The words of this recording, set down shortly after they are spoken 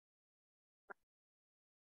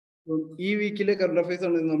ഈ വീക്കിലെ current affairs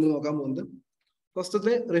ആണ് നമ്മൾ നോക്കാൻ പോകുന്നത്.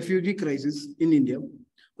 ഫസ്റ്റത്തെ റെഫ്യൂജി ക്രൈസിസ് ഇൻ ഇന്ത്യ.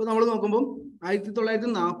 അപ്പോൾ നമ്മൾ നോക്കുമ്പോൾ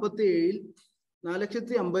 1947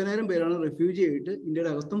 4,50,000 പേരാണ് റെഫ്യൂജി ആയിട്ട്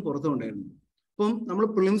ഇന്ത്യയുടെ അകത്തും പുറത്തും ഉണ്ടായിരുന്നത്. അപ്പം നമ്മൾ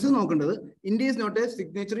പ്രിലിംസ് നോക്കേണ്ടത് India is not A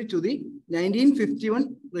സിഗ്നേച്ചറി to the 1951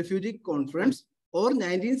 refugee conference or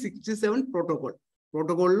 1967 protocol.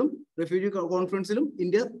 പ്രോട്ടോകോളിലും refugee കോൺഫറൻസിലും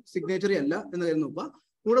India സിഗ്നേച്ചറി അല്ല എന്ന കാര്യം നോക്കുക.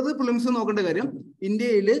 കൂടാതെ പ്രിലിംസ് നോക്കേണ്ട കാര്യം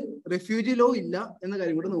ഇന്ത്യയിൽ റെഫ്യൂജി ലോ ഇല്ല എന്ന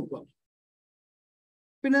കാര്യം കൂടെ നോക്കുക.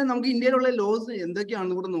 പിന്നെ നമുക്ക് ഇന്ത്യയിലുള്ള ലോസ്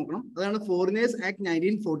എന്തൊക്കെയാണെന്ന് കൂടെ നോക്കണം. അതാണ് ഫോറിനേഴ്സ് ആക്ട്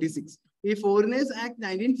 1946. ഈ ഫോറിനേഴ്സ് ആക്ട്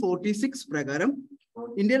 1946 പ്രകാരം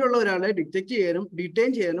ഇന്ത്യയിലുള്ള ഒരാളെ ഡിറ്റക്ട് ചെയ്യാനും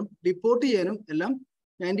ഡിറ്റൈൻ ചെയ്യാനും ഡിപ്പോർട്ട് ചെയ്യാനും എല്ലാം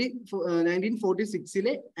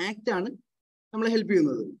 1946 ആക്ട് ആണ് നമ്മളെ ഹെൽപ്പ്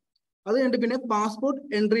ചെയ്യുന്നത്. അത് കഴിഞ്ഞിട്ട് പിന്നെ passport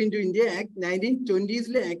entry in to India act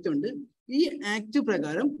 1920 act ഉണ്ട്. ഈ ആക്ട്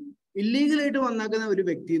പ്രകാരം ഇല്ലീഗലായിട്ട് വന്നാക്കുന്ന ഒരു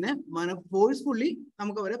വ്യക്തിനെ ഫോഴ്സ്ഫുള്ളി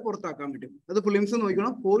നമുക്ക് അവരെ പുറത്താക്കാൻ പറ്റും. അത് പ്രിലിംസ്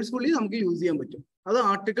നോക്കണം. ഫോഴ്സ്ഫുള്ളി നമുക്ക് യൂസ് ചെയ്യാൻ പറ്റും. അത്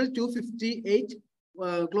ആർട്ടിക്കിൾ 258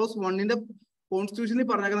 ക്ലോസ് 1 കോൺസ്റ്റിറ്റ്യൂഷനിൽ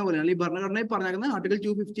പറഞ്ഞേക്കുന്ന പോലെയാണ്. ഈ ഭരണഘടനയിൽ പറഞ്ഞേക്കുന്ന ആർട്ടിക്കിൾ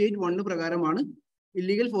 258(1) പ്രകാരമാണ്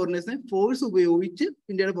ഇല്ലീഗൽ ഫോറിനേഴ്സിനെ ഫോഴ്സ് ഉപയോഗിച്ച്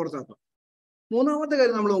ഇന്ത്യയുടെ പുറത്താക്കാം. മൂന്നാമത്തെ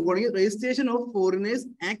കാര്യം നമ്മൾ നോക്കുകയാണെങ്കിൽ രജിസ്ട്രേഷൻ ഓഫ് ഫോറിനേഴ്സ്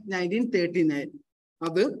ആക്ട് 1939.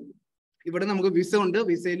 അത് ഇവിടെ നമുക്ക് വിസ ഉണ്ട്.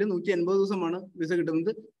 വിസയിൽ 180 ദിവസമാണ് വിസ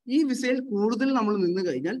കിട്ടുന്നത്. ഈ വിസയിൽ കൂടുതൽ നമ്മൾ നിന്ന്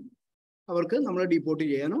കഴിഞ്ഞാൽ അവർക്ക് നമ്മളെ ഡിപ്പോർട്ട്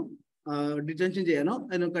ചെയ്യാനോ ഡിറ്റൻഷൻ ചെയ്യാനോ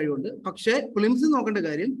അതിന് കഴിവുണ്ട്. പക്ഷേ പ്രിലിംസ് നോക്കേണ്ട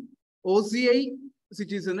കാര്യം OCI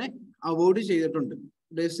സിറ്റിസനെ അവോയ്ഡ് ചെയ്തിട്ടുണ്ട്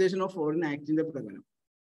രജിസ്ട്രേഷൻ ഓഫ് ഫോറിൻ ആക്ടിന്റെ പ്രകാരം.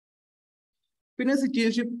 പിന്നെ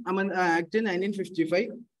സിറ്റിസൺഷിപ്പ് ആക്ട്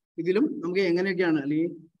 1955. ഇതിലും നമുക്ക് എങ്ങനെയൊക്കെയാണ്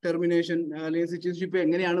അല്ലെങ്കിൽ ടെർമിനേഷൻ അല്ലെങ്കിൽ സിറ്റിസൺഷിപ്പ്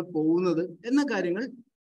എങ്ങനെയാണ് പോകുന്നത് എന്ന കാര്യങ്ങൾ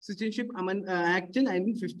സിറ്റിസൺഷിപ്പ് ആക്ട്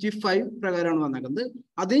 1955 പ്രകാരമാണ് വന്നേക്കുന്നത്.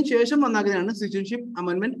 അതിനുശേഷം വന്നേക്കുന്നതാണ് സിറ്റിസൺഷിപ്പ്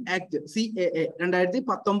അമെൻമെന്റ് ആക്ട് CAA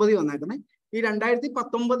 2019 വന്നേക്കുന്നത്. ഈ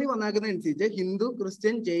 2019 വന്നേക്കുന്ന അനുസരിച്ച് ഹിന്ദു,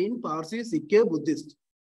 ക്രിസ്ത്യൻ, ജെയിൻ, പാർസി, സിഖ്, ബുദ്ധിസ്റ്റ്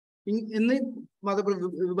എന്നീ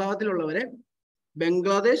വിഭാഗത്തിലുള്ളവരെ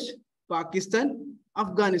ബംഗ്ലാദേശ്, പാകിസ്ഥാൻ,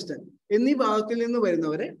 അഫ്ഗാനിസ്ഥാൻ എന്നീ ഭാഗത്തിൽ നിന്ന്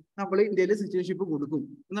വരുന്നവരെ നമ്മൾ ഇന്ത്യയിൽ സിറ്റിസൺഷിപ്പ് കൊടുക്കും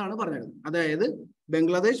എന്നാണ് പറഞ്ഞത്. അതായത്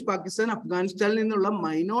ബംഗ്ലാദേശ്, പാകിസ്ഥാൻ, അഫ്ഗാനിസ്ഥാനിൽ നിന്നുള്ള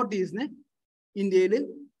മൈനോറിറ്റീസിനെ ഇന്ത്യയിൽ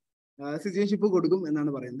സിറ്റിസൺഷിപ്പ് കൊടുക്കും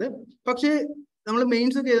എന്നാണ് പറയുന്നത്. പക്ഷേ നമ്മൾ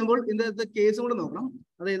മെയിൻസ് ഒക്കെ എഴുതുമ്പോൾ ഇതിന്റെ കേസും കൂടെ നോക്കണം.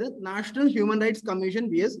 അതായത് national human rights commission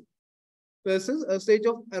versus state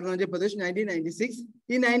of Arunachal Pradesh 1996.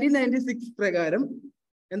 ഈ 1996 പ്രകാരം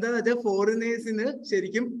എന്താന്ന് വെച്ചാൽ ഫോറിനേഴ്സിന്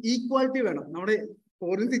ശരിക്കും ഈക്വാലിറ്റി വേണം. നമ്മുടെ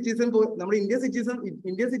ഫോറിൻ സിറ്റിസൺ, നമ്മുടെ ഇന്ത്യൻ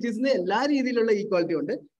സിറ്റിസന് എല്ലാ രീതിയിലുള്ള ഈക്വാലിറ്റി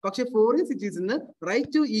ഉണ്ട്. പക്ഷെ foreign സിറ്റിസന്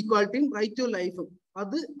right to ഈക്വാലിറ്റിയും right to ലൈഫും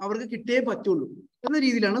അത് അവർക്ക് കിട്ടിയേ പറ്റുള്ളൂ എന്ന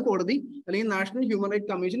രീതിയിലാണ് കോടതി അല്ലെങ്കിൽ നാഷണൽ ഹ്യൂമൻ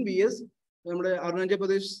റൈറ്റ്സ് കമ്മീഷൻ നമ്മുടെ അരുണാചൽ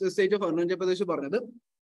പ്രദേശ് സ്റ്റേറ്റ് ഓഫ് അരുണാചൽ പ്രദേശ് പറഞ്ഞത്.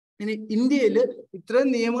 ഇനി ഇന്ത്യയിൽ ഇത്രയും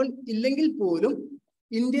നിയമങ്ങൾ ഇല്ലെങ്കിൽ പോലും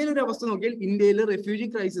ഇന്ത്യയിലെ ഒരു അവസ്ഥ നോക്കിയാൽ ഇന്ത്യയിൽ റെഫ്യൂജി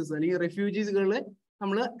ക്രൈസിസ് അല്ലെങ്കിൽ റെഫ്യൂജീസുകളെ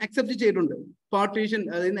നമ്മൾ അക്സെപ്റ്റ് ചെയ്തിട്ടുണ്ട്. പാർട്ടീഷൻ,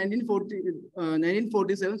 അതായത്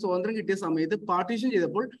 1947 സ്വാതന്ത്ര്യം കിട്ടിയ സമയത്ത് പാർട്ടീഷൻ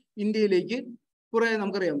ചെയ്തപ്പോൾ ഇന്ത്യയിലേക്ക് കുറെ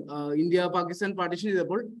നമുക്കറിയാം, ഇന്ത്യ പാകിസ്ഥാൻ പാർട്ടീഷൻ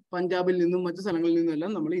ചെയ്തപ്പോൾ പഞ്ചാബിൽ നിന്നും മറ്റു സ്ഥലങ്ങളിൽ നിന്നും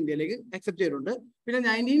എല്ലാം നമ്മൾ ഇന്ത്യയിലേക്ക് അക്സെപ്റ്റ് ചെയ്തിട്ടുണ്ട്. പിന്നെ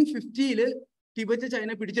 1950 ടിബറ്റ്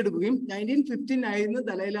ചൈന പിടിച്ചെടുക്കുകയും 1959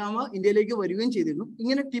 ദലൈലാമ ഇന്ത്യയിലേക്ക് വരികയും ചെയ്തിരുന്നു.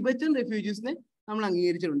 ഇങ്ങനെ ടിബറ്റൻ റെഫ്യൂജീസിനെ നമ്മൾ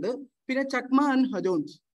അംഗീകരിച്ചിട്ടുണ്ട്. പിന്നെ ചക്മ ആൻഡ്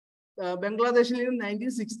ഹജോൺസ് ബംഗ്ലാദേശിൽ നിന്ന്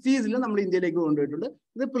 1960s നമ്മൾ ഇന്ത്യയിലേക്ക് കൊണ്ടുപോയിട്ടുണ്ട്.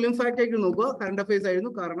 ഇത് പ്രിലിം ഫാക്ട് ആയിട്ട് നോക്കുക, കറണ്ട് അഫയേഴ്സ്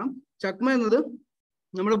ആയിരുന്നു. കാരണം ചക്മ എന്നത്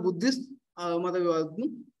നമ്മുടെ ബുദ്ധിസ്റ്റ് മതവിഭാഗത്തിൽ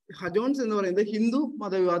നിന്നും ഹജോൺസ് എന്ന് പറയുന്നത് ഹിന്ദു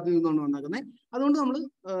മതവിഭാഗത്തിൽ നിന്നാണ് വന്നേക്കുന്നത്. അതുകൊണ്ട് നമ്മൾ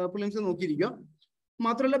പ്രിലിംസ് നോക്കിയിരിക്കുക.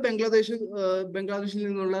 മാത്രമല്ല ബംഗ്ലാദേശിൽ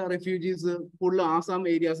നിന്നുള്ള റെഫ്യൂജീസ് കൂടുതൽ ആസാം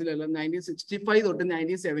ഏരിയാസിലല്ല 1965 തൊട്ട്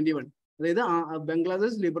 1971, അതായത്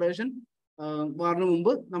ബംഗ്ലാദേശ് ലിബറേഷൻ വാറിന്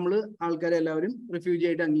മുമ്പ് നമ്മൾ ആൾക്കാരെ എല്ലാവരും റെഫ്യൂജി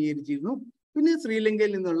ആയിട്ട് അംഗീകരിച്ചിരുന്നു. പിന്നെ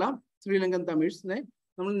ശ്രീലങ്കയിൽ നിന്നുള്ള ശ്രീലങ്കൻ തമിഴ്സിനെ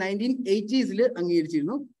നമ്മൾ 1980s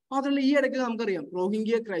അംഗീകരിച്ചിരുന്നു. മാത്രമല്ല ഈ ഇടയ്ക്ക് നമുക്കറിയാം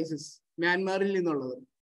റോഹിംഗ്യ ക്രൈസിസ് മ്യാൻമാറിൽ നിന്നുള്ളത്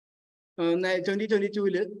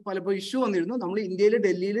 2022 പലപ്പോൾ ഇഷ്യൂ വന്നിരുന്നു. നമ്മൾ ഇന്ത്യയിൽ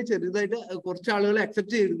ഡൽഹിയിൽ ചെറുതായിട്ട് കുറച്ച് ആളുകളെ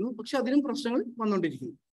അക്സെപ്റ്റ് ചെയ്തിരുന്നു. പക്ഷെ അതിനും പ്രശ്നങ്ങൾ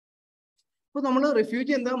വന്നുകൊണ്ടിരിക്കുന്നു. അപ്പോൾ നമ്മൾ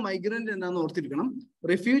റെഫ്യൂജി എന്താ, മൈഗ്രന്റ് എന്താന്ന് ഓർത്തിരിക്കണം.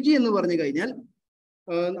 റെഫ്യൂജി എന്ന് പറഞ്ഞു കഴിഞ്ഞാൽ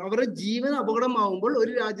അവരുടെ ജീവൻ അപകടമാവുമ്പോൾ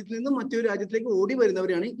ഒരു രാജ്യത്തിൽ നിന്ന് മറ്റൊരു രാജ്യത്തിലേക്ക് ഓടി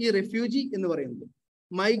വരുന്നവരാണ് ഈ റെഫ്യൂജി എന്ന് പറയുന്നത്.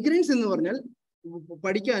 മൈഗ്രൻസ് എന്ന് പറഞ്ഞാൽ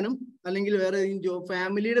പഠിക്കാനും അല്ലെങ്കിൽ വേറെ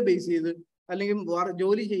ഫാമിലിയുടെ ബേസ് ചെയ്ത് അല്ലെങ്കിൽ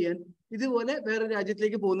ജോലി ചെയ്യാൻ ഇതുപോലെ വേറെ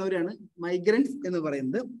രാജ്യത്തിലേക്ക് പോകുന്നവരാണ് മൈഗ്രൻസ് എന്ന്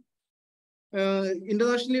പറയുന്നത്.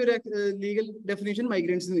 ഇന്റർനാഷണലി ഒരു ലീഗൽ ഡെഫിനേഷൻ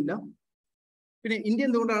മൈഗ്രൻസിന് ഇല്ല. പിന്നെ ഇന്ത്യ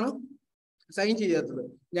എന്തുകൊണ്ടാണ് സൈൻ ചെയ്യാത്തത്?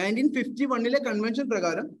 1951 കൺവെൻഷൻ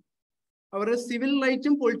പ്രകാരം അവരുടെ സിവിൽ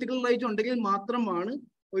റൈറ്റും പൊളിറ്റിക്കൽ റൈറ്റും ഉണ്ടെങ്കിൽ മാത്രമാണ്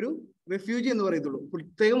ഒരു റെഫ്യൂജി എന്ന് പറയത്തുള്ളൂ.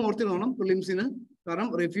 പ്രത്യേകം ഓർത്തിരുന്നോണം പ്രിലിംസിന്. കാരണം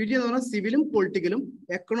റെഫ്യൂജി എന്ന് പറഞ്ഞാൽ സിവിലും പൊളിറ്റിക്കലും.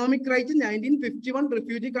 എക്കണോമിക് റൈറ്റ് 1951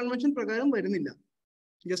 റെഫ്യൂജി കൺവെൻഷൻ പ്രകാരം വരുന്നില്ല.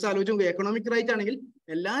 ജസ്റ്റ് ആലോചിച്ച് നോക്കുക, എക്കണോമിക് റൈറ്റ് ആണെങ്കിൽ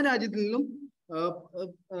എല്ലാ രാജ്യത്തിൽ നിന്നും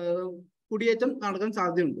കുടിയേറ്റം നടക്കാൻ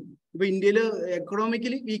സാധ്യതയുണ്ട്. ഇപ്പൊ ഇന്ത്യയിൽ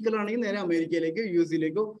എക്കണോമിക്കലി വീക്കർ ആണെങ്കിൽ നേരെ അമേരിക്കയിലേക്കോ US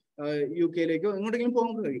UK എങ്ങോട്ടെങ്കിലും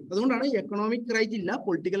പോകാൻ കഴിയും. അതുകൊണ്ടാണ് എക്കണോമിക് റൈറ്റ് ഇല്ല,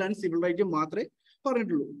 പൊളിറ്റിക്കൽ ആൻഡ് സിവിൽ റൈറ്റ് മാത്രമേ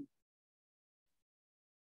പറഞ്ഞിട്ടുള്ളൂ.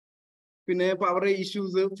 പിന്നെ അവരുടെ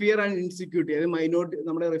ഇഷ്യൂസ് ഫിയർ ആൻഡ് ഇൻസെക്യൂരിറ്റി, അതായത് മൈനോറിറ്റി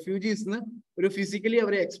നമ്മുടെ റെഫ്യൂജീസിന് ഒരു ഫിസിക്കലി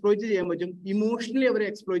അവരെ എക്സ്പ്ലോയിറ്റ് ചെയ്യാൻ പറ്റും, ഇമോഷണലി അവരെ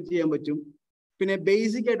എക്സ്പ്ലോയിറ്റ് ചെയ്യാൻ പറ്റും. പിന്നെ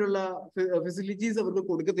ബേസിക് ആയിട്ടുള്ള ഫെസിലിറ്റീസ് അവർക്ക്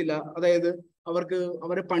കൊടുക്കത്തില്ല. അതായത്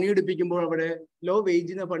അവരെ പണിയെടുപ്പിക്കുമ്പോൾ അവരെ ലോ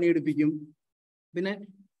വേജിന് പണിയെടുപ്പിക്കും. പിന്നെ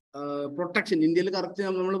പ്രൊട്ടക്ഷൻ, ഇന്ത്യയിൽ കറക്റ്റ്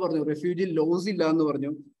നമ്മൾ പറഞ്ഞു റെഫ്യൂജി ലോസ് ഇല്ല എന്ന്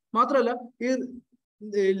പറഞ്ഞു. മാത്രമല്ല ഈ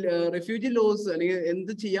റെഫ്യൂജി ലോസ് അല്ലെങ്കിൽ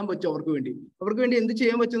എന്ത് ചെയ്യാൻ പറ്റും അവർക്ക് വേണ്ടി എന്ത്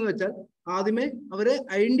ചെയ്യാൻ പറ്റുമെന്ന് വെച്ചാൽ ആദ്യമേ അവരെ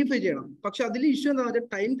ഐഡന്റിഫൈ ചെയ്യണം. പക്ഷെ അതിൽ ഇഷ്യൂ എന്താണെന്ന് വെച്ചാൽ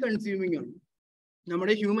ടൈം കൺസ്യൂമിംഗ് ആണ്.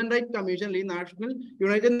 നമ്മുടെ ഹ്യൂമൻ റൈറ്റ് കമ്മീഷൻ അല്ലെങ്കിൽ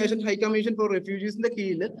United nation high commission for റെഫ്യൂജീസിന്റെ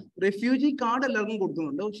കീഴിൽ റെഫ്യൂജി കാർഡ് എല്ലാവർക്കും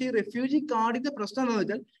കൊടുക്കുന്നുണ്ട്. പക്ഷേ ഈ റെഫ്യൂജി കാർഡിന്റെ പ്രശ്നം എന്താണെന്ന്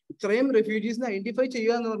വെച്ചാൽ ഇത്രയും റെഫ്യൂജീസിനെ ഐഡന്റിഫൈ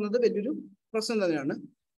ചെയ്യുക എന്ന് പറയുന്നത് വലിയൊരു പ്രശ്നം തന്നെയാണ്.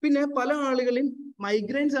 പിന്നെ പല ആളുകളെയും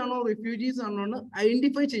മൈഗ്രൻസ് ആണോ റെഫ്യൂജീസ് ആണോ എന്ന്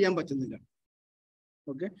ഐഡന്റിഫൈ ചെയ്യാൻ പറ്റുന്നില്ല.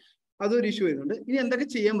 ഓക്കെ, അതൊരു ഇഷ്യൂ വരുന്നുണ്ട്. ഇനി എന്തൊക്കെ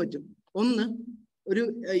ചെയ്യാൻ പറ്റും? ഒന്ന്, ഒരു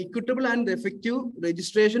equitable and effective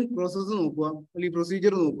registration process നോക്കുക, അല്ലെങ്കിൽ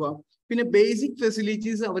പ്രൊസീജിയർ നോക്കുക. പിന്നെ ബേസിക്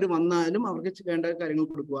ഫെസിലിറ്റീസ് അവർ വന്നാലും അവർക്ക് വേണ്ട കാര്യങ്ങൾ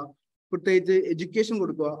കൊടുക്കുക. പ്രത്യേകിച്ച് എഡ്യൂക്കേഷൻ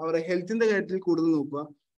കൊടുക്കുക, അവരുടെ ഹെൽത്തിന്റെ കാര്യത്തിൽ കൂടുതൽ നോക്കുക.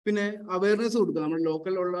 പിന്നെ അവയർനെസ് കൊടുക്കുക, നമ്മുടെ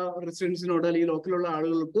ലോക്കലുള്ള റെസിഡൻസിനോട് അല്ലെങ്കിൽ ലോക്കലുള്ള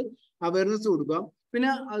ആളുകൾക്ക് അവയർനെസ് കൊടുക്കുക. പിന്നെ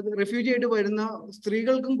റെഫ്യൂജി ആയിട്ട് വരുന്ന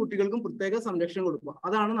സ്ത്രീകൾക്കും കുട്ടികൾക്കും പ്രത്യേക സംരക്ഷണം കൊടുക്കുക.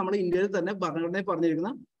 അതാണ് നമ്മുടെ ഇന്ത്യയിൽ തന്നെ ഭരണഘടനയിൽ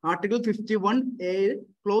പറഞ്ഞിരിക്കുന്ന ആർട്ടിക്കിൾ 51A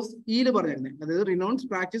ക്ലോസ് ഇയിൽ പറഞ്ഞിരുന്നത്. അതായത് renounce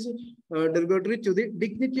practice ഡെറിവേറ്ററി to the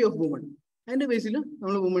dignity of woman. അതിന്റെ ബേസിൽ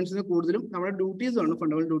നമ്മൾ വുമൻസിന് കൂടുതലും നമ്മുടെ ഡ്യൂട്ടീസ് ആണ്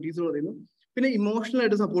ഫണ്ടമെന്റൽ ഡ്യൂട്ടീസ് പറയുന്നത്. പിന്നെ ഇമോഷണൽ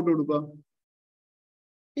ആയിട്ട് സപ്പോർട്ട് കൊടുക്കുക.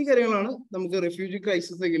 ഈ കാര്യങ്ങളാണ് നമുക്ക് റെഫ്യൂജി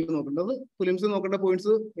ക്രൈസിസ് കീഴിൽ നോക്കേണ്ടത്. ഫിലിംസ് നോക്കേണ്ട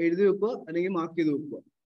പോയിന്റ്സ് എഴുതി വെക്കുക അല്ലെങ്കിൽ മാർക്ക് ചെയ്ത് വെക്കുക.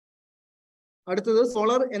 അടുത്തത്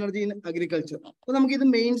സോളാർ എനർജി ഇൻ അഗ്രികൾച്ചർ. അപ്പൊ നമുക്ക് ഇത്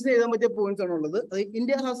മെയിൻസ് എഴുതാൻ പറ്റിയ പോയിന്റ്സ് ആണുള്ളത്.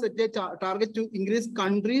 India has set A target to increase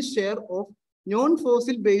countries share of non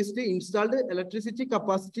fossil based installed electricity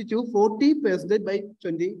capacity to 40% by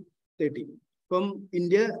 2030. ഇപ്പം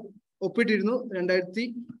ഇന്ത്യ ഒപ്പിട്ടിരുന്നു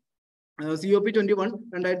COP21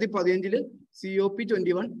 2015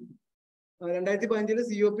 COP21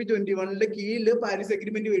 കീഴിൽ പാരീസ്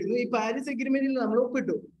അഗ്രിമെന്റ് വരുന്നു. ഈ പാരീസ് അഗ്രിമെന്റിൽ നമ്മൾ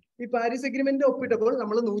ഒപ്പിട്ടു. ഈ പാരീസ് അഗ്രിമെന്റ് ഒപ്പിട്ടപ്പോൾ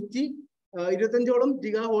നമ്മൾ 125ഓളം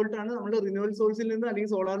GW ആണ് നമ്മൾ റിന്യൂവൽ സോഴ്സിൽ നിന്ന്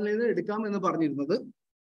അല്ലെങ്കിൽ സോളാറിൽ നിന്ന് എടുക്കാം എന്ന് പറഞ്ഞിരുന്നത്.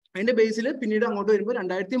 അതിന്റെ ബേസിൽ പിന്നീട് അങ്ങോട്ട് വരുമ്പോൾ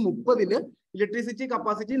 2030 ഇലക്ട്രിസിറ്റി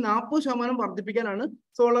കപ്പാസിറ്റി 40% വർദ്ധിപ്പിക്കാനാണ്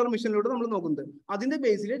സോളാർ മിഷനിലൂടെ നമ്മൾ നോക്കുന്നത്. അതിന്റെ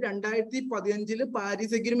ബേസിൽ 2015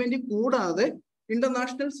 പാരീസ് അഗ്രിമെന്റ് കൂടാതെ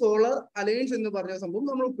ഇന്റർനാഷണൽ സോളാർ അലയൻസ് എന്ന് പറഞ്ഞ സംഭവം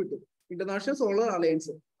നമ്മൾ ഒപ്പിട്ടു. ഇന്റർനാഷണൽ സോളാർ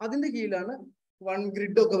അലയൻസ്, അതിന്റെ കീഴിലാണ് വൺ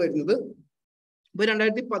ഗ്രിഡ് ഒക്കെ വരുന്നത്. ഇപ്പൊ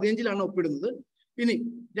 2015 ഒപ്പിടുന്നത്. ഇനി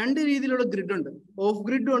രണ്ട് രീതിയിലുള്ള ഗ്രിഡ് ഉണ്ട്, ഓഫ്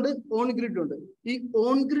ഗ്രിഡും ഉണ്ട്, ഓൺ ഗ്രിഡും ഉണ്ട്. ഈ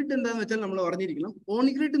ഓൺ ഗ്രിഡ് എന്താണെന്ന് വെച്ചാൽ നമ്മൾ അറിഞ്ഞിരിക്കണം. ഓൺ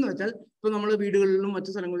ഗ്രിഡ് എന്ന് വെച്ചാൽ ഇപ്പൊ നമ്മൾ വീടുകളിലും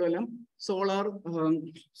മറ്റു സ്ഥലങ്ങളിലും എല്ലാം സോളാർ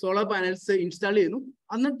പാനൽസ് ഇൻസ്റ്റാൾ ചെയ്യുന്നു.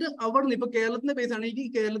 എന്നിട്ട് അവിടെ നിന്ന് ഇപ്പൊ കേരളത്തിന്റെ ബേസ് ആണെങ്കിൽ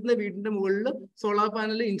കേരളത്തിലെ വീടിന്റെ മുകളിൽ സോളാർ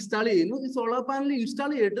പാനൽ ഇൻസ്റ്റാൾ ചെയ്യുന്നു. ഈ സോളാർ പാനൽ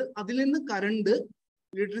ഇൻസ്റ്റാൾ ചെയ്തിട്ട് അതിൽ നിന്ന് കറണ്ട്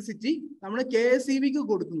ഇലക്ട്രിസിറ്റി നമ്മുടെ KSEBക്ക്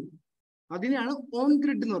കൊടുക്കുന്നു. അതിനെയാണ് ഓൺ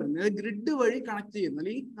ഗ്രിഡ് എന്ന് പറയുന്നത്. ഗ്രിഡ് വഴി കണക്ട് ചെയ്യുന്നു,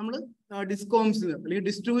 അല്ലെങ്കിൽ നമ്മൾ ഡിസ്കോംസിന് അല്ലെങ്കിൽ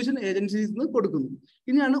ഡിസ്ട്രിബ്യൂഷൻ ഏജൻസീസിന് കൊടുക്കുന്നു.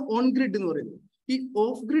 ഇതിനാണ് ഓൺ ഗ്രിഡ് എന്ന് പറയുന്നത്. ഈ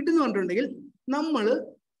ഓഫ് ഗ്രിഡ് എന്ന് പറഞ്ഞിട്ടുണ്ടെങ്കിൽ നമ്മൾ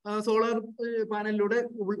സോളാർ പാനലിലൂടെ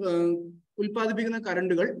ഉൽപ്പാദിപ്പിക്കുന്ന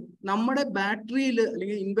കറണ്ടുകൾ നമ്മുടെ ബാറ്ററിയിൽ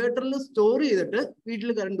അല്ലെങ്കിൽ ഇൻവേർട്ടറിൽ സ്റ്റോർ ചെയ്തിട്ട് വീട്ടിൽ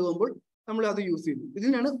കറണ്ട് പോകുമ്പോൾ നമ്മൾ അത് യൂസ് ചെയ്യുന്നു.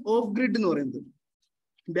 ഇതിനാണ് ഓഫ് ഗ്രിഡ് എന്ന് പറയുന്നത്.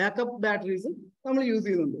 ബാക്കപ്പ് ബാറ്ററീസ് നമ്മൾ യൂസ്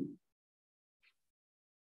ചെയ്യുന്നുണ്ട്.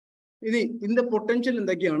 ഇനി ഇതിന്റെ പൊട്ടൻഷ്യൽ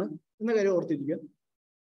എന്തൊക്കെയാണ് എന്ന കാര്യം ഓർത്തിരിക്കുക.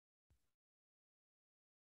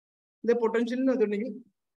 ഇതിന്റെ പൊട്ടൻഷ്യൽ എന്ന് വെച്ചിട്ടുണ്ടെങ്കിൽ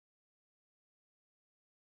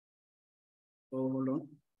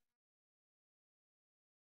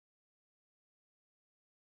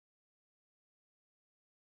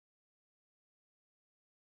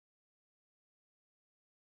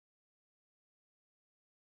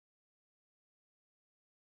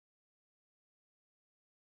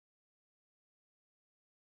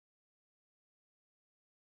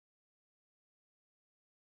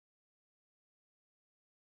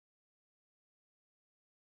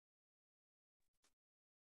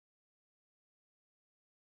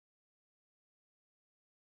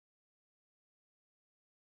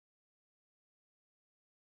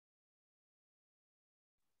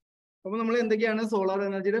അപ്പൊ നമ്മൾ എന്തൊക്കെയാണ് സോളാർ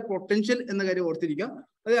എനർജിയുടെ പൊട്ടൻഷ്യൽ എന്ന കാര്യം ഓർത്തിരിക്കാം.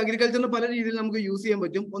 അത് അഗ്രികൾച്ചറിന് പല രീതിയിൽ നമുക്ക് യൂസ് ചെയ്യാൻ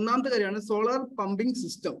പറ്റും. ഒന്നാമത്തെ കാര്യമാണ് സോളാർ പമ്പിംഗ്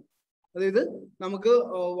സിസ്റ്റം. അതായത് നമുക്ക്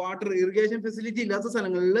വാട്ടർ ഇറിഗേഷൻ ഫെസിലിറ്റി ഇല്ലാത്ത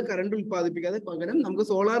സ്ഥലങ്ങളിൽ കറണ്ട് ഉൽപ്പാദിപ്പിക്കാതെ പകരം നമുക്ക്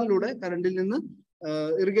സോളാറിലൂടെ കറണ്ടിൽ നിന്ന്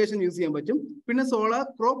ഇറിഗേഷൻ യൂസ് ചെയ്യാൻ പറ്റും. പിന്നെ സോളാർ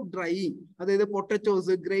ക്രോപ്പ് ഡ്രൈയിങ്, അതായത്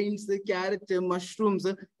പൊട്ടറ്റോസ്, ഗ്രെയിൻസ്, ക്യാരറ്റ്,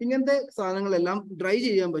 മഷ്റൂംസ് ഇങ്ങനത്തെ സാധനങ്ങളെല്ലാം ഡ്രൈ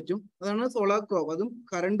ചെയ്യാൻ പറ്റും. അതാണ് സോളാർ ക്രോപ്പ്. അതും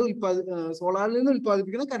കറണ്ട് സോളാറിൽ നിന്ന്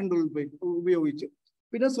ഉൽപ്പാദിപ്പിക്കുന്ന കറണ്ട് ഉപയോഗിച്ച്.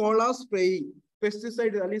 പിന്നെ സോളാർ സ്പ്രേയിങ്,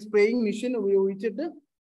 പെസ്റ്റിസൈഡ് അല്ലെങ്കിൽ സ്പ്രേയിങ് മെഷീൻ ഉപയോഗിച്ചിട്ട്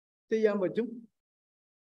ചെയ്യാൻ പറ്റും.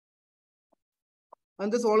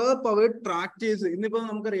 അങ്ങനത്തെ സോളാർ പവേർഡ് ട്രാക്ടേഴ്സ്, ഇന്നിപ്പോ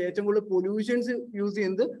നമുക്കറിയാം ഏറ്റവും കൂടുതൽ പൊല്യൂഷൻസ് യൂസ്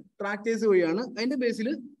ചെയ്യുന്നത് ട്രാക്ടേഴ്സ് വഴിയാണ്. അതിന്റെ ബേസിൽ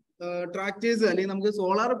ട്രാക്ടേഴ്സ് അല്ലെങ്കിൽ നമുക്ക്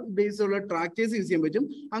സോളാർ ബേസ് ഉള്ള ട്രാക്ടേഴ്സ് യൂസ് ചെയ്യാൻ പറ്റും.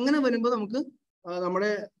 അങ്ങനെ വരുമ്പോൾ നമുക്ക്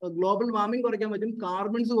നമ്മുടെ ഗ്ലോബൽ വാർമിംഗ് കുറയ്ക്കാൻ പറ്റും,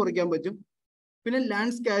 കാർബൺസ് കുറയ്ക്കാൻ പറ്റും. പിന്നെ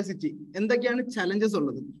ലാൻഡ് സ്കാർസിറ്റി, എന്തൊക്കെയാണ് ചലഞ്ചസ്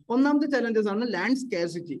ഉള്ളത്? ഒന്നാമത്തെ ചലഞ്ചസ് ആണ് ലാൻഡ്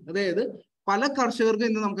സ്കാർസിറ്റി. അതായത് പല കർഷകർക്കും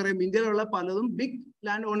ഇന്ന് നമുക്കറിയാം ഇന്ത്യയിലുള്ള പലതും ബിഗ്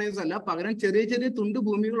ലാൻഡ് ഓണേഴ്സ് അല്ല, പകരം ചെറിയ ചെറിയ തുണ്ട്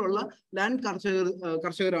ഭൂമികളുള്ള ലാൻഡ്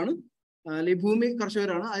കർഷകരാണ്, അല്ലെങ്കിൽ ഭൂമി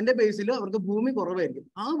കർഷകരാണ്. അതിന്റെ ബേസിൽ അവർക്ക് ഭൂമി കുറവായിരിക്കും.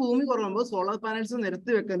 ആ ഭൂമി കുറവുമ്പോൾ സോളാർ പാനൽസ്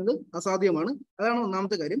നിരത്തി വെക്കുന്നത് അസാധ്യമാണ്. അതാണ്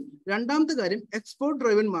ഒന്നാമത്തെ കാര്യം. രണ്ടാമത്തെ കാര്യം എക്സ്പോർട്ട്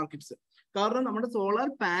ഡ്രൈവൻ മാർക്കറ്റ്സ്. കാരണം നമ്മുടെ സോളാർ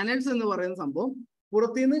പാനൽസ് എന്ന് പറയുന്ന സംഭവം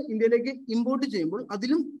പുറത്തുനിന്ന് ഇന്ത്യയിലേക്ക് ഇമ്പോർട്ട് ചെയ്യുമ്പോൾ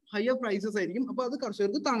അതിലും ഹയർ പ്രൈസസ് ആയിരിക്കും. അപ്പൊ അത്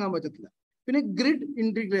കർഷകർക്ക് താങ്ങാൻ പറ്റത്തില്ല. പിന്നെ ഗ്രിഡ്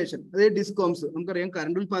ഇന്റഗ്രേഷൻ, അതായത് ഡിസ്കോംസ്. നമുക്കറിയാം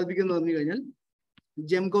കറണ്ട് ഉൽപ്പാദിപ്പിക്കുന്ന പറഞ്ഞു കഴിഞ്ഞാൽ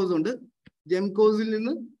ജെംകോസ് ഉണ്ട്, ജെംകോസിൽ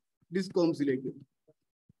നിന്ന് ഡിസ്കോംസിലേക്ക്.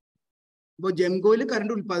 അപ്പോൾ ജെംകോയിൽ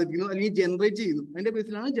കറണ്ട് ഉൽപ്പാദിപ്പിക്കുന്നു അല്ലെങ്കിൽ ജനറേറ്റ് ചെയ്യുന്നു, അതിന്റെ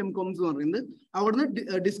ബേസിലാണ് ജെംകോംസ് എന്ന് പറയുന്നത്. അവിടുന്ന്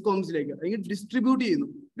ഡിസ്കോംസിലേക്ക് അല്ലെങ്കിൽ ഡിസ്ട്രിബ്യൂട്ട് ചെയ്യുന്നു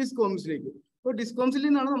ഡിസ്കോംസിലേക്ക്. അപ്പോൾ ഡിസ്കോംസിൽ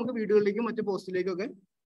നിന്നാണ് നമുക്ക് വീടുകളിലേക്കും മറ്റു പോസ്റ്റിലേക്കൊക്കെ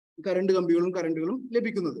കറണ്ടുകളും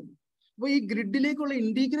ലഭിക്കുന്നത്. അപ്പോൾ ഈ ഗ്രിഡിലേക്കുള്ള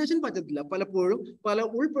ഇന്റഗ്രേഷൻ പറ്റത്തില്ല പലപ്പോഴും. പല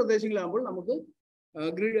ഉൾപ്രദേശങ്ങളാകുമ്പോൾ നമുക്ക്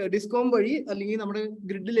ഡിസ്കോം വഴി അല്ലെങ്കിൽ നമ്മുടെ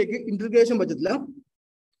ഗ്രിഡിലേക്ക് ഇന്റഗ്രേഷൻ പറ്റത്തില്ല.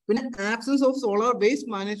 പിന്നെ absence of solar waste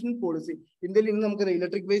management policy. ഇന്ത്യയിൽ ഇന്ന് നമുക്ക്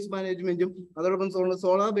ഇലക്ട്രിക് വേസ്റ്റ് മാനേജ്മെന്റും അതോടൊപ്പം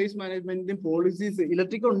സോളാർ വേസ്റ്റ് മാനേജ്മെന്റിന്റെയും പോളിസീസ്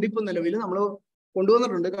ഇലക്ട്രിക് ഉണ്ട് ഇപ്പൊ നിലവിൽ നമ്മൾ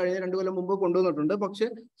കൊണ്ടുവന്നിട്ടുണ്ട്, കഴിഞ്ഞ 2 കൊല്ലം മുമ്പ് കൊണ്ടുവന്നിട്ടുണ്ട്. പക്ഷെ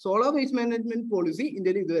സോളാർ വേസ്റ്റ് മാനേജ്മെന്റ് പോളിസി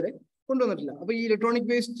ഇന്ത്യയിൽ ഇതുവരെ കൊണ്ടുവന്നിട്ടില്ല. അപ്പൊ ഈ ഇലക്ട്രോണിക്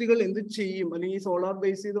വേസ്റ്റുകൾ എന്ത് ചെയ്യും, അല്ലെങ്കിൽ സോളാർ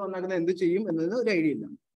ബേസ് ചെയ്ത് വന്നാക്കുന്ന എന്ത് ചെയ്യും എന്നതിന് ഒരു ഐഡിയ ഇല്ല.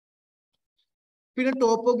 പിന്നെ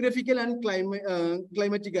ടോപ്പോഗ്രഫിക്കൽ ആൻഡ്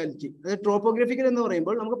ക്ലൈമറ്റിക്കാലിറ്റി. അതായത് ടോപ്പോഗ്രഫിക്കൽ എന്ന്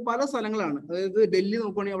പറയുമ്പോൾ നമുക്ക് പല സ്ഥലങ്ങളാണ്. അതായത് ഡൽഹി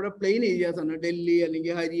നോക്കുകയാണെങ്കിൽ അവിടെ പ്ലെയിൻ ഏരിയാസ് ആണ്, ഡൽഹി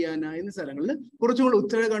അല്ലെങ്കിൽ ഹരിയാന എന്നീ സ്ഥലങ്ങളിൽ. കുറച്ചും കൂടി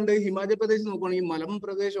ഉത്തരാഖണ്ഡ്, ഹിമാചൽ പ്രദേശ് നോക്കുകയാണെങ്കിൽ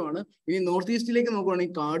മലമ്പ്രദേശമാണ്. ഇനി നോർത്ത് ഈസ്റ്റിലേക്ക്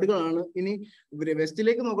നോക്കുകയാണെങ്കിൽ കാടുകളാണ്. ഇനി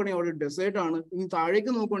വെസ്റ്റിലേക്ക് നോക്കുകയാണെങ്കിൽ അവിടെ ഡെസേർട്ട് ആണ്. ഇനി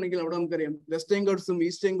താഴേക്ക് നോക്കുകയാണെങ്കിൽ അവിടെ നമുക്കറിയാം വെസ്റ്റേൺ ഗട്ട്സും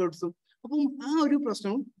ഈസ്റ്റേൺ ഗട്ട്സും. അപ്പം ആ ഒരു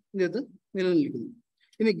പ്രശ്നവും ഇതിനകത്ത് നിലനിൽക്കുന്നു.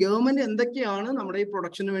 ഇനി ഗവൺമെന്റ് എന്തൊക്കെയാണ് നമ്മുടെ ഈ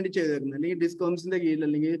പ്രൊഡക്ഷന് വേണ്ടി ചെയ്തേക്കുന്നത്, അല്ലെങ്കിൽ ഡിസ്കോംസിന്റെ കീഴിൽ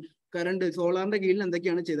അല്ലെങ്കിൽ കറണ്ട് സോളാറിന്റെ കീഴിൽ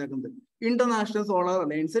എന്തൊക്കെയാണ് ചെയ്തേക്കുന്നത്? ഇന്റർനാഷണൽ സോളാർ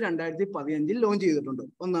അലയൻസ് 2015 ലോഞ്ച് ചെയ്തിട്ടുണ്ട്.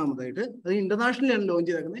 ഒന്നാമതായിട്ട് അത് ഇന്റർനാഷണലാണ് ലോഞ്ച്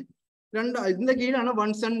ചെയ്തേക്കുന്നത്. ഇതിന്റെ കീഴിലാണ്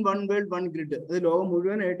one sun one world one grid. അത് ലോകം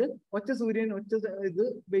മുഴുവനായിട്ട് ഒറ്റ സൂര്യൻ ഒറ്റ ഇത്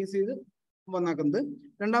ബേസ് ചെയ്ത് വന്നാക്കുന്നത്.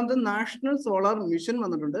 രണ്ടാമത് നാഷണൽ സോളാർ മിഷൻ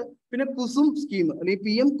വന്നിട്ടുണ്ട്. പിന്നെ കുസും സ്കീം അല്ലെങ്കിൽ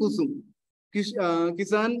PM കുസും,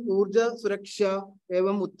 കിസാൻ ഊർജ സുരക്ഷ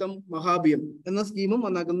ഏവം ഉത്തം മഹാഭിയം എന്ന സ്കീമും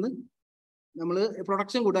വന്നാക്കുന്നത്. നമ്മൾ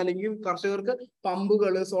പ്രൊഡക്ഷൻ കൂട്ടാൻ അല്ലെങ്കിൽ കർഷകർക്ക്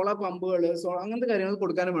പമ്പുകൾ, സോളാർ പമ്പുകൾ, അങ്ങനത്തെ കാര്യങ്ങൾ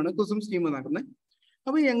കൊടുക്കാനുമാണ് കുസും സ്കീം വന്നാക്കുന്നത്.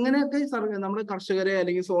 അപ്പൊ എങ്ങനെയൊക്കെ നമ്മുടെ കർഷകരെ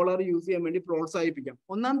അല്ലെങ്കിൽ സോളാർ യൂസ് ചെയ്യാൻ വേണ്ടി പ്രോത്സാഹിപ്പിക്കാം?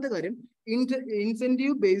 ഒന്നാമത്തെ കാര്യം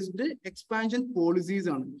ഇൻസെന്റീവ് ബേസ്ഡ് എക്സ്പാൻഷൻ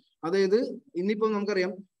പോളിസീസ് ആണ്. അതായത് ഇന്നിപ്പോ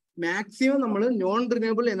നമുക്കറിയാം മാക്സിമം നമ്മൾ നോൺ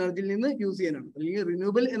റിന്യൂവബിൾ എനർജിയിൽ നിന്ന് യൂസ് ചെയ്യാനാണ്, അല്ലെങ്കിൽ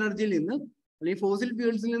റിന്യൂവബിൾ എനർജിയിൽ നിന്ന് അല്ലെങ്കിൽ ഫോസിൽ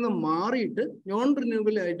ഫ്യൂൽസിൽ നിന്ന് മാറിയിട്ട് നോൺ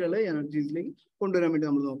റിന്യൂവബിൾ ആയിട്ടുള്ള എനർജീസിലേക്ക് കൊണ്ടുവരാൻ വേണ്ടി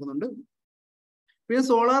നമ്മൾ നോക്കുന്നുണ്ട്. പിന്നെ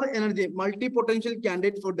solar energy multi potential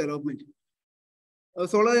candidate for development.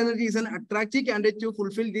 Solar energy is an attractive candidate to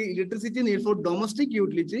fulfill the electricity need for domestic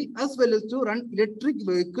utility as well as to run electric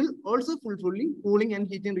vehicle, also fulfilling cooling and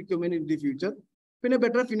heating requirement in the future. പിന്നെ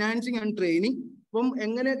better financing and training. അപ്പം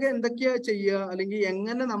എങ്ങനെയൊക്കെ എന്തൊക്കെയാ ചെയ്യുക, അല്ലെങ്കിൽ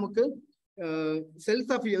എങ്ങനെ നമുക്ക്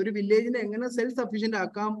ഒരു വില്ലേജിനെ എങ്ങനെ സെൽഫ് സഫീഷ്യന്റ്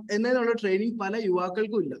ആക്കാം എന്നതിനുള്ള ട്രെയിനിങ് പല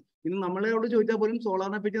യുവാക്കൾക്കും ഇല്ല. ഇന്ന് നമ്മളോട് ചോദിച്ചാൽ പോലും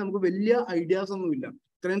സോളാറിനെ പറ്റി നമുക്ക് വലിയ ഐഡിയാസ് ഒന്നും ഇല്ല,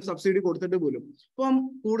 ഇത്രയും സബ്സിഡി കൊടുത്തിട്ട് പോലും. അപ്പം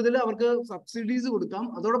കൂടുതൽ അവർക്ക് സബ്സിഡീസ് കൊടുക്കാം,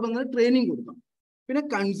 അതോടൊപ്പം തന്നെ ട്രെയിനിങ് കൊടുക്കാം. പിന്നെ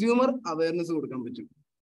കൺസ്യൂമർ അവയർനെസ് കൊടുക്കാൻ പറ്റും.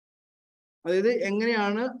 അതായത്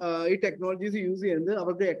എങ്ങനെയാണ് ഈ ടെക്നോളജീസ് യൂസ് ചെയ്യുന്നത്,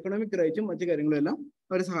 അവർക്ക് എക്കണോമിക് റൈറ്റും മറ്റു കാര്യങ്ങളും എല്ലാം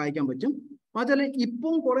അവരെ സഹായിക്കാൻ പറ്റും. മാത്രമല്ല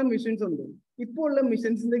ഇപ്പം കുറെ മിഷൻസ് ഉണ്ട്. ഇപ്പോൾ ഉള്ള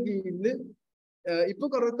മിഷൻസിന്റെ കീഴിൽ ഇപ്പൊ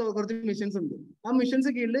കുറച്ച് മിഷൻസ് ഉണ്ട്. ആ മിഷൻസ്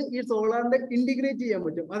കീഴിൽ ഈ സോളാറിന്റെ ഇന്റഗ്രേറ്റ് ചെയ്യാൻ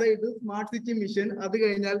പറ്റും. അതായത് സ്മാർട്ട് സിറ്റി മിഷൻ, അത്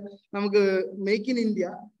കഴിഞ്ഞാൽ നമുക്ക് മേക്ക് ഇൻ ഇന്ത്യ.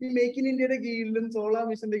 ഈ മേക്ക് ഇൻ ഇന്ത്യയുടെ കീഴിലും സോളാർ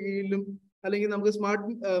മിഷന്റെ കീഴിലും, അല്ലെങ്കിൽ നമുക്ക്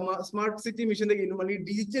സ്മാർട്ട് സിറ്റി മിഷന്റെ കീഴിലും, അല്ലെങ്കിൽ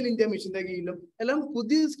ഡിജിറ്റൽ ഇന്ത്യ മിഷന്റെ കീഴിലും എല്ലാം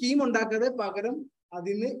പുതിയ സ്കീം ഉണ്ടാക്കാതെ പകരം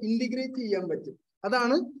അതിന് ഇന്റഗ്രേറ്റ് ചെയ്യാൻ പറ്റും.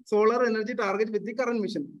 അതാണ് solar energy target with the current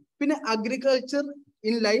mission. പിന്നെ agriculture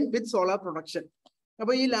in line with solar production.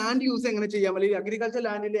 അപ്പൊ ഈ ലാൻഡ് യൂസ് എങ്ങനെ ചെയ്യാം, അല്ലെങ്കിൽ അഗ്രികൾച്ചർ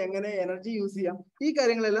ലാൻഡിൽ എങ്ങനെ എനർജി യൂസ് ചെയ്യാം, ഈ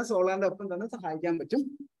കാര്യങ്ങളെല്ലാം സോളാറിന്റെ ഒപ്പം തന്നെ സഹായിക്കാൻ പറ്റും.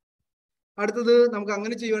 അടുത്തത് നമുക്ക്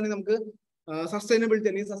അങ്ങനെ ചെയ്യുവാണെങ്കിൽ നമുക്ക് സസ്റ്റൈനബിലിറ്റി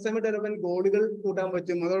അല്ലെങ്കിൽ സസ്റ്റൈനബിൾ ഡെവലപ്മെന്റ് ഗോളുകൾ കൂട്ടാൻ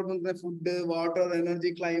പറ്റും. അതോടൊപ്പം തന്നെ ഫുഡ്, വാട്ടർ, എനർജി,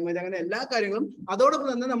 ക്ലൈമറ്റ്, അങ്ങനെ എല്ലാ കാര്യങ്ങളും. അതോടൊപ്പം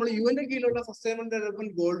തന്നെ നമ്മൾ UN കീഴിലുള്ള സസ്റ്റൈനബിൾ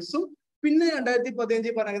ഡെവലപ്മെന്റ് ഗോൾസും പിന്നെ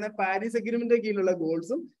 2015 പറയുന്ന പാരീസ് അഗ്രിമെന്റിന്റെ കീഴിലുള്ള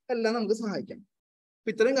ഗോൾസും എല്ലാം നമുക്ക് സഹായിക്കാം. അപ്പൊ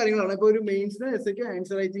ഇത്തരം കാര്യങ്ങളാണ് ഇപ്പൊ ഒരു മെയിൻസിന് എസ്ഐക്ക്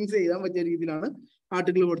ആൻസർ റൈറ്റിംഗ്സ് ചെയ്യാൻ പറ്റിയ രീതിയിലാണ്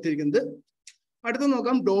ആർട്ടിക്കിൾ കൊടുത്തിരിക്കുന്നത്. അടുത്ത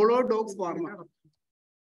നോക്കാം ഡോളോ ഡോഗ്സ് ഫാർമ.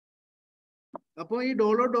 അപ്പോൾ ഈ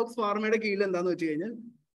ഡോളോ ഡോഗ്സ് ഫാർമയുടെ കീഴിൽ എന്താന്ന് വെച്ച് കഴിഞ്ഞാൽ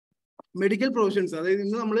മെഡിക്കൽ പ്രൊഫഷൻസ്, അതായത്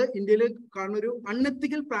ഇന്ന് നമ്മൾ ഇന്ത്യയിൽ കാണുന്ന ഒരു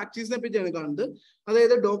അൺഎത്തിക്കൽ പ്രാക്ടീസിനെ പറ്റിയാണ് കാണുന്നത്.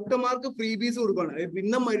 അതായത് ഡോക്ടർമാർക്ക് ഫ്രീ ബീസ് കൊടുക്കുകയാണ്.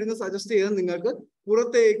 പിന്നെ മരുന്ന് സജസ്റ്റ് ചെയ്താൽ നിങ്ങൾക്ക്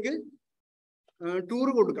പുറത്തേക്ക് ടൂർ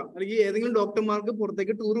കൊടുക്കാം, അല്ലെങ്കിൽ ഏതെങ്കിലും ഡോക്ടർമാർക്ക്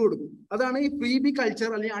പുറത്തേക്ക് ടൂർ കൊടുക്കും. അതാണ് ഈ ഫ്രീ ബി കൾച്ചർ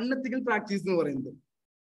അല്ലെങ്കിൽ അൺഎത്തിക്കൽ പ്രാക്ടീസ് എന്ന് പറയുന്നത്.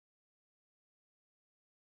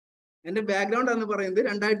 എന്റെ ബാക്ക്ഗ്രൗണ്ട് എന്ന് പറയുന്നത്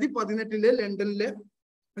 2018 ലണ്ടനിലെ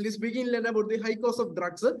speaking in London about the high cost of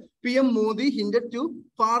drugs, PM Modi hinted to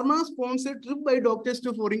pharma-sponsored trip by doctors to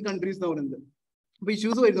foreign countries എന്ന് പറയുന്നത്. അപ്പൊ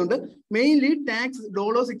ഇഷ്യൂസ് വരുന്നുണ്ട്. മെയിൻലി ടാക്സ്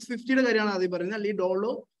ഡോളോ 650 കാര്യമാണ് ആദ്യം പറയുന്നത്, അല്ലെങ്കിൽ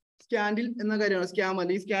ഡോളോ സ്കാൻഡിൽ എന്ന കാര്യമാണ്, സ്കാം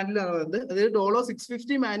അല്ലെങ്കിൽ സ്കാൻഡിൽ ആണ് പറയുന്നത്. അതായത് ഡോളോ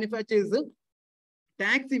 650 മാനുഫാക്ചേഴ്സ്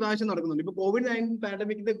ടാക്സ് ഇവാഷൻ നടക്കുന്നുണ്ട്. ഇപ്പൊ COVID-19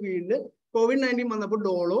 പാൻഡമിക്കിന്റെ കീഴിൽ COVID-19 വന്നപ്പോൾ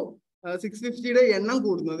ഡോളോ 650 എണ്ണം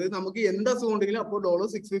കൂടുന്നത്. അതായത് നമുക്ക് എന്ത് അസുഖം ഉണ്ടെങ്കിലും അപ്പോൾ ഡോളോ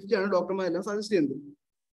 650 ആണ് ഡോക്ടർമാരെല്ലാം സജസ്റ്റ് ചെയ്യുന്നത്.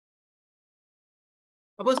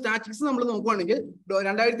 അപ്പോൾ സ്റ്റാറ്റിസ്റ്റിക്സ് നമ്മൾ നോക്കുവാണെങ്കിൽ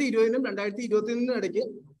 2020-നും 2021-നും ഇടയ്ക്ക്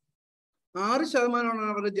 6%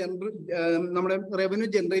 അവരുടെ നമ്മുടെ റവന്യൂ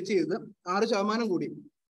ജനറേറ്റ് ചെയ്തത്. 6% കൂടി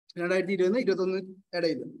 2020-21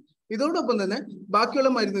 ഇടയിൽ. ഇതോടൊപ്പം തന്നെ ബാക്കിയുള്ള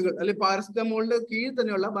മരുന്നുകൾ അല്ലെങ്കിൽ പാരസെറ്റമോളിന്റെ കീഴിൽ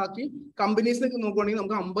തന്നെയുള്ള ബാക്കി കമ്പനീസിലേക്ക് നോക്കുവാണെങ്കിൽ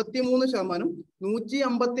നമുക്ക് 53%,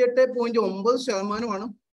 158.9%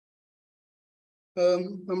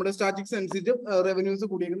 നമ്മുടെ സ്റ്റാറ്റിസ്റ്റിക്സ് അനുസരിച്ച് റവന്യൂസ്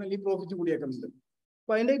കൂടിയേക്കുന്നത് അല്ലെങ്കിൽ പ്രോഫിറ്റ് കൂടിയേക്കുന്നത്.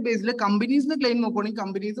 അപ്പൊ അതിന്റെ ബേസിൽ കമ്പനീസിന്റെ ക്ലെയിം നോക്കുകയാണെങ്കിൽ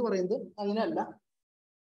കമ്പനീസ് പറയുന്നത് അങ്ങനെയല്ല,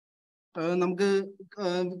 നമുക്ക്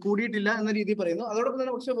കൂടിയിട്ടില്ല എന്ന രീതിയിൽ പറയുന്നു. അതോടൊപ്പം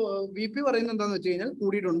തന്നെ പക്ഷെ VP പറയുന്നത് എന്താണെന്ന് വെച്ച് കഴിഞ്ഞാൽ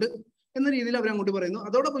കൂടിയിട്ടുണ്ട് എന്ന രീതിയിൽ അവർ അങ്ങോട്ട് പറയുന്നു.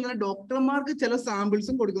 അതോടൊപ്പം തന്നെ ഡോക്ടർമാർക്ക് ചില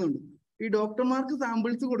സാമ്പിൾസും കൊടുക്കുന്നുണ്ട്. ഈ ഡോക്ടർമാർക്ക്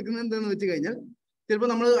സാമ്പിൾസ് കൊടുക്കുന്നത് എന്താണെന്ന് വെച്ച് കഴിഞ്ഞാൽ ചിലപ്പോൾ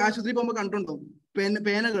നമ്മൾ ആശുപത്രി പോകുമ്പോൾ കണ്ടിട്ടുണ്ടാവും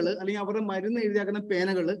പേനകൾ അല്ലെങ്കിൽ അവരുടെ മരുന്ന് എഴുതിയാക്കുന്ന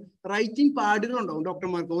പേനകൾ റൈറ്റിംഗ് പാഡുകൾ ഉണ്ടാവും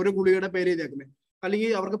ഡോക്ടർമാർക്ക്, ഓരോ ഗുളികയുടെ പേര് എഴുതിയാക്കുന്നത്.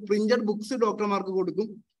 അല്ലെങ്കിൽ അവർക്ക് പ്രിന്റഡ് ബുക്സ് ഡോക്ടർമാർക്ക് കൊടുക്കും.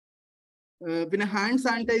 പിന്നെ ഹാൻഡ്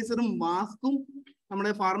സാനിറ്റൈസറും മാസ്കും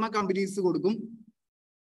നമ്മുടെ ഫാർമ കമ്പനീസ് കൊടുക്കും.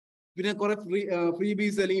 പിന്നെ കുറെ ഫ്രീ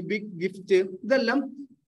ബീസ് അല്ലെങ്കിൽ ബിഗ് ഗിഫ്റ്റ് ഇതെല്ലാം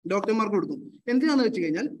ഡോക്ടർമാർക്ക് കൊടുക്കും. എന്തിനാന്ന് വെച്ച്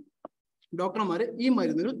കഴിഞ്ഞാൽ ഡോക്ടർമാർ ഈ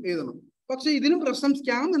മരുന്നുകൾ എഴുതണം. പക്ഷെ ഇതിനും പ്രശ്നം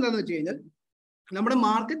സ്കാം എന്താണെന്ന് വെച്ച് കഴിഞ്ഞാൽ നമ്മുടെ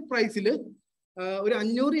മാർക്കറ്റ് പ്രൈസിൽ ഒരു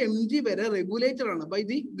 500 mg വരെ റെഗുലേറ്റഡ് ആണ് ബൈ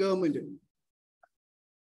ദി ഗവൺമെന്റ്.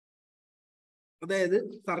 അതായത്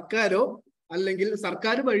സർക്കാരോ അല്ലെങ്കിൽ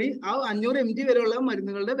സർക്കാർ വഴി ആ 500 mg വരെയുള്ള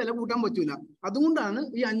മരുന്നുകളുടെ വില കൂട്ടാൻ പറ്റൂല. അതുകൊണ്ടാണ്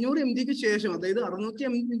ഈ 500 mgക്ക് ശേഷം, അതായത് 600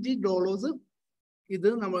 mg ഡോളേഴ്സ് ഇത്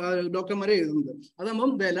ഡോക്ടർമാരെ എഴുതുന്നത്.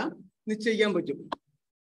 അതാകുമ്പോൾ വില നിശ്ചയിക്കാൻ പറ്റും.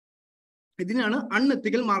 ഇതിനാണ്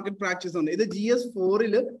അൺഎത്തിക്കൽ മാർക്കറ്റ് പ്രാക്ടീസ് ആണ്. ഇത്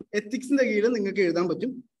GS4 എത്തിക്സിന്റെ കീഴിൽ നിങ്ങൾക്ക് എഴുതാൻ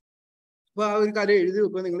പറ്റും. അപ്പൊ ആ ഒരു കാര്യം എഴുതി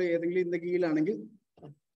വെക്കുക നിങ്ങൾ ഏതെങ്കിലും ഇതിന്റെ കീഴിലാണെങ്കിൽ.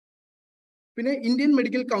 പിന്നെ Indian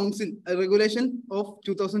medical council regulation of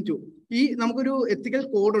 2002, ഈ നമുക്കൊരു എത്തിക്കൽ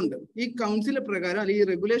കോഡ് ഉണ്ട്. ഈ കൗൺസിൽ പ്രകാരം അല്ലെങ്കിൽ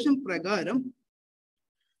റെഗുലേഷൻ പ്രകാരം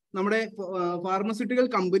നമ്മുടെ ഫാർമസ്യൂട്ടിക്കൽ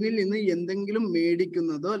കമ്പനിയിൽ നിന്ന് എന്തെങ്കിലും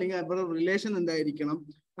മേടിക്കുന്നതോ അല്ലെങ്കിൽ അവരുടെ റിലേഷൻ എന്തായിരിക്കണം,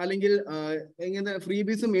 അല്ലെങ്കിൽ എങ്ങനെ ഫ്രീ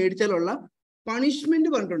ബീസ് മേടിച്ചാലുള്ള പണിഷ്മെന്റ്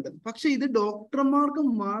പറഞ്ഞിട്ടുണ്ട്. പക്ഷെ ഇത് ഡോക്ടർമാർക്ക്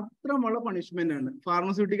മാത്രമുള്ള പണിഷ്മെന്റ് ആണ്.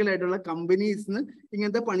 ഫാർമസ്യൂട്ടിക്കൽ ആയിട്ടുള്ള കമ്പനീസിന്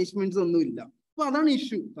ഇങ്ങനത്തെ പണിഷ്മെന്റ്സ് ഒന്നുമില്ല. അപ്പൊ അതാണ്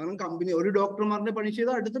ഇഷ്യൂ. കാരണം കമ്പനി ഒരു ഡോക്ടർമാരുടെ പണിഷ്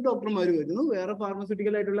ചെയ്താൽ അടുത്ത ഡോക്ടർമാർ വരുന്നു, വേറെ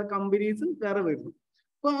ഫാർമസ്യൂട്ടിക്കൽ ആയിട്ടുള്ള കമ്പനീസ് വേറെ വരുന്നു.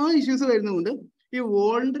 അപ്പൊ ആ ഇഷ്യൂസ് വരുന്നതുകൊണ്ട് ഈ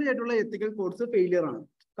വോളണ്ടറി ആയിട്ടുള്ള എത്തിക്കൽ കോഡ്സ് ഫെയിലിയർ ആണ്.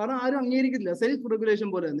 കാരണം ആരും അംഗീകരിക്കില്ല. സെൽഫ് റെഗുലേഷൻ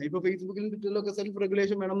പോലെ തന്നെ ഇപ്പൊ ഫേസ്ബുക്കിലും ട്വിറ്ററിലൊക്കെ സെൽഫ്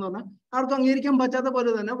റെഗുലേഷൻ വേണം എന്ന് പറഞ്ഞാൽ ആർക്കും അംഗീകരിക്കാൻ പറ്റാത്ത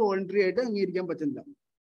പോലെ തന്നെ വോളണ്ടറി ആയിട്ട് അംഗീകരിക്കാൻ പറ്റുന്നില്ല.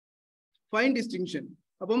 Fine distinction.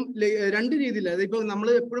 അപ്പം രണ്ട് രീതിയിൽ, അതിപ്പോ നമ്മൾ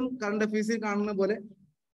എപ്പോഴും കറണ്ട് അഫയേഴ്സിൽ കാണുന്ന പോലെ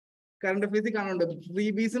കറണ്ട് അഫയേഴ്സിൽ കാണുന്നുണ്ട് ഫ്രീ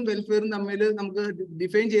ബീസും വെൽഫെയറും തമ്മിൽ നമുക്ക്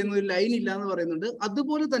ഡിഫൈൻ ചെയ്യുന്ന ഒരു ലൈൻ ഇല്ല എന്ന് പറയുന്നുണ്ട്.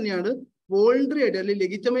 അതുപോലെ തന്നെയാണ് വോളണ്ടറി ആയിട്ട് അല്ലെങ്കിൽ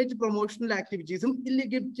ലെജിറ്റിമേറ്റ് പ്രൊമോഷണൽ ആക്ടിവിറ്റീസും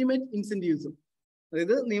ഇല്ലെജിറ്റിമേറ്റ് ഇൻസെന്റീവ്സും,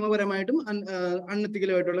 അതായത് നിയമപരമായിട്ടും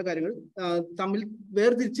അൺഎത്തിക്കലുമായിട്ടുള്ള കാര്യങ്ങൾ തമ്മിൽ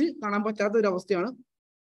വേർതിരിച്ച് കാണാൻ പറ്റാത്ത ഒരു അവസ്ഥയാണ്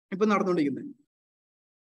ഇപ്പൊ നടന്നുകൊണ്ടിരിക്കുന്നത്.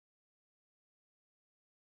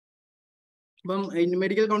 അപ്പം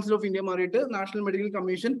മെഡിക്കൽ കൗൺസിൽ ഓഫ് ഇന്ത്യ മാറിയിട്ട് നാഷണൽ മെഡിക്കൽ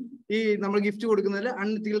കമ്മീഷൻ ഈ നമ്മൾ ഗിഫ്റ്റ് കൊടുക്കുന്നതിൽ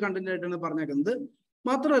അൺഎത്തിക്കൽ കണ്ടന്റ് ആയിട്ടാണ് പറഞ്ഞേക്കുന്നത്.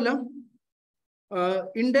 മാത്രമല്ല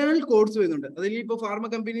ഇന്റേണൽ കോഡ്സ് വരുന്നുണ്ട്. അതിൽ ഇപ്പോൾ ഫാർമ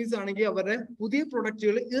കമ്പനീസ് ആണെങ്കിൽ അവരുടെ പുതിയ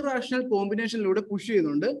പ്രൊഡക്റ്റുകൾ ഇറാഷണൽ കോമ്പിനേഷനിലൂടെ പുഷ്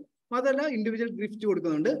ചെയ്യുന്നുണ്ട്. അതല്ല ഇൻഡിവിജ്വൽ ഗിഫ്റ്റ്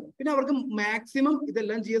കൊടുക്കുന്നുണ്ട്. പിന്നെ അവർക്ക് മാക്സിമം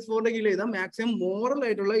ഇതെല്ലാം GS4 കീഴിൽ ചെയ്താൽ മാക്സിമം മോറൽ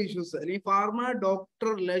ആയിട്ടുള്ള ഇഷ്യൂസ് അല്ലെങ്കിൽ ഫാർമ ഡോക്ടർ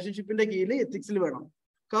റിലേഷൻഷിപ്പിന്റെ കീഴിൽ എത്തിക്സിൽ വേണം.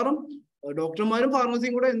 കാരണം ഡോക്ടർമാരും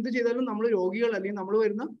ഫാർമസിയും കൂടെ എന്ത് ചെയ്താലും നമ്മൾ രോഗികൾ അല്ലെങ്കിൽ നമ്മൾ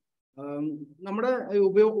വരുന്ന നമ്മുടെ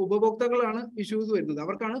ഉപഭോക്താക്കളാണ് ഇഷ്യൂസ് വരുന്നത്.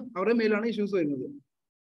 അവരുടെ മേലാണ് ഇഷ്യൂസ് വരുന്നത്.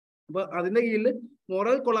 അപ്പൊ അതിന്റെ കീഴിൽ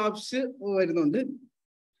മോറൽ കൊളാപ്സ് വരുന്നുണ്ട്.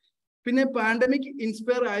 പിന്നെ പാൻഡമിക്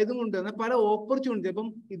ഇൻസ്പയർ ആയതുകൊണ്ട് തന്നെ പല ഓപ്പർച്യൂണിറ്റി, അപ്പം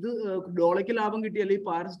ഇത് ഡോളയ്ക്ക് ലാഭം കിട്ടി അല്ലെങ്കിൽ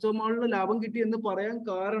പാരസെറ്റമോളിന് ലാഭം കിട്ടി എന്ന് പറയാൻ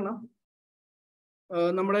കാരണം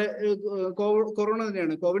നമ്മുടെ കൊറോണ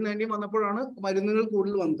തന്നെയാണ്. COVID-19 വന്നപ്പോഴാണ് മരുന്നുകൾ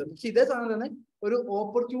കൂടുതൽ വന്നത്. പക്ഷെ ഇതേ സാധനം തന്നെ ഒരു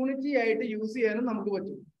ഓപ്പർച്യൂണിറ്റി ആയിട്ട് യൂസ് ചെയ്യാനും നമുക്ക്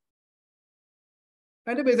പറ്റും.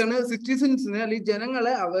 അതിന്റെ ബേസാണ് സിറ്റിസൺസിനെ അല്ലെങ്കിൽ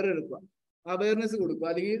ജനങ്ങളെ അവയർനെസ് കൊടുക്കുക,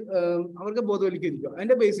 അല്ലെങ്കിൽ അവർക്ക് ബോധവൽക്കരിക്കുക.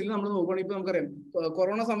 അതിന്റെ ബേസിൽ നമ്മൾ നോക്കുകയാണെങ്കിൽ ഇപ്പൊ നമുക്കറിയാം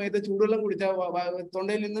കൊറോണ സമയത്ത് ചൂടുവെള്ളം കുടിച്ചാൽ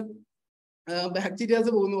തൊണ്ടയിൽ നിന്ന് ബാക്ടീരിയാസ്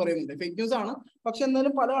പോകുന്നു പറയുന്നുണ്ട്. ഫേക്ക് ന്യൂസ് ആണ്. പക്ഷെ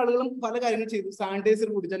എന്നാലും പല ആളുകളും പല കാര്യങ്ങൾ ചെയ്തു. സാനിറ്റൈസർ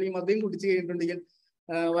കുടിച്ചാൽ അല്ലെങ്കിൽ മദ്യം കുടിച്ചു കഴിഞ്ഞിട്ടുണ്ടെങ്കിൽ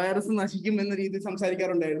വൈറസ് നശിക്കും എന്ന രീതിയിൽ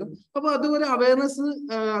സംസാരിക്കാറുണ്ടായിരുന്നു. അപ്പൊ അതുപോലെ അവയർനെസ്,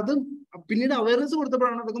 അത് പിന്നീട് അവയർനെസ്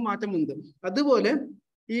കൊടുത്തപ്പോഴാണ് അതൊക്കെ മാറ്റം വന്നത്. അതുപോലെ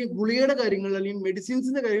ഈ ഗുളികയുടെ കാര്യങ്ങൾ അല്ലെങ്കിൽ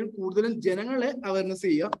മെഡിസിൻസിന്റെ കാര്യങ്ങൾ കൂടുതലും ജനങ്ങളെ അവയർനെസ്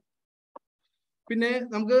ചെയ്യുക. പിന്നെ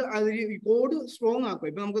നമുക്ക് കോഡ് സ്ട്രോങ് ആക്കുക.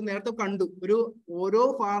 ഇപ്പൊ നമുക്ക് നേരത്തെ കണ്ടു, ഓരോ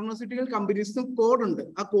ഫാർമസ്യൂട്ടിക്കൽ കമ്പനീസിനും കോഡ് ഉണ്ട്.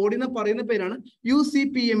 ആ കോഡിനെ പറയുന്ന പേരാണ്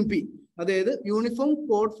UCPMP, അതായത് uniform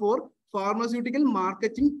code four pharmaceutical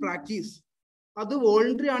marketing practice. അത്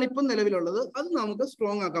വോളണ്ടറി ആണ് ഇപ്പം നിലവിലുള്ളത്. അത് നമുക്ക്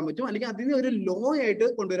സ്ട്രോങ് ആക്കാൻ പറ്റും, അല്ലെങ്കിൽ അതിനെ ഒരു ലോ ആയിട്ട്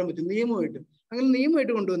കൊണ്ടുവരാൻ പറ്റും, നിയമമായിട്ട്. അങ്ങനെ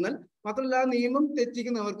നിയമമായിട്ട് കൊണ്ടുവന്നാൽ മാത്രമല്ല ആ നിയമം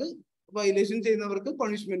തെറ്റിക്കുന്നവർക്ക്, വയലേഷൻ ചെയ്യുന്നവർക്ക്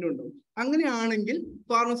പണിഷ്മെന്റ് ഉണ്ടാവും. അങ്ങനെയാണെങ്കിൽ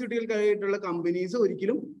ഫാർമസ്യൂട്ടിക്കൽ ആയിട്ടുള്ള കമ്പനീസ്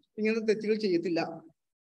ഒരിക്കലും ഇങ്ങനത്തെ തെറ്റുകൾ ചെയ്യത്തില്ല.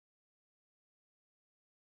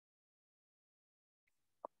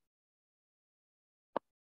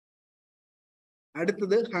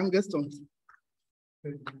 അടുത്തത് ഹങ്കർ സ്റ്റോൺസ്.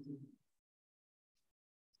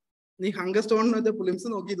 ഈ ഹങ്കർ സ്റ്റോൺ ഫിലിംസ്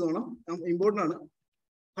നോക്കി തോന്നണം, ഇമ്പോർട്ടൻ്റ് ആണ്.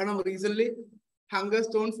 കാരണം recent hunger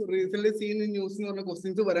stones scene in news എന്ന് പറഞ്ഞ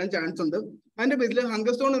ക്വസ്റ്റ്യൻസ് വരാൻ ചാൻസ് ഉണ്ട്. അതിന്റെ ബേസിൽ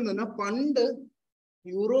ഹങ്കർ സ്റ്റോൺ എന്ന് പറഞ്ഞാൽ പണ്ട്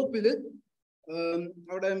യൂറോപ്പില്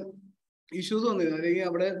അവിടെ ഇഷ്യൂസ് വന്നിരുന്നു, അല്ലെങ്കിൽ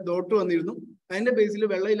അവിടെ ഡോട്ട് വന്നിരുന്നു. അതിന്റെ ബേസിൽ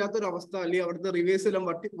വെള്ളമില്ലാത്ത ഒരു അവസ്ഥ, അല്ലെങ്കിൽ അവിടുത്തെ റിവേഴ്സ് എല്ലാം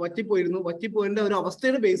വറ്റിപ്പോയതിന്റെ ഒരു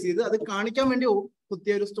അവസ്ഥയുടെ ബേസ് ചെയ്ത് അത് കാണിക്കാൻ വേണ്ടി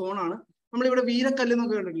കുത്തിയ ഒരു സ്റ്റോൺ ആണ്. നമ്മളിവിടെ വീരക്കല്ല്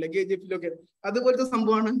എന്നൊക്കെ കണ്ടിട്ടില്ലേ KGF-ലൊക്കെ, അതുപോലത്തെ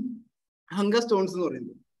സംഭവമാണ് ഹങ്കർ സ്റ്റോൺസ് എന്ന്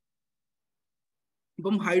പറയുന്നത്.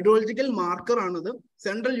 ഇപ്പം ഹൈഡ്രോളജിക്കൽ മാർക്കർ ആണത്.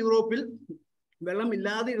 സെൻട്രൽ യൂറോപ്പിൽ വെള്ളം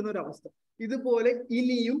ഇല്ലാതെ ഇരുന്ന ഒരു അവസ്ഥ. ഇതുപോലെ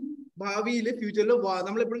ഇനിയും ഭാവിയിൽ ഫ്യൂച്ചറിൽ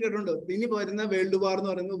നമ്മളെപ്പോഴും കേട്ടിട്ടുണ്ട്, ഇനി വരുന്ന വേൾഡ് വാർ എന്ന്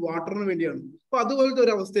പറയുന്നത് വാട്ടറിന് വേണ്ടിയാണ്. അപ്പൊ അതുപോലത്തെ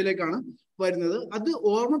ഒരു അവസ്ഥയിലേക്കാണ് വരുന്നത്. അത്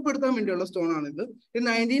ഓർമ്മപ്പെടുത്താൻ വേണ്ടിയുള്ള സ്റ്റോൺ ആണിത്.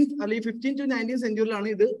 15 to 19 സെഞ്ചുറിയിലാണ്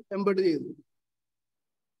ഇത് എംബഡ് ചെയ്തത്.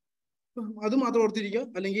 അത് മാത്രം ഓർത്തിരിക്കുക.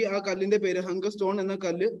 അല്ലെങ്കിൽ ആ കല്ലിന്റെ പേര് ഹങ്കർ സ്റ്റോൺ എന്ന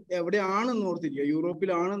കല്ല് എവിടെയാണെന്ന് ഓർത്തിരിക്കുക,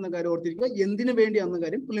 യൂറോപ്പിലാണെന്ന കാര്യം ഓർത്തിരിക്കുക, എന്തിനു വേണ്ടിയാണെന്ന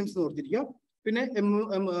കാര്യം ഫിലിംസ് ഓർത്തിരിക്കുക. പിന്നെ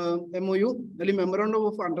MOU അല്ലെങ്കിൽ memorandum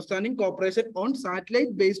of understanding corporation on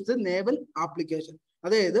satellite based naval application,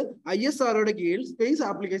 അതായത് ISROയുടെ കീഴിൽ സ്പേസ്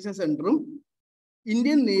ആപ്ലിക്കേഷൻ സെന്ററും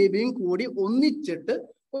ഇന്ത്യൻ നേവിയും കൂടി ഒന്നിച്ചിട്ട്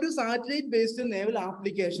ഒരു സാറ്റലൈറ്റ് ബേസ്ഡ് നേവൽ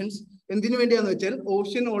ആപ്ലിക്കേഷൻസ് എന്തിനു വേണ്ടിയാന്ന് വെച്ചാൽ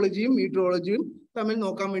ഓഷ്യനോളജിയും മീറ്ററോളജിയും തമ്മിൽ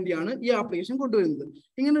നോക്കാൻ വേണ്ടിയാണ് ഈ ആപ്ലിക്കേഷൻ കൊണ്ടുവരുന്നത്.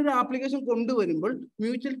 ഇങ്ങനെ ഒരു ആപ്ലിക്കേഷൻ കൊണ്ടുവരുമ്പോൾ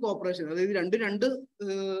മ്യൂച്വൽ കോപ്പറേഷൻ, അതായത് രണ്ട്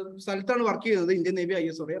സ്ഥലത്താണ് വർക്ക് ചെയ്യുന്നത്, ഇന്ത്യൻ നേവി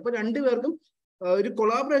ISRO. അപ്പൊ രണ്ടുപേർക്കും ഒരു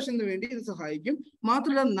കൊളാബറേഷന് വേണ്ടി ഇത് സഹായിക്കും.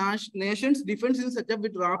 മാത്രമല്ല Nations defence in setup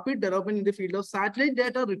with rapid development in the field of satellite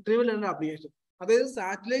data retrieval and application. അതായത്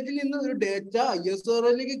സാറ്റലൈറ്റിൽ നിന്ന് ഒരു ഡേറ്റ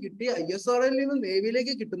ISROയിലേക്ക് കിട്ടി, ISROയിൽ നിന്ന്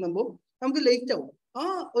നേവിയിലേക്ക് കിട്ടുമ്പോൾ നമുക്ക് ലേറ്റ് ആവും. ആ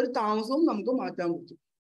ഒരു താമസവും നമുക്ക് മാറ്റാൻ പറ്റും.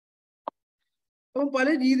 അപ്പം പല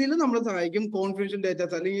രീതിയിലും നമ്മളെ സഹായിക്കും. കോൺഫിഡൻഷ്യൽ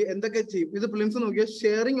ഡേറ്റാസ് അല്ലെങ്കിൽ എന്തൊക്കെ ചെയ്യും ഇത് ഫിലിംസ് നോക്കിയാൽ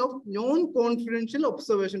sharing of non confidential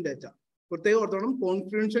observation data. പ്രത്യേകം ഓർത്തോണം,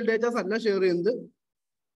 കോൺഫിഡൻഷ്യൽ ഡേറ്റാസ് അല്ല ഷെയർ ചെയ്യുന്നത്.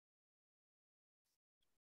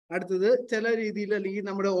 അടുത്തത് ചില രീതിയിൽ അല്ലെങ്കിൽ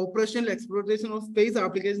നമ്മുടെ operational exploration of space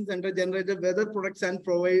application centre generated weather products and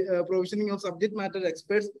provisioning of subject matter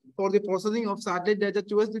experts for the processing of satellite data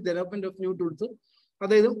towards the development of new tools.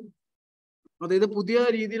 അതായത് പുതിയ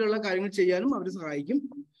രീതിയിലുള്ള കാര്യങ്ങൾ ചെയ്യാനും അവർ സഹായിക്കും.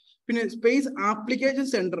 പിന്നെ സ്പേസ് ആപ്ലിക്കേഷൻ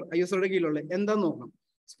സെന്റർ ISROയുടെ കീഴിലുള്ള എന്താന്ന് നോക്കണം.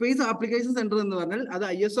 സ്പേസ് ആപ്ലിക്കേഷൻ സെന്റർ എന്ന് പറഞ്ഞാൽ അത്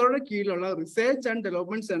ISROയുടെ കീഴിലുള്ള റിസർച്ച് ആൻഡ്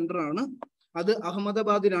ഡെവലപ്മെന്റ് സെന്റർ ആണ്. അത്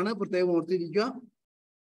അഹമ്മദാബാദിലാണ്, പ്രത്യേകം ഓർത്തിരിക്കുക.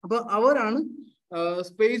 അപ്പൊ അവരാണ്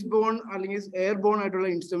സ്പേസ് ബോൺ അല്ലെങ്കിൽ എയർ ബോൺ ആയിട്ടുള്ള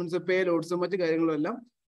ഇൻസ്ട്രുമെന്റ്സ്, പേലോഡ്സ്, മറ്റു കാര്യങ്ങളും എല്ലാം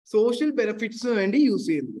സോഷ്യൽ ബെനിഫിറ്റ്സിന് വേണ്ടി യൂസ്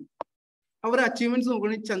ചെയ്യുന്നത്. അവരുടെ അച്ചീവ്മെന്റ്സ്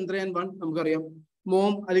നോക്കുകയാണെങ്കിൽ ചന്ദ്രയാൻ 1 നമുക്കറിയാം,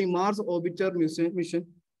 മോം അല്ലെങ്കിൽ മാർസ് ഓർബിറ്റർ മിഷൻ,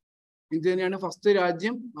 ഇത് തന്നെയാണ് ഫസ്റ്റ്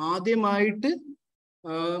രാജ്യം ആദ്യമായിട്ട്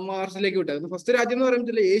മാർസിലേക്ക് വിട്ടത്. ഫസ്റ്റ് രാജ്യം എന്ന്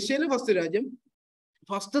പറയുമ്പോൾ ഏഷ്യയിലെ ഫസ്റ്റ് രാജ്യം,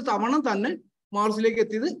 ഫസ്റ്റ് തവണ തന്നെ മാർസിലേക്ക്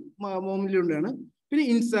എത്തിയത് മോമിലൂടെയാണ്. പിന്നെ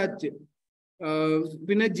ഇൻസാറ്റ്,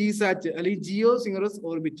 പിന്നെ GSAT അല്ലെങ്കിൽ ജിയോ സിംഗ്റസ്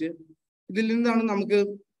ഓർബിറ്റ്. ഇതിൽ നിന്നാണ് നമുക്ക്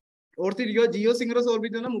ഓർത്തിരിക്കുക, ജിയോ സിംഗ്റസ്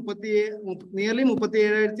ഓർബിറ്റ് എന്ന് പറഞ്ഞാൽ നിയർലി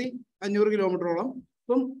 37,500 കിലോമീറ്ററോളം.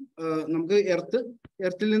 അപ്പം നമുക്ക്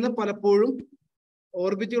എർത്തിൽ നിന്ന് പലപ്പോഴും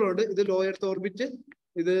ഓർബിറ്റുകളുണ്ട്. ഇത് ലോ എർത്ത് ഓർബിറ്റ്,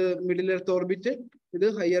 ഇത് മിഡിൽ എർത്ത് ഓർബിറ്റ്, ഇത്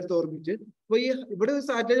ഹൈ എർത്ത് ഓർബിറ്റ്. അപ്പൊ ഇവിടെ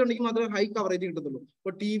സാറ്റലൈറ്റ് ഉണ്ടെങ്കിൽ മാത്രമേ ഹൈ കവറേജ് കിട്ടത്തുള്ളൂ.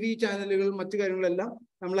 ഇപ്പൊ TV ചാനലുകൾ മറ്റു കാര്യങ്ങളെല്ലാം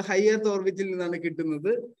നമ്മൾ ഹൈ എർത്ത് ഓർബിറ്റിൽ നിന്നാണ്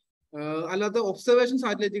കിട്ടുന്നത്. അല്ലാത്ത ഒബ്സർവേഷൻ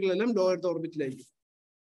സാറ്റലൈറ്റുകളെല്ലാം ലോ എർത്ത് ഓർബിറ്റിലായിരിക്കും.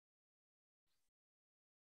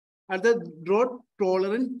 അടുത്ത ഡ്രോട്ട്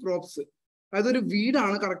ടോളറന്റ് ക്രോപ്സ്, അതൊരു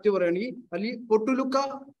വീടാണ് കറക്റ്റ് പറയുകയാണെങ്കിൽ. അല്ലെങ്കിൽ പൊട്ടുലുക്ക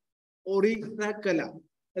ഒറിക്കല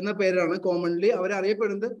എന്ന പേരാണ് കോമൺലി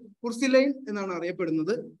അവരറിയപ്പെടുന്നത്. കുർസിലൈൻ എന്നാണ്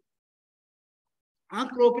അറിയപ്പെടുന്നത്. ആ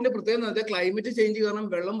ക്രോപ്പിന്റെ പ്രത്യേകത എന്ന് വെച്ചാൽ ക്ലൈമറ്റ് ചേഞ്ച് കാരണം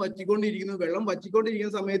വെള്ളം വറ്റിക്കൊണ്ടിരിക്കുന്നു. വെള്ളം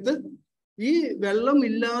വറ്റിക്കൊണ്ടിരിക്കുന്ന സമയത്ത് ഈ വെള്ളം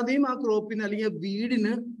ഇല്ലാതെയും ആ ക്രോപ്പിന് അല്ലെങ്കിൽ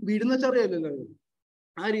വീടിന്, വീടെന്ന് വെച്ചാൽ അറിയാമല്ലോ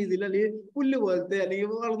ആ രീതിയിൽ, അല്ലെങ്കിൽ പുല്ല് പോലത്തെ അല്ലെങ്കിൽ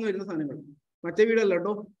വളർന്നു വരുന്ന സാധനങ്ങൾ, മറ്റേ വീടല്ല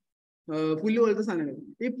കേട്ടോ, പുല്ല് പോലത്തെ സാധനങ്ങൾ.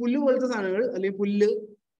 ഈ പുല്ല് പോലത്തെ സാധനങ്ങൾ അല്ലെങ്കിൽ പുല്ല്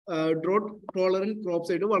ഡ്രോട്ട് ടോളറന്റ്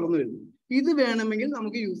ക്രോപ്സ് ആയിട്ട് വളർന്നു വരുന്നു. ഇത് വേണമെങ്കിൽ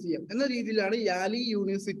നമുക്ക് യൂസ് ചെയ്യാം എന്ന രീതിയിലാണ് യാലി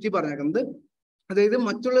യൂണിവേഴ്സിറ്റി പറഞ്ഞേക്കുന്നത്. അതായത്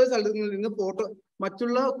മറ്റുള്ള സ്ഥലങ്ങളിൽ നിന്ന്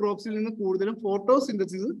മറ്റുള്ള ക്രോപ്സിൽ നിന്ന് കൂടുതലും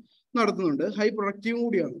ഫോട്ടോസിന്തസിസ് നടത്തുന്നുണ്ട്. ഹൈ പ്രൊഡക്റ്റീവ്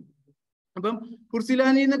കൂടിയാണ്. അപ്പം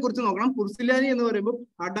കുർസിലാനിയെ കുറിച്ച് നോക്കണം. കുർസിലാനി എന്ന് പറയുമ്പോൾ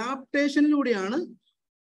അഡാപ്റ്റേഷനിലൂടെയാണ്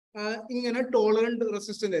ഇങ്ങനെ ടോളറന്റ്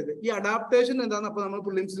റെസിസ്റ്റന്റ് ആയത്. ഈ അഡാപ്റ്റേഷൻ എന്താണ്? അപ്പൊ നമ്മൾ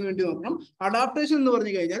പ്രിലിംസിന് വേണ്ടി നോക്കണം. അഡാപ്റ്റേഷൻ എന്ന്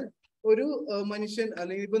പറഞ്ഞു കഴിഞ്ഞാൽ ഒരു മനുഷ്യൻ,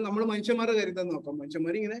 അല്ലെങ്കിൽ ഇപ്പൊ നമ്മൾ മനുഷ്യന്മാരുടെ കാര്യം തന്നെ നോക്കാം.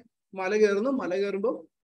 മനുഷ്യന്മാർ ഇങ്ങനെ മല കയറുന്നു, മല കയറുമ്പോൾ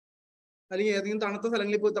അല്ലെങ്കിൽ ഏതെങ്കിലും തണുത്ത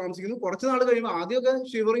സ്ഥലങ്ങളിൽ പോയി താമസിക്കുന്നു. കുറച്ച് നാൾ കഴിയുമ്പോൾ ആദ്യമൊക്കെ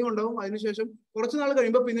ഷിവറിങ് ഉണ്ടാവും, അതിനുശേഷം കുറച്ച് നാൾ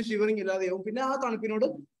കഴിയുമ്പോൾ പിന്നെ ഷിവറിങ് ഇല്ലാതെയാവും. പിന്നെ ആ തണുപ്പിനോട്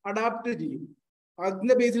അഡാപ്റ്റ് ചെയ്യും.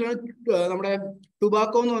 അതിന്റെ ബേസിലാണ് നമ്മുടെ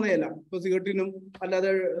ടുബാക്കോ എന്ന് പറഞ്ഞ ഇല, ഇപ്പൊ സിഗരറ്റിനും അല്ലാതെ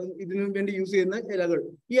ഇതിനു വേണ്ടി യൂസ് ചെയ്യുന്ന ഇലകൾ.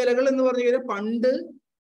 ഈ ഇലകൾ എന്ന് പറഞ്ഞു കഴിഞ്ഞാൽ പണ്ട്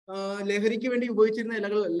ലഹരിക്ക് വേണ്ടി ഉപയോഗിച്ചിരുന്ന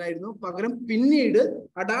ഇലകൾ അല്ലായിരുന്നു. പകരം പിന്നീട്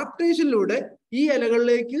അഡാപ്റ്റേഷനിലൂടെ ഈ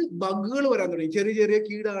ഇലകളിലേക്ക് ബഗ്ഗുകൾ വരാൻ തുടങ്ങി. ചെറിയ ചെറിയ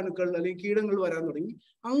കീടാണുക്കൾ അല്ലെങ്കിൽ കീടങ്ങൾ വരാൻ തുടങ്ങി.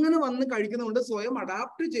 അങ്ങനെ വന്ന് കഴിക്കുന്നതുകൊണ്ട് സ്വയം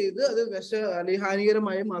അഡാപ്റ്റ് ചെയ്ത് അത് അല്ലെങ്കിൽ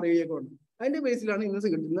ഹാനികരമായി മാറുകയൊക്കെ ഉണ്ട്. അതിന്റെ ബേസിലാണ് ഇന്ന്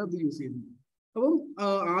സിഗരറ്റിന് അത് യൂസ് ചെയ്യുന്നത്. അപ്പം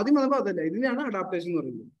ആദ്യം വന്നപ്പോൾ അതല്ല, ഇതിനെയാണ് അഡാപ്റ്റേഷൻ എന്ന്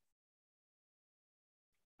പറയുന്നത്.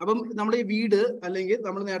 അപ്പം നമ്മുടെ ഈ വീട്, അല്ലെങ്കിൽ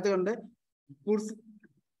നമ്മൾ നേരത്തെ കണ്ട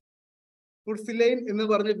കുർസിലൈൻ എന്ന്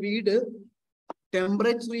പറഞ്ഞ വീട്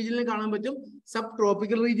ടെമ്പറേച്ചർ റീജിയനിൽ കാണാൻ പറ്റും, സബ്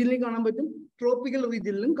ട്രോപ്പിക്കൽ റീജിയനിൽ കാണാൻ പറ്റും, ട്രോപ്പിക്കൽ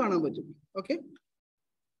റീജിയനിലും കാണാൻ പറ്റും. ഓക്കെ,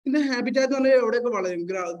 പിന്നെ ഹാബിറ്റാറ്റ് എന്ന് പറഞ്ഞാൽ എവിടെയൊക്കെ വളരും?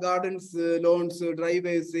 ഗാർഡൻസ്, ലോൺസ്,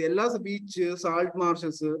 ഡ്രൈവേസ്, എല്ലാ ബീച്ച്, സാൾട്ട്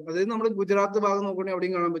മാർഷസ്, അതായത് നമ്മുടെ ഗുജറാത്ത് ഭാഗം നോക്കുകയാണെങ്കിൽ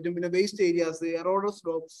അവിടെയും കാണാൻ പറ്റും. പിന്നെ വേസ്റ്റ് ഏരിയാസ്, എറോഡർ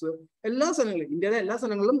സ്ലോപ്സ്, എല്ലാ സ്ഥലങ്ങളിലും, ഇന്ത്യയിലെ എല്ലാ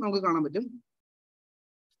സ്ഥലങ്ങളിലും നമുക്ക് കാണാൻ പറ്റും.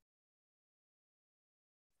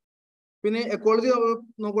 പിന്നെ എക്കോളജി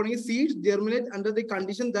നോക്കുകയാണെങ്കിൽ seeds germinate under the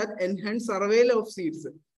condition that enhance survival of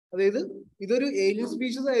seeds. അതായത് ഇതൊരു ഏലിയൻ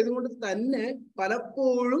സ്പീഷീസ് ആയതുകൊണ്ട് തന്നെ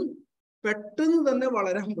പലപ്പോഴും പെട്ടെന്ന് തന്നെ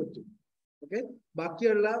വളരാൻ പറ്റും. ഓക്കെ,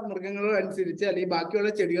 ബാക്കിയുള്ള മൃഗങ്ങളെ അനുസരിച്ച് അല്ലെങ്കിൽ ബാക്കിയുള്ള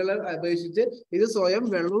ചെടികളെ അപേക്ഷിച്ച് ഇത് സ്വയം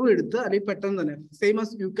വെള്ളവും എടുത്ത് അല്ലെങ്കിൽ പെട്ടെന്ന് തന്നെ, സെയിം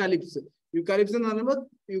ആസ് യൂക്കാലിപ്സ്. യൂക്കാലിപ്സ് എന്ന് പറയുമ്പോൾ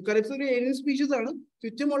യൂക്കാലിപ്സ് ഒരു ഏലിയൻ സ്പീഷീസ് ആണ്.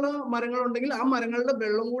 ചുറ്റുമുള്ള മരങ്ങളുണ്ടെങ്കിൽ ആ മരങ്ങളുടെ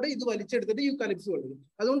വെള്ളം കൂടെ ഇത് വലിച്ചെടുത്തിട്ട് യൂക്കാലിപ്സ് വളരും.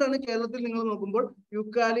 അതുകൊണ്ടാണ് കേരളത്തിൽ നിങ്ങൾ നോക്കുമ്പോൾ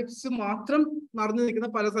യൂക്കാലിപ്സ് മാത്രം നിറഞ്ഞു നിൽക്കുന്ന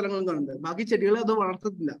പല സ്ഥലങ്ങളും കാണുന്നത്. ബാക്കി ചെടികളെ അത്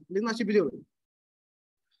വളർത്തത്തില്ല, അല്ലെങ്കിൽ നശിപ്പിച്ചു കൊടുക്കും.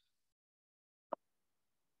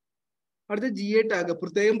 അടുത്ത GA ടാഗ്,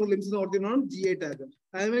 പ്രത്യേകം പ്രിലിംസ് ഓർത്തിരണം GA ടാഗ്.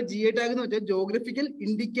 അതേപോലെ GA ടാഗ് എന്ന് വെച്ചാൽ ജോഗ്രഫിക്കൽ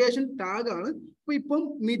ഇൻഡിക്കേഷൻ ടാഗ് ആണ്. അപ്പൊ ഇപ്പം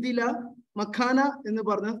മിഥില മഖാന എന്ന്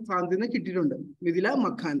പറഞ്ഞ സ്ഥാനത്ത് നിന്ന് കിട്ടിയിട്ടുണ്ട്, മിഥില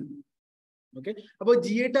മഖാന. ഓക്കെ, അപ്പോൾ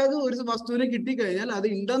GA ടാഗ് ഒരു വസ്തുവിനെ കിട്ടിക്കഴിഞ്ഞാൽ അത്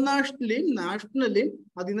ഇന്റർനാഷണലിയും നാഷണലിയും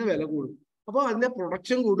അതിന് വില കൂടും. അപ്പോൾ അതിന്റെ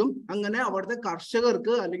പ്രൊഡക്ഷൻ കൂടും. അങ്ങനെ അവിടുത്തെ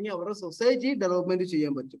കർഷകർക്ക് അല്ലെങ്കിൽ അവരുടെ സൊസൈറ്റി ഡെവലപ്മെന്റ്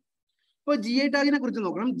ചെയ്യാൻ പറ്റും. അപ്പോൾ GA ടാഗിനെ കുറിച്ച്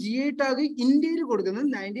നോക്കണം. GA ടാഗ് ഇന്ത്യയിൽ കൊടുക്കുന്നത്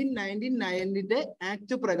 1999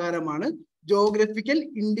 ആക്ട് പ്രകാരമാണ്. Geographical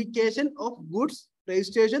indication of goods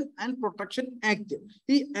registration and protection act.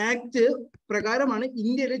 ഈ ആക്ട് പ്രകാരമാണ്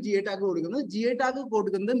ഇന്ത്യയിൽ GA ടാഗ് കൊടുക്കുന്നത്. GA ടാഗ്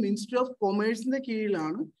കൊടുക്കുന്നത് മിനിസ്ട്രി ഓഫ് കൊമേഴ്സിന്റെ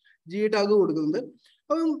കീഴിലാണ് GA ടാഗ് കൊടുക്കുന്നത്.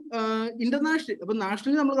 അപ്പം ഇന്റർനാഷണൽ, അപ്പൊ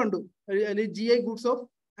നാഷണലി നമ്മൾ കണ്ടു, അല്ലെങ്കിൽ GI ഗുഡ്സ് ഓഫ്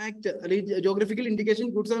ആക്ട് അല്ലെങ്കിൽ geographical indication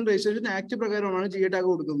goods and registration act പ്രകാരമാണ് GA ടാഗ്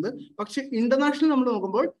കൊടുക്കുന്നത്. പക്ഷെ ഇന്റർനാഷണൽ നമ്മൾ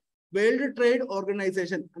നോക്കുമ്പോൾ വേൾഡ് ട്രേഡ്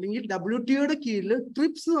ഓർഗനൈസേഷൻ അല്ലെങ്കിൽ WTOയുടെ കീഴിൽ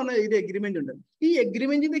ട്രിപ്സ് എന്ന് പറഞ്ഞ ഒരു എഗ്രിമെന്റ് ഉണ്ട്. ഈ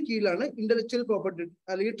എഗ്രിമെന്റിന്റെ കീഴിലാണ് ഇന്റലക്ച്വൽ പ്രോപ്പർട്ടി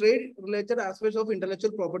അല്ലെങ്കിൽ trade related aspects of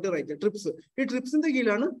intellectual property right, TRIPS. ഈ ട്രിപ്സിന്റെ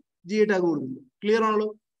കീഴിലാണ് GA ടാഗ് കൊടുക്കുന്നത്. ക്ലിയർ ആണല്ലോ?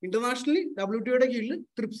 ഇന്റർനാഷണലി WTOയുടെ കീഴിൽ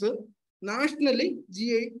TRIPS, nationally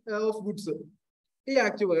GI of goods. ഈ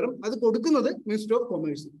ആക്ട് പകരം അത് കൊടുക്കുന്നത് മിനിസ്ട്രി ഓഫ്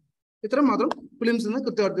കൊമേഴ്സ്. ഇത്ര മാത്രം ഫിലിംസ് നിന്ന്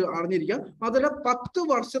കൃത്യമായിട്ട് അറിഞ്ഞിരിക്കുക. മാത്രമല്ല 10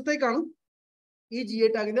 വർഷത്തേക്കാണ് ഈ GA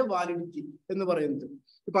ടാഗിന്റെ വാലിഡിറ്റി എന്ന് പറയുന്നത്.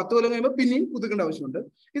 10 കൊല്ലം കഴിയുമ്പോൾ പിന്നെയും പുതുക്കേണ്ട ആവശ്യമുണ്ട്.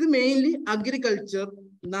 ഇത് mainly agriculture,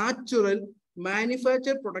 natural,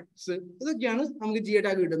 manufacture products, ഇതൊക്കെയാണ് നമുക്ക് GA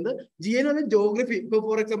ടാഗ് കിട്ടുന്നത്. GA എന്ന് പറഞ്ഞാൽ ജോഗ്രഫി. ഇപ്പൊ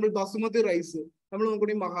ഫോർ എക്സാമ്പിൾ ബസുമതി റൈസ് നമ്മൾ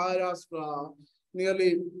നോക്കുകയാണെങ്കിൽ മഹാരാഷ്ട്ര, നിയർലി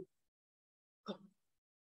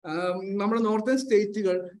നമ്മുടെ നോർത്തേൺ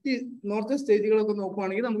സ്റ്റേറ്റുകൾ, ഈ നോർത്തേൺ സ്റ്റേറ്റുകളൊക്കെ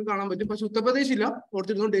നോക്കുവാണെങ്കിൽ നമുക്ക് കാണാൻ പറ്റും. പക്ഷെ ഉത്തർപ്രദേശ് ഇല്ല,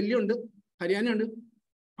 ഓർത്തിരുന്നു. ഡൽഹി ഉണ്ട്, ഹരിയാന ഉണ്ട്.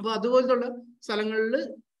 അപ്പൊ അതുപോലത്തുള്ള സ്ഥലങ്ങളിൽ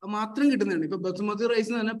മാത്രം കിട്ടുന്നുണ്ട്. ഇപ്പൊ ബസുമതി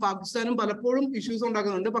റൈസ് തന്നെ പാകിസ്ഥാനും പലപ്പോഴും ഇഷ്യൂസ്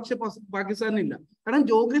ഉണ്ടാക്കുന്നുണ്ട്, പക്ഷെ പാകിസ്ഥാനില്ല. കാരണം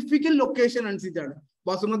ജോഗ്രഫിക്കൽ ലൊക്കേഷൻ അനുസരിച്ചാണ്.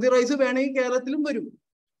 ബസുമതി റൈസ് വേണമെങ്കിൽ കേരളത്തിലും വരും,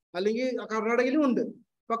 അല്ലെങ്കിൽ കർണാടകയിലും ഉണ്ട്.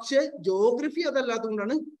 പക്ഷെ ജോഗ്രഫി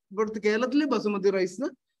അതല്ലാത്തതുകൊണ്ടാണ് ഇവിടുത്തെ കേരളത്തിലെ ബസുമതി റൈസിന്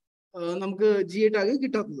നമുക്ക് GI ടാഗ്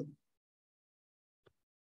കിട്ടാത്തത്.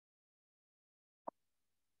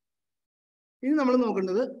 ഇനി നമ്മൾ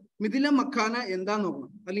നോക്കേണ്ടത് മിഥില മഖാന എന്താന്ന്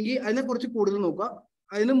നോക്കണം, അല്ലെങ്കിൽ അതിനെക്കുറിച്ച് കൂടുതൽ നോക്കുക.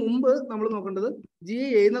 അതിന് മുമ്പ് നമ്മൾ നോക്കേണ്ടത് GI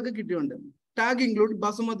എന്നൊക്കെ കിട്ടിയുണ്ട്. Tag include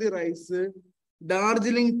basmati rice,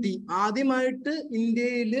 Darjeeling tea. ആദ്യമായിട്ട്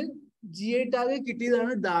ഇന്ത്യയിൽ GI ടാഗ്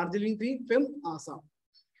കിട്ടിയതാണ് Darjeeling tea from Assam.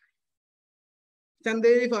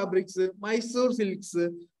 Chanderi fabrics, Mysore silks,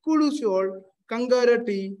 Kullu shawl, kangaroo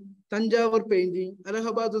tea, Thanjavur painting,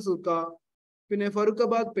 Allahabad സുർക്ക, പിന്നെ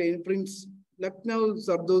ഫറൂഖാബാദ് പ്രിന്റ്സ്, ലക്നൗ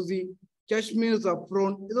സർദോസി, കാശ്മീർ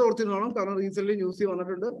സഫ്രോൺ. ഇത് ഓർത്തിരുന്നോണം, കാരണം റീസെന്റ് ന്യൂസ്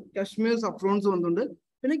വന്നിട്ടുണ്ട്. കാശ്മീർ സഫ്രോൺസ് വന്നിട്ടുണ്ട്.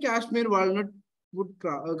 പിന്നെ കാശ്മീർ വാൾനട്ട് വുഡ്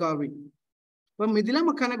കാർവിംഗ്. അപ്പൊ മിഥില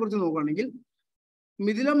മഖാനെ കുറിച്ച് നോക്കുകയാണെങ്കിൽ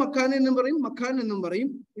മിഥില മഖാൻ എന്നും പറയും, മഖാൻ എന്നും പറയും.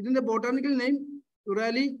 ഇതിന്റെ ബോട്ടാണിക്കൽ നെയിം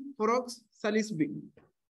ഉറാലി ഫൊറോക്സ് സലിസ്ബി.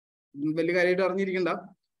 വലിയ കാര്യമായിട്ട് അറിഞ്ഞിരിക്കണ്ട.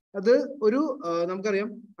 അത് ഒരു നമുക്കറിയാം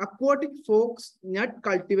aquatic Fox nut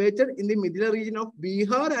cultivated in the Mithila region of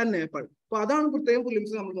Bihar and Nepal. അപ്പൊ അതാണ് പ്രത്യേകം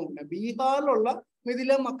ഫിലിംസ് നമ്മൾ നോക്കുന്നത്. ബീഹാറിലുള്ള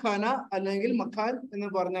മിഥില മഖാന അല്ലെങ്കിൽ മഖാൻ എന്ന്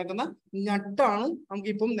പറഞ്ഞേക്കുന്ന നട്ടാണ് നമുക്ക്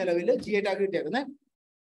ഇപ്പം നിലവിൽ GI ടാഗ് കിട്ടിയേക്കുന്നത്.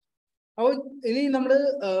 അപ്പോൾ ഇനി നമ്മൾ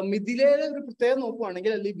മിഥിലയിലെ ഒരു പ്രത്യേകത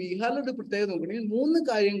നോക്കുകയാണെങ്കിൽ, അല്ലെങ്കിൽ ബീഹാറിലെ ഒരു പ്രത്യേകത നോക്കുകയാണെങ്കിൽ 3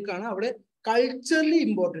 കാര്യങ്ങൾക്കാണ് അവിടെ കൾച്ചറലി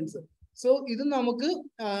ഇമ്പോർട്ടൻസ്. സോ ഇത് നമുക്ക്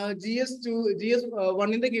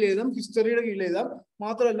GS1 കീഴിൽ എഴുതാം, ഹിസ്റ്ററിയുടെ കീഴിൽ എഴുതാം,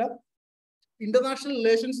 മാത്രമല്ല ഇന്റർനാഷണൽ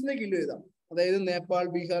റിലേഷൻസിന്റെ കീഴിൽ എഴുതാം. അതായത് നേപ്പാൾ,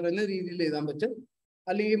 ബീഹാർ എന്ന രീതിയിൽ എഴുതാൻ പറ്റും,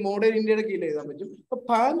 അല്ലെങ്കിൽ മോഡേൺ ഇന്ത്യയുടെ കീഴിൽ എഴുതാൻ പറ്റും. അപ്പൊ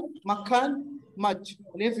പാൻ, മഖാൻ, മച്ച്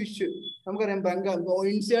അല്ലെങ്കിൽ ഫിഷ്. നമുക്കറിയാം ബംഗാൾ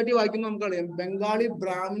NCERT വായിക്കുമ്പോൾ നമുക്കറിയാം ബംഗാളി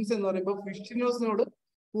ബ്രാഹ്മിൻസ് എന്ന് പറയുമ്പോൾ ഫിഷിനോട്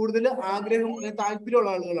കൂടുതൽ ആഗ്രഹം താല്പര്യമുള്ള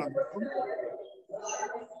ആളുകളാണ്.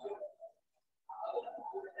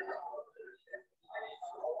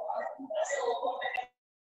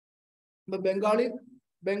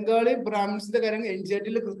 ബംഗാളി ബ്രാഹ്മിൻസിന്റെ കാര്യം NCERT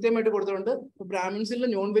കൃത്യമായിട്ട് കൊടുത്തിട്ടുണ്ട്. ബ്രാഹ്മിൻസിൽ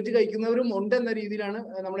നോൺ വെജ് കഴിക്കുന്നവരും ഉണ്ട് എന്ന രീതിയിലാണ്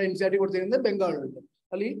നമ്മുടെ NCERT കൊടുത്തിരിക്കുന്നത് ബംഗാളിൽ,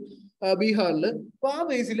 അല്ലെങ്കിൽ ബീഹാറിൽ. അപ്പൊ ആ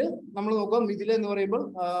ബേസിൽ നമ്മൾ നോക്കാം മിഥില എന്ന് പറയുമ്പോൾ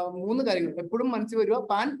 3 കാര്യങ്ങൾ എപ്പോഴും മനസ്സിൽ വരിക,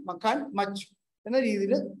 പാൻ, മഖാൻ, മച്ച് എന്ന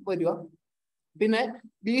രീതിയിൽ വരിക. പിന്നെ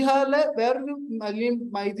ബീഹാറിലെ വേറൊരു അല്ലെങ്കിൽ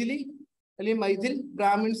മൈഥിൽ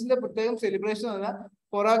ബ്രാഹ്മിൻസിന്റെ പ്രത്യേകം സെലിബ്രേഷൻ പറഞ്ഞാൽ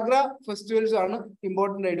പൊറാഗ്ര ഫെസ്റ്റിവൽസ് ആണ്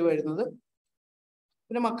ഇമ്പോർട്ടന്റ് ആയിട്ട് വരുന്നത്.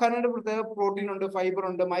 പിന്നെ മഖാനയുടെ പ്രത്യേക പ്രോട്ടീൻ ഉണ്ട്, ഫൈബർ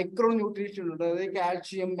ഉണ്ട്, മൈക്രോ ന്യൂട്രീഷൻ ഉണ്ട്, അതായത്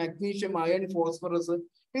കാൽഷ്യം, മഗ്നീഷ്യം, അയൺ, ഫോസ്ഫറസ്.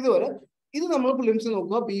 ഇതുപോലെ ഇത് നമ്മൾ ഫിലിംസ്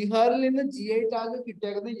നോക്കുക. ബീഹാറിൽ നിന്ന് GI ടാഗ്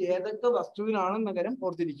കിട്ടിയേക്കുന്നത് ഏതൊക്കെ വസ്തുവിനാണെന്ന കാര്യം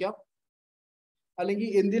ഓർത്തിരിക്കാം, അല്ലെങ്കിൽ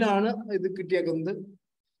എന്തിനാണ് ഇത് കിട്ടിയേക്കുന്നത്.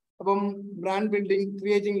 അപ്പം brand building,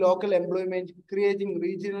 creating local employment, creating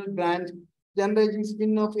regional brand, generating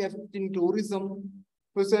spin of effect in tourism,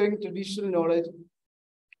 preserving traditional knowledge.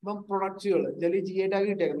 അപ്പം പ്രൊഡക്റ്റുകൾ GI ടാഗ്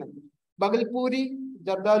കിട്ടിയേക്കുന്നത് ബഗൽപൂരി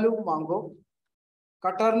ജർദാലു മാംഗോ,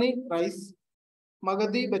 കട്ടർണി റൈസ്,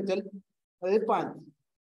 മഗധി ബച്ചൽ അതായത് പാൻ,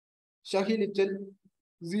 ഷഹി ലിച്ചൽ,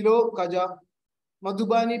 സിലോ കജ,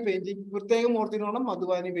 മധുബാനി പെയിന്റിംഗ്. പ്രത്യേകം ഓർത്തിനോണം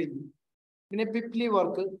മധുബാനി പെയിന്റിംഗ്. പിന്നെ പിപ്ലി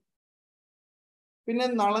വർക്ക്. പിന്നെ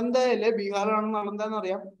നളന്തയിലെ, ബീഹാറാണ് നളന്ത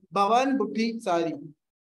എന്നറിയാം, ഭവാൻ ബുട്ടി സാരി.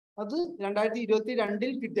 അത്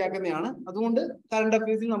 2022 കിട്ടിയാക്കുന്നതാണ്. അതുകൊണ്ട് കറണ്ട്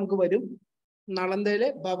അഫയേഴ്സിൽ നമുക്ക് വരും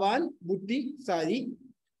നളന്തയിലെ ഭവാൻ ബുട്ടി സാരി.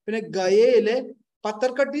 പിന്നെ ഗയയിലെ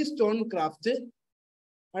പത്തർക്കട്ടി സ്റ്റോൺ ക്രാഫ്റ്റ്.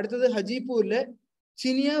 അടുത്തത് ഹജിപൂരിലെ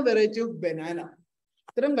ചിനിയ വെറൈറ്റി ഓഫ് ബനാന.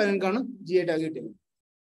 ഇത്തരം കാര്യങ്ങൾക്കാണ് GI ടാഗ് കിട്ടിയത്.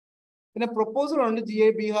 പിന്നെ പ്രൊപ്പോസൽ ഉണ്ട്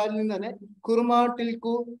ബീഹാറിൽ നിന്ന് തന്നെ കുർമ,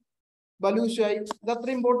 ടിൽക്കു, ബലൂഷായി. ഇത് അത്ര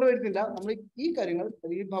ഇമ്പോർട്ടൻ്റ് വരുന്നില്ല. നമ്മൾ ഈ കാര്യങ്ങൾ,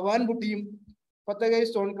 അല്ലെങ്കിൽ ഭവാൻ ബുട്ടിയും പത്തകൈ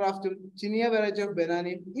സ്റ്റോൺ ക്രാഫ്റ്റും ചിനിയ വെറൈറ്റി ഓഫ്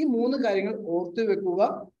ബനാനയും, ഈ 3 കാര്യങ്ങൾ ഓർത്ത് വെക്കുക,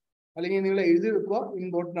 അല്ലെങ്കിൽ നിങ്ങൾ എഴുതി വെക്കുക.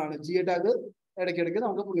 ഇമ്പോർട്ടൻ്റ് ആണ്. GI ടാഗ് ഇടയ്ക്കിടയ്ക്ക്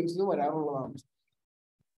നമുക്ക് ഫിലിംസിൽ വരാറുള്ളതാണ്.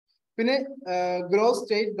 പിന്നെ ഗ്രോസ്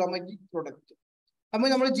സ്റ്റേറ്റ് ഡൊമസ്റ്റിക് പ്രൊഡക്റ്റ്. അപ്പൊ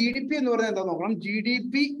നമ്മൾ GDP എന്ന് പറഞ്ഞാൽ എന്താ നോക്കണം.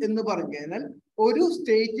 GDP എന്ന് പറഞ്ഞു കഴിഞ്ഞാൽ ഒരു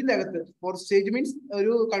സ്റ്റേറ്റിന്റെ അകത്ത്, ഫോർ സ്റ്റേറ്റ് മീൻസ്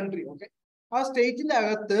ഒരു കൺട്രി, ഓക്കെ, ആ സ്റ്റേറ്റിന്റെ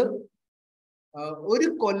അകത്ത് ഒരു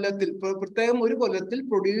കൊല്ലത്തിൽ, പ്രത്യേകം ഒരു കൊല്ലത്തിൽ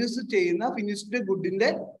പ്രൊഡ്യൂസ് ചെയ്യുന്ന ഫിനിഷ്ഡ് ഗുഡിന്റെ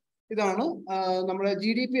ഇതാണ് നമ്മുടെ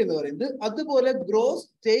GDP എന്ന് പറയുന്നത്. അതുപോലെ ഗ്രോസ്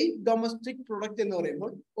സ്റ്റേറ്റ് ഡൊമസ്റ്റിക് പ്രൊഡക്റ്റ് എന്ന്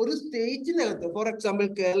പറയുമ്പോൾ ഒരു സ്റ്റേറ്റിന്റെ അകത്ത്, ഫോർ എക്സാമ്പിൾ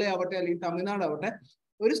കേരള ആവട്ടെ അല്ലെങ്കിൽ തമിഴ്നാട് ആവട്ടെ,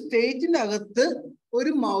 ഒരു സ്റ്റേറ്റിന്റെ അകത്ത്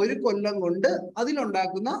ഒരു കൊല്ലം കൊണ്ട്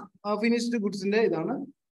അതിലുണ്ടാക്കുന്ന ഫിനിഷ്ഡ് ഗുഡ്സിന്റെ ഇതാണ്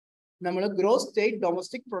നമ്മൾ ഗ്രോസ് സ്റ്റേറ്റ്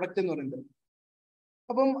ഡൊമസ്റ്റിക് പ്രൊഡക്റ്റ് എന്ന് പറയുന്നത്.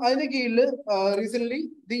 അപ്പം അതിന്റെ കീഴിൽ recent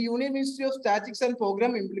the union ministry of statics and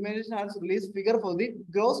programme implementation has release figure for the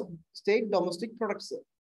gross state domestic products.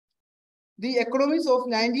 The economies of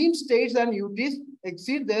 19 States and UTs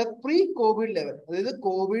exceed there pre Covid level. അതായത്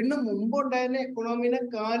കോവിഡിന് മുമ്പ് ഉണ്ടായിരുന്ന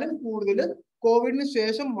എക്കണോമിനെക്കാളും കൂടുതൽ കോവിഡിന്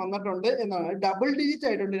ശേഷം വന്നിട്ടുണ്ട് എന്നാണ്. ഡബിൾ ഡിജിറ്റ്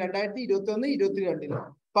ആയിട്ടുണ്ട് 2021-22.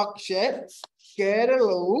 പക്ഷേ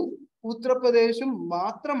കേരളവും ഉത്തർപ്രദേശും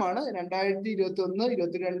മാത്രമാണ്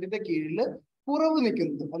 2021-22 കീഴിൽ കുറവ്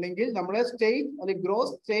നിൽക്കുന്നത്, അല്ലെങ്കിൽ നമ്മുടെ സ്റ്റേറ്റ് അല്ലെങ്കിൽ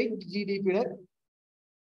ഗ്രോസ് സ്റ്റേറ്റ് GDP-യുടെ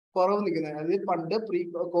കുറവ് നിൽക്കുന്നത്. അതായത് പണ്ട്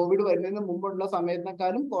കോവിഡ് വരുന്നതിന് മുമ്പുള്ള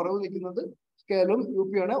സമയത്തിനേക്കാളും കുറവ് നിൽക്കുന്നത് കേരളവും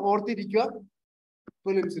UP ആണ്. ഓർത്തിരിക്കുക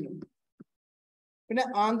പ്രിലിംസിനും. പിന്നെ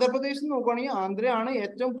ആന്ധ്രാപ്രദേശ് നോക്കുകയാണെങ്കിൽ ആന്ധ്രയാണ്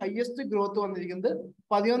ഏറ്റവും ഹയസ്റ്റ് ഗ്രോത്ത് വന്നിരിക്കുന്നത്,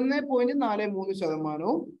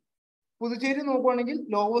 11.43%. പുതുച്ചേരി നോക്കുകയാണെങ്കിൽ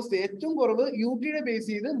ലോവസ്റ്റ് ഏറ്റവും കുറവ് UT-യുടെ ബേസ്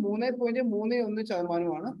ചെയ്ത്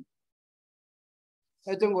 3.31%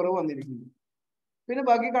 ഏറ്റവും കുറവ് വന്നിരിക്കുന്നത്. പിന്നെ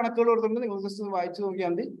ബാക്കി കണക്കുകൾ കൊടുത്തിട്ടുണ്ട്, നിങ്ങൾ ജസ്റ്റ് വായിച്ചു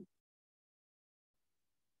നോക്കിയാൽ മതി.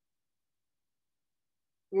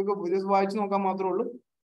 നിങ്ങൾക്ക് വായിച്ചു നോക്കാൻ മാത്രമേ ഉള്ളൂ.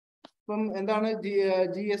 ഇപ്പം എന്താണ്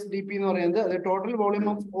GSDP എന്ന് പറയുന്നത്? അത് total volume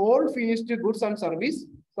of all finished goods and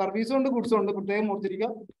സർവീസും ഉണ്ട്, ഗുഡ്സും ഉണ്ട്, പ്രത്യേകം ഓർത്തിരിക്കുക.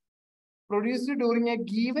 Produced during A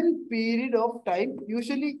given period of time,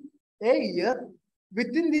 usually A year,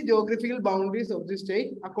 within the geographical boundaries of the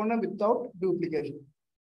state, account without duplication.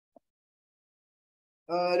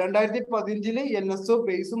 2015 NSO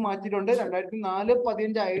base മാറ്റിയിട്ടുണ്ട്.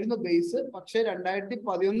 2004-15 ആയിരുന്നു ബേസ്, പക്ഷെ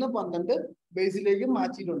 2011-12 ബേസിലേക്ക്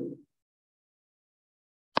മാറ്റിയിട്ടുണ്ട്.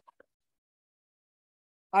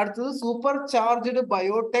 അടുത്തത് സൂപ്പർ ചാർജ്ഡ്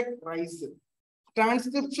ബയോടെക് റൈസ്.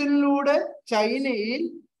 ട്രാൻസ്ക്രിപ്ഷനിലൂടെ ചൈനയിൽ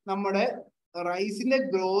നമ്മുടെ റൈസിന്റെ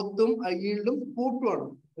ഗ്രോത്തും ഈൽഡും കൂട്ടുകയാണ്.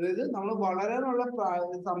 അതായത് നമ്മൾ വളരാനുള്ള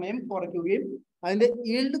സമയം കുറയ്ക്കുകയും അതിന്റെ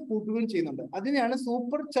ഈൽഡ് കൂട്ടുകയും ചെയ്യുന്നുണ്ട്. അതിനെയാണ്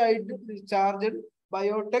സൂപ്പർ ചാർജ്ഡ്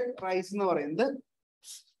ബയോടെക് റൈസ് എന്ന് പറയുന്നത്.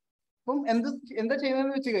 അപ്പം എന്താ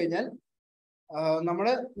ചെയ്യുന്നതെന്ന് വെച്ച് കഴിഞ്ഞാൽ,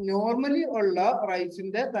 നമ്മുടെ നോർമലി ഉള്ള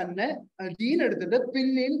റൈസിന്റെ തന്നെ ജീൻ എടുത്തിട്ട്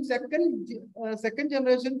പിന്നെയും സെക്കൻഡ്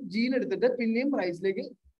ജനറേഷൻ ജീൻ എടുത്തിട്ട് പിന്നെയും റൈസിലേക്ക്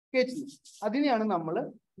കയറ്റുന്നു. അതിനെയാണ് നമ്മൾ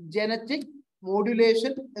ജനറ്റിക്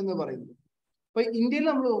മോഡുലേഷൻ എന്ന് പറയുന്നത്. അപ്പൊ ഇന്ത്യയിൽ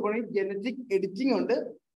നമ്മൾ നോക്കുകയാണെങ്കിൽ ജനറ്റിക് എഡിറ്റിംഗ് ഉണ്ട്,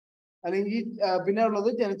 അല്ലെങ്കിൽ പിന്നെ ഉള്ളത്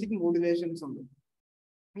ജനറ്റിക് മോഡുലേഷൻസ് ഉണ്ട്.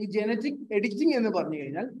 ഈ ജനറ്റിക് എഡിറ്റിംഗ് എന്ന് പറഞ്ഞു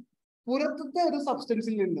കഴിഞ്ഞാൽ പുറത്തത്തെ ഒരു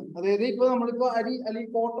സബ്സ്റ്റൻസിൽ നിന്ന്, അതായത് ഇപ്പൊ നമ്മളിപ്പോ അരി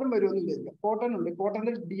അല്ലെങ്കിൽ കോട്ടൺ വരുമെന്ന് വിചാരിക്കാം. കോട്ടൺ ഉണ്ട്,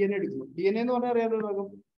 കോട്ടന്റെ DNA എടുക്കുന്നു. DNA എന്ന് പറഞ്ഞാൽ അറിയാതെ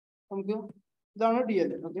നമുക്ക് ഇതാണ്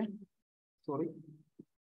DNA. Okay, sorry.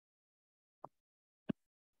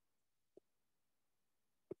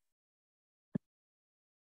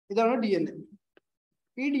 ഇതാണ് DNA.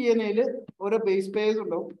 ഈ DNA-യിൽ ഓരോ ബേസ് പെയർസ്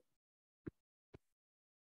ഉണ്ടാവും.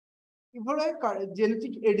 ഇവിടെ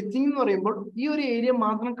ജനറ്റിക് എഡിറ്റിംഗ് എന്ന് പറയുമ്പോൾ ഈ ഒരു ഏരിയ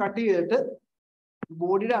മാത്രം കട്ട് ചെയ്തിട്ട്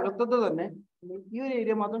ബോഡിയുടെ അകത്തത് തന്നെ ഈ ഒരു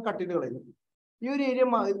ഏരിയ മാത്രം കട്ട് ചെയ്ത് കളയുന്നു. ഈ ഒരു ഏരിയ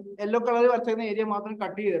യെല്ലോ കളറിൽ വരച്ചിരുന്ന ഏരിയ മാത്രം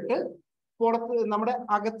കട്ട് ചെയ്തിട്ട് പുറത്ത് നമ്മുടെ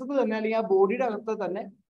അകത്തത് തന്നെ, അല്ലെങ്കിൽ ആ ബോഡിയുടെ അകത്ത് തന്നെ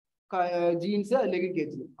ജീൻസ് അതിലേക്ക്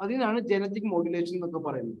കയറ്റുന്നു. അതിനാണ് ജനറ്റിക് മോഡുലേഷൻ എന്നൊക്കെ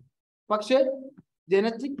പറയുന്നത്. പക്ഷെ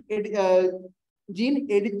ജനറ്റിക് ജീൻ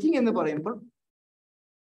എഡിറ്റിംഗ് എന്ന് പറയുമ്പോൾ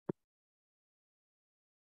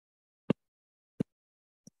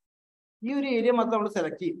ഈ ഒരു ഏരിയ മാത്രം നമ്മൾ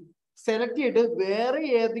സെലക്ട് ചെയ്തിട്ട് വേറെ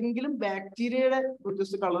ഏതെങ്കിലും ബാക്ടീരിയയുടെ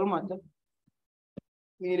ജസ്റ്റ് കളർ മാറ്റാം,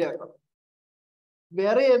 നീരാക്കാം.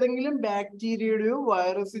 വേറെ ഏതെങ്കിലും ബാക്ടീരിയയുടെയോ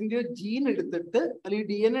വൈറസിന്റെയോ ജീൻ എടുത്തിട്ട് അല്ലെങ്കിൽ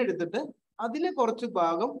DNA എടുത്തിട്ട് അതിലെ കുറച്ച്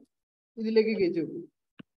ഭാഗം ഇതിലേക്ക് കയറ്റി വെക്കും.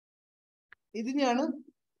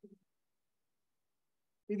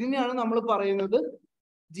 ഇതിനെയാണ് നമ്മൾ പറയുന്നത്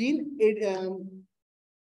ജീൻ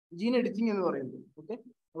എഡിറ്റിംഗ് എന്ന് പറയുന്നത്. ഓക്കെ,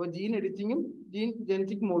 അപ്പൊ ജീൻ എഡിറ്റിങ്ങും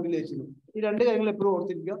ജനറ്റിക് മോഡുലേഷനും ഈ രണ്ട് കാര്യങ്ങൾ എപ്പോഴും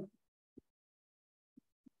ഓർത്തിരിക്കുക.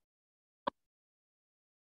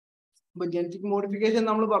 ഇപ്പൊ ജനറ്റിക് മോഡിഫിക്കേഷൻ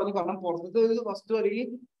നമ്മൾ പറഞ്ഞു, കാരണം പുറത്തത്തെ ഒരു വസ്തു അല്ലെങ്കിൽ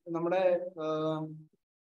നമ്മുടെ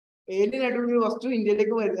ഏലിയൻ ആയിട്ടുള്ള ഒരു വസ്തു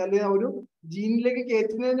ഇന്ത്യയിലേക്ക് വരുന്നത് അല്ലെങ്കിൽ ഒരു ജീനിലേക്ക്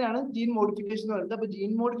കയറ്റുന്നതിനാണ് ജീൻ മോഡിഫിക്കേഷൻ എന്ന് പറയുന്നത്. അപ്പൊ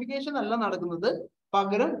ജീൻ മോഡിഫിക്കേഷൻ അല്ല നടക്കുന്നത്,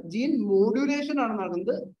 പകരം ജീൻ മോഡുലേഷൻ ആണ്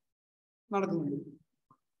നടക്കുന്നത്.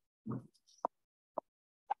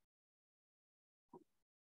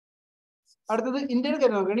 അടുത്തത് ഇന്ത്യയുടെ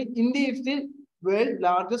കാര്യം നോക്കുകയാണെങ്കിൽ India is the world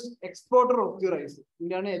largest exporter of the rice.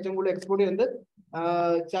 ഇന്ത്യയാണ് ഏറ്റവും കൂടുതൽ എക്സ്പോർട്ട് ചെയ്യുന്നത്.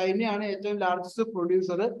 ചൈനയാണ് ഏറ്റവും largest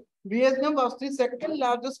producer. Vietnam first second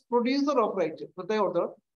largest producer of rice. പ്രത്യേകം ortho,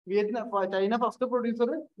 China first producer,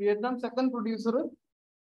 Vietnam second producer,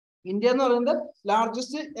 India എന്ന് പറയുന്നത്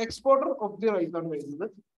largest exporter of the rice ആണ് വരുന്നത്.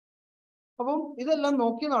 അപ്പം ഇതെല്ലാം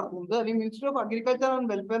നോക്കി നടത്തുന്നത് അല്ലെങ്കിൽ മിനിസ്ട്രി ഓഫ് അഗ്രികൾച്ചർ ആൻഡ്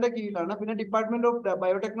വെൽഫെയറിന്റെ കീഴിലാണ്. പിന്നെ ഡിപ്പാർട്ട്മെന്റ് ഓഫ്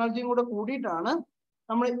ബയോടെക്നോളജിയും കൂടെ കൂടിയിട്ടാണ്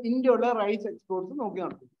നമ്മൾ ഇന്ത്യയുടെ റൈസ് എക്സ്പോർട്സ് നോക്കി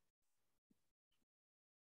നടത്തുന്നത്.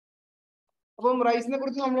 അപ്പം റൈസിനെ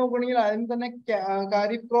കുറിച്ച് നമ്മൾ നോക്കുകയാണെങ്കിൽ ആദ്യം തന്നെ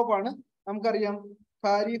ഖാരിഫ് ക്രോപ്പ് ആണ്. നമുക്കറിയാം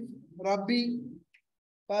ഖാരിഫ്,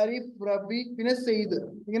 റബി പിന്നെ സെയ്ദ്,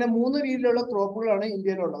 ഇങ്ങനെ 3 രീതിയിലുള്ള ക്രോപ്പുകളാണ്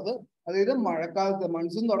ഇന്ത്യയിലുള്ളത്. അതായത് മഴക്കാലത്ത്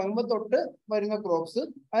മൺസൂൺ തുടങ്ങുമ്പോൾ തൊട്ട് വരുന്ന ക്രോപ്സ്,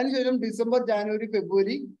 അതിനുശേഷം ഡിസംബർ, ജാനുവരി,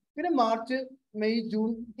 ഫെബ്രുവരി, പിന്നെ മാർച്ച്, മെയ്, ജൂൺ,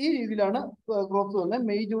 ഈ രീതിയിലാണ് ക്രോപ്സ് വരുന്നത്.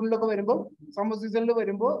 മെയ്, ജൂണിലൊക്കെ വരുമ്പോൾ സമ്മർ സീസണിൽ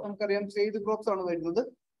വരുമ്പോൾ നമുക്കറിയാം സെയ്ദ് ക്രോപ്സ് ആണ് വരുന്നത്.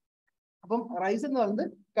 അപ്പം റൈസ് എന്ന് പറയുന്നത്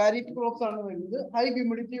ഖാരിഫ് ക്രോപ്സ് ആണ് വരുന്നത്. ഹൈ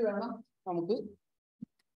ഹ്യൂമിഡിറ്റി വേണം നമുക്ക്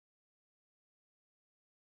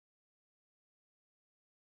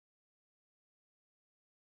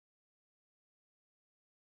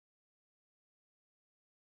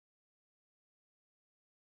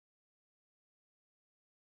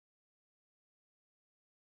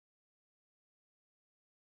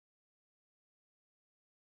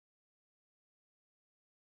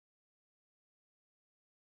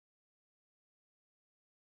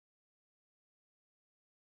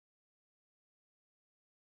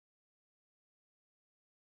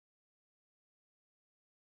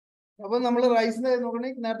അപ്പൊ നമ്മൾ റൈസിന്റെ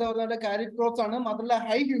നോക്കണമെങ്കിൽ നേരത്തെ പറഞ്ഞ കാരറ്റ് ക്രോപ്സ് ആണ്. മാത്രമല്ല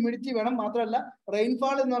ഹൈ ഹ്യൂമിഡിറ്റി വേണം. മാത്രമല്ല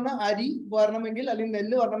റെയിൻഫാൾ എന്ന് പറഞ്ഞാൽ അരി വരണമെങ്കിൽ അല്ലെങ്കിൽ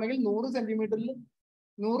നെല്ല് വരണമെങ്കിൽ 100 സെന്റിമീറ്ററിൽ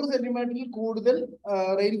കൂടുതൽ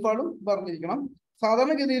റെയിൻഫാളും പറഞ്ഞിരിക്കണം.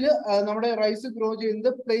 സാധാരണഗതിയിൽ നമ്മുടെ റൈസ് ഗ്രോ ചെയ്യുന്നത്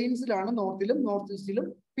പ്ലെയിൻസിലാണ്, നോർത്തിലും നോർത്ത് ഈസ്റ്റിലും.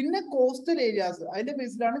 പിന്നെ കോസ്റ്റൽ ഏരിയാസ്, അതിന്റെ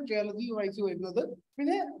ബേസിലാണ് കേരളത്തിൽ റൈസ് വരുന്നത്.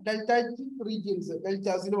 പിന്നെ ഡെൽറ്റാറ്റിക് റീജിയൻസ്,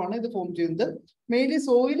 ഡെൽറ്റാസിലുമാണ് ഇത് ഫോം ചെയ്യുന്നത്. മെയിൻലി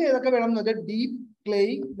സോയിൽ ഏതൊക്കെ വേണം എന്ന് വെച്ചാൽ ഡീപ്, ക്ലേ,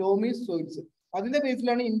 ലോമി സോയിൽസ്. അതിന്റെ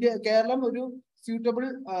ബേസിലാണ് കേരളം ഒരു സ്യൂട്ടബിൾ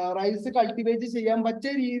റൈസ് കൾട്ടിവേറ്റ് ചെയ്യാൻ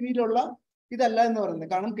പറ്റിയ രീതിയിലുള്ള ഇതല്ല എന്ന് പറയുന്നത്.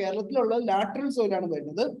 കാരണം കേരളത്തിലുള്ള ലാറ്ററൽ സോയിലാണ്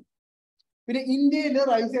വരുന്നത്. പിന്നെ ഇന്ത്യയിൽ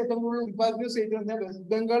റൈസ് ഏറ്റവും കൂടുതൽ ഉത്പാദിപ്പിക്കുന്ന സ്റ്റേറ്റ് എന്ന് പറഞ്ഞാൽ വെസ്റ്റ്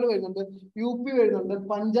ബംഗാൾ വരുന്നുണ്ട്, UP വരുന്നുണ്ട്,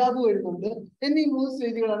 പഞ്ചാബ് വരുന്നുണ്ട്. എന്നീ 3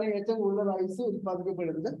 സ്റ്റേറ്റുകളാണ് ഏറ്റവും കൂടുതൽ റൈസ്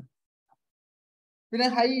ഉത്പാദിപ്പിക്കപ്പെടുന്നത്. പിന്നെ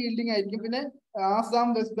ഹൈ ഈൽഡിങ് ആയിരിക്കും. പിന്നെ ആസാം,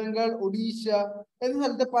 വെസ്റ്റ് ബംഗാൾ, ഒഡീഷ എന്ന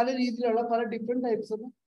സ്ഥലത്ത് പല രീതിയിലുള്ള പല ഡിഫറെന്റ് ടൈപ്സ് ഓഫ്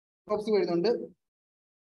ക്രോപ്സ് വരുന്നുണ്ട്.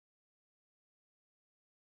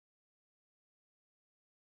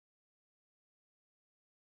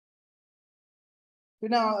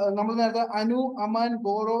 പിന്നെ നമ്മൾ നേരത്തെ അനു, അമാൻ,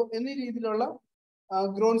 ബോറോ എന്നീ രീതിയിലുള്ള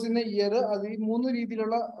ഗ്രോൺസ് ഇൻ എ ഇയർ, അത് ഈ 3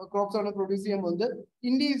 രീതിയിലുള്ള ക്രോപ്സ് ആണ് പ്രൊഡ്യൂസ് ചെയ്യാൻ പോകുന്നത്.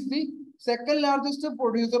 India is the second largest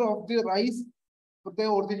producer of the rice.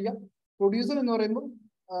 പ്രത്യേകം ഓർത്തിരിക്കുക, പ്രൊഡ്യൂസർ എന്ന് പറയുമ്പോൾ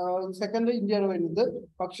സെക്കൻഡ് ഇന്ത്യയാണ് വരുന്നത്.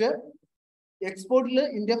 പക്ഷെ എക്സ്പോർട്ടിൽ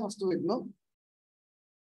ഇന്ത്യ ഫസ്റ്റ് വരുന്നു.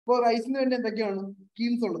 ഇപ്പോൾ റൈസിന് വേണ്ടി എന്തൊക്കെയാണ്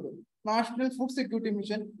സ്കീംസ് ഉള്ളത്? National food security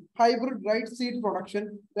mission, hybrid rice seed production,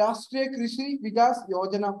 രാഷ്ട്രീയ കൃഷി വികാസ്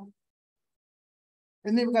യോജന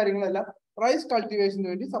എന്നീ കാര്യങ്ങളെല്ലാം റൈസ് കൾട്ടിവേഷന്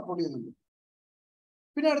വേണ്ടി സപ്പോർട്ട് ചെയ്യുന്നുണ്ട്.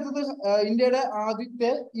 പിന്നെ അടുത്തത് ഇന്ത്യയുടെ ആദ്യത്തെ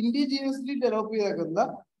ഇൻഡിജീനിയസ്ലി ഡെവലപ്പ് ചെയ്തേക്കുന്ന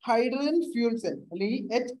ഹൈഡ്രജൻ ഫ്യൂൽ സെൽ അല്ലെങ്കിൽ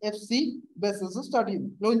HFC ബസ്സസ്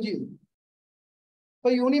ലോഞ്ച് ചെയ്യുന്നു.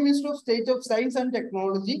 ഇപ്പൊ union minister of state of science and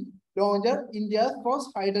technology launched India's first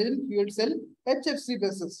hydrogen fuel cell HFC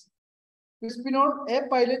buses. Bisphenol A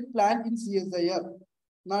pilot plant in CSIR,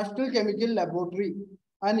 National Chemical Laboratory,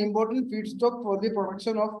 an important feedstock for the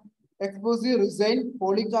production of explosive resin,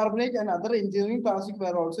 polycarbonate and other engineering plastic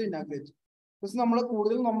were also inaugurated. നമ്മൾ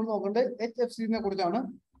നോക്കേണ്ടത് HFC കുറിച്ചാണ്,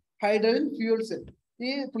 hydrogen fuel cell. ഈ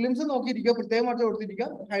films നോക്കിയിരിക്കുക, പ്രത്യേകമായിട്ട് കൊടുത്തിരിക്കുക.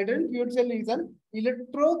 Hydrogen fuel cell is an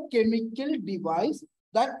electro chemical device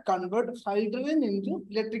that convert hydrogen into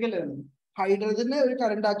electrical energy. ഹൈഡ്രജനെ ഒരു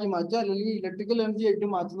current ആക്കി മാറ്റുക അല്ലെങ്കിൽ electrical energy ആയിട്ട്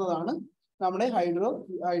മാറ്റുന്നതാണ് നമ്മുടെ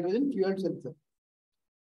ഹൈഡ്രജൻ ഫ്യൂൽ സെൽസ്.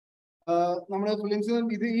 നമ്മുടെ ഫിലിംസ്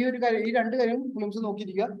ഇത് ഈ 2 കാര്യം ഫിലിംസ്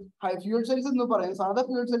നോക്കിയിരിക്കുക. ഫ്യൂൽ സെൽസ് എന്ന് പറയുന്നത്, സാധാ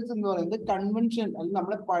ഫ്യൂൽ സെൽസ് എന്ന് പറയുന്നത് കൺവെൻഷൻ അല്ലെങ്കിൽ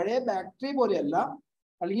നമ്മുടെ പഴയ ബാറ്ററി പോലെയല്ല,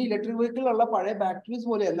 അല്ലെങ്കിൽ ഇലക്ട്രിക് വെഹിക്കിളിലുള്ള പഴയ ബാറ്ററീസ്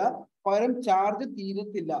പോലെയല്ല. പകരം ചാർജ്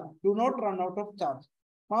തീരത്തില്ല, do not run out of charge.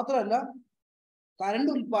 മാത്രമല്ല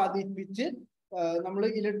കറണ്ട് ഉൽപ്പാദിപ്പിച്ച് നമ്മൾ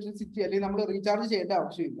ഇലക്ട്രിസിറ്റി അല്ലെങ്കിൽ നമ്മൾ റീചാർജ് ചെയ്യേണ്ട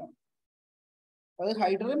ആവശ്യമില്ല. അത്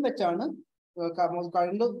ഹൈഡ്രജൻ വെച്ചാണ്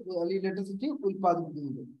കറണ്ട് അല്ലെങ്കിൽ ഇലക്ട്രിസിറ്റി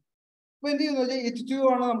ഉൽപ്പാദിപ്പിക്കുന്നത്. ഇപ്പൊ എന്ത് ചെയ്യുന്നത് വെച്ചാൽ H2O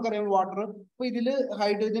ആണ് നമുക്കറിയാം, വാട്ടർ. അപ്പൊ ഇതില്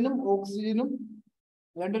ഹൈഡ്രജനും ഓക്സിജനും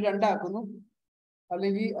രണ്ടാക്കുന്നു,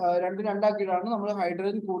 അല്ലെങ്കിൽ രണ്ടാക്കിയിട്ടാണ് നമ്മൾ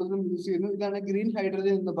ഹൈഡ്രജൻ കൂടുതലും യൂസ് ചെയ്യുന്നത്. ഇതാണ് ഗ്രീൻ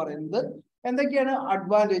ഹൈഡ്രജൻ എന്ന് പറയുന്നത്. എന്തൊക്കെയാണ്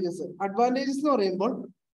അഡ്വാൻറ്റേജസ്? അഡ്വാൻറ്റേജസ് എന്ന് പറയുമ്പോൾ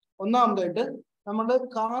ഒന്നാമതായിട്ട് നമ്മുടെ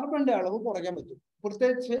കാർബണിന്റെ അളവ് കുറയ്ക്കാൻ പറ്റും,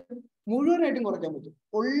 പ്രത്യേകിച്ച് മുഴുവനായിട്ടും കുറയ്ക്കാൻ പറ്റും.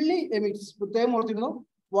 ഒൺലി എമിറ്റ്സ്, പ്രത്യേകം ഓർത്തിരുന്നു,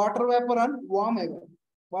 water vapour and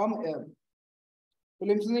warm air.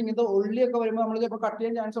 ഫിലിംസിന് ഇങ്ങനത്തെ ഒള്ളി ഒക്കെ വരുമ്പോൾ നമ്മൾ ചിലപ്പോൾ കട്ട്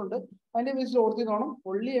ചെയ്യാൻ ചാൻസ് ഉണ്ട്. അതിന്റെ ബേസിൽ ഓർത്തിരുന്നോണം,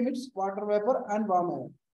 only emits, water vapour and warm air.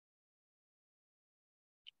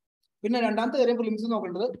 പിന്നെ രണ്ടാമത്തെ കാര്യം ഫിലിംസ്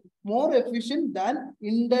നോക്കേണ്ടത്, more efficient than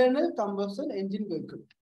internal combustion engine vehicle.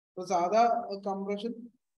 ഇപ്പൊ സാധാ കംപ്രഷൻ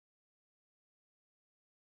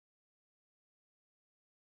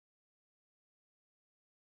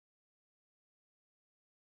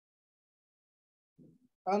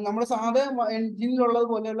നമ്മുടെ സാധാ എഞ്ചിനിലുള്ളത്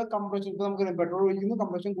പോലെയുള്ള കംപ്രഷൻ, ഇപ്പൊ നമുക്ക് പെട്രോൾ ഒഴിക്കുന്നു,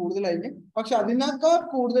 കംപ്രഷൻ കൂടുതലായിരിക്കും. പക്ഷെ അതിനേക്കാൾ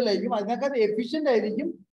കൂടുതലായിരിക്കും, അതിനേക്കാൾ എഫിഷ്യന്റ് ആയിരിക്കും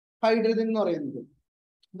ഹൈഡ്രജൻ എന്ന് പറയുന്നത്.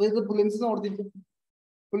 അപ്പൊ ഇത് ഫിലിംസ്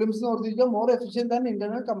ഓർത്തിരിക്കുക, more efficient than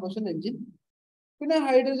internal combustion engine. പിന്നെ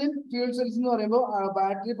ഹൈഡ്രജൻ ഫ്യൂൽ സെൽസ് എന്ന് പറയുമ്പോൾ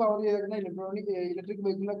ബാറ്ററി പവർ ചെയ്തേക്കുന്ന ഇലക്ട്രിക്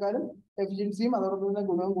വെഹിക്കിളിനെക്കാളും എഫിഷ്യൻസിയും അതോടൊപ്പം തന്നെ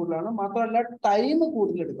ഗുണവും കൂടുതലാണ്. മാത്രമല്ല ടൈം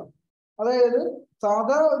കൂടുതലെടുക്കാം. അതായത്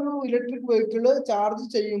സാധാ ഒരു ഇലക്ട്രിക് വെഹിക്കിള് ചാർജ്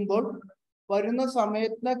ചെയ്യുമ്പോൾ വരുന്ന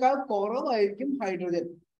സമയത്തിനേക്കാൾ കുറവായിരിക്കും ഹൈഡ്രജൻ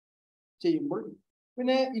ചെയ്യുമ്പോൾ.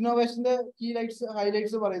 പിന്നെ ഇന്നോവേഷന്റെ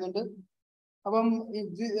ഹൈലൈറ്റ്സ് പറയുന്നുണ്ട്. അപ്പം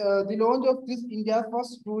the launch of this India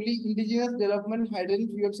first truly indigenous development hydrogen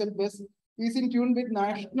fuel cell bus is in tune with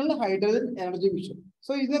national hydrogen energy mission.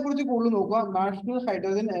 So ഇതിനെക്കുറിച്ച് കൂടുതൽ നോക്കുക. നാഷണൽ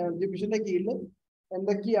ഹൈഡ്രജൻ എനർജി മിഷന്റെ കീഴിൽ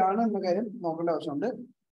എന്തൊക്കെയാണ് എന്ന കാര്യം നോക്കേണ്ട ആവശ്യമുണ്ട്.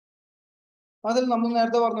 അതിൽ നമ്മൾ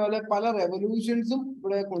നേരത്തെ പറഞ്ഞ പോലെ പല റെവല്യൂഷൻസും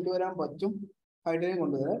ഇവിടെ കൊണ്ടുവരാൻ പറ്റും, ഹൈഡ്രജൻ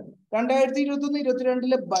കൊണ്ടുവരാൻ.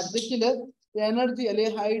 2021-22 ബഡ്ജറ്റില് എനർജി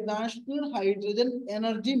അല്ലെങ്കിൽ നാഷണൽ ഹൈഡ്രജൻ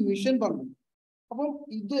എനർജി മിഷൻ പറഞ്ഞു. അപ്പം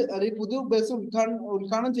ഇത് അല്ലെങ്കിൽ പുതിയ ബസ്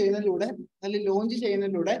ഉദ്ഘാടനം ചെയ്യുന്നതിലൂടെ അല്ലെങ്കിൽ ലോഞ്ച്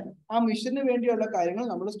ചെയ്യുന്നതിലൂടെ ആ മിഷന് വേണ്ടിയുള്ള കാര്യങ്ങൾ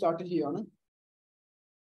നമ്മൾ സ്റ്റാർട്ട് ചെയ്യുകയാണ്.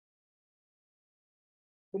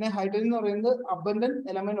 പിന്നെ ഹൈഡ്രജൻ എന്ന് പറയുന്നത് abundant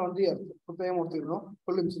element on the earth, പ്രത്യേകം ഓർത്തിരുന്നു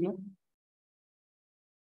ഫുള്ളിംസിന്.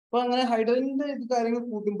 അപ്പൊ അങ്ങനെ ഹൈഡ്രജന്റെ ഇത് കാര്യങ്ങൾ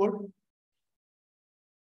കൂട്ടുമ്പോൾ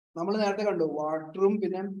നമ്മൾ നേരത്തെ കണ്ടു വാട്ടറും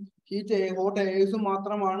പിന്നെ ഹോട്ട് എയർസും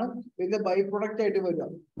മാത്രമാണ് ഇതിന്റെ ബൈ പ്രൊഡക്റ്റ് ആയിട്ട് വരിക.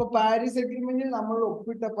 ഇപ്പൊ പാരീസ് അഗ്രിമെന്റിൽ നമ്മൾ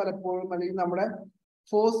ഒപ്പിട്ട പലപ്പോഴും അല്ലെങ്കിൽ നമ്മുടെ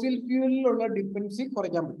ഫോസിൽ ഫ്യൂലിലുള്ള ഡിപ്പെൻഡൻസി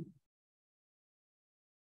കുറയ്ക്കാൻ പറ്റും.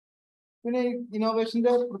 പിന്നെ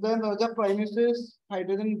ഇന്നോവേഷന്റെ പ്രത്യേകത എന്ന് വെച്ചാൽ പ്രൈം മിനിസ്റ്റേഴ്സ്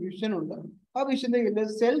ഹൈഡ്രജൻ വിഷൻ ഉണ്ട്. ആ വിഷന്റെ കീഴിൽ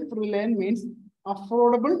self Reliance means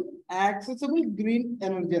affordable accessible green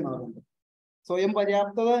energy എന്ന് പറയുന്നത്. സ്വയം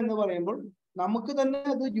പര്യാപ്തത എന്ന് പറയുമ്പോൾ നമുക്ക് തന്നെ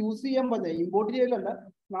അത് യൂസ് ചെയ്യാൻ പറ്റും, ഇമ്പോർട്ട് ചെയ്യലല്ല,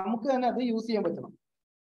 നമുക്ക് തന്നെ അത് യൂസ് ചെയ്യാൻ പറ്റണം.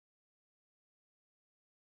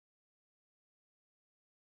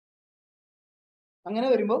 അങ്ങനെ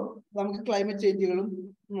വരുമ്പോൾ നമുക്ക് ക്ലൈമറ്റ് ചേഞ്ചുകളും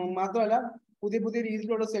മാത്രമല്ല പുതിയ പുതിയ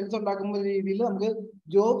രീതിയിലുള്ള സെൽസ് ഉണ്ടാക്കുന്ന രീതിയിൽ നമുക്ക്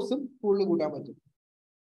ജോബ്സും കൂടുതൽ കൂട്ടാൻ പറ്റും.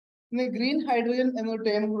 പിന്നെ ഗ്രീൻ ഹൈഡ്രജൻ എന്നൊരു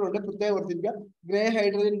ടേം കൂടെ ഉണ്ട്, പ്രത്യേകം ഓർത്തിരിക്കുക. Grey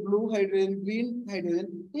hydrogen, blue hydrogen, green hydrogen,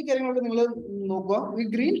 ഈ കാര്യങ്ങളൊക്കെ നിങ്ങൾ നോക്കുക. ഈ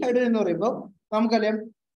ഗ്രീൻ ഹൈഡ്രജൻ എന്ന് പറയുമ്പോൾ നമുക്കറിയാം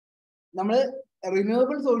നമ്മൾ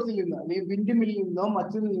റിന്യൂവബിൾ സോഴ്സിൽ നിന്ന് അല്ലെങ്കിൽ വിൻഡ് മില്ലിൽ നിന്നോ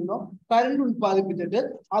മറ്റിൽ നിന്നോ കറണ്ട് ഉത്പാദിപ്പിച്ചിട്ട്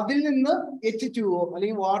അതിൽ നിന്ന് H2O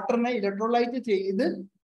അല്ലെങ്കിൽ വാട്ടറിനെ ഇലക്ട്രോലൈറ്റ് ചെയ്ത്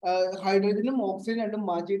ഹൈഡ്രജനും ഓക്സിജനും രണ്ടും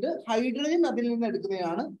മാറ്റിയിട്ട് ഹൈഡ്രജൻ അതിൽ നിന്ന്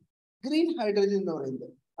എടുക്കുന്നതാണ് ഗ്രീൻ ഹൈഡ്രജൻ എന്ന് പറയുന്നത്.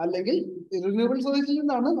 അല്ലെങ്കിൽ റിന്യൂവബിൾ സോഴ്സിൽ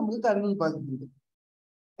നിന്നാണ് നമുക്ക് കറണ്ട് ഉത്പാദിപ്പിക്കുന്നത്,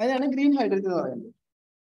 അതിനാണ് ഗ്രീൻ ഹൈഡ്രജൻ എന്ന് പറയുന്നത്.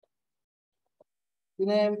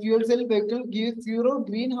 പിന്നെ fuel cell vehicle give zero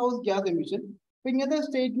green house gas emission. അപ്പൊ ഇങ്ങനത്തെ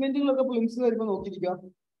സ്റ്റേറ്റ്മെന്റുകളൊക്കെ പ്ലിംസ് വരുമ്പോൾ നോക്കിയിരിക്കാം.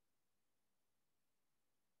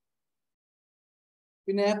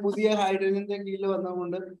 പിന്നെ പുതിയ ഹൈഡ്രജന്റെ കീഴിൽ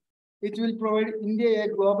വന്നുകൊണ്ട് which will provide India a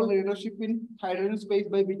global leadership in hydrogen space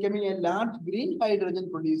by becoming a large green hydrogen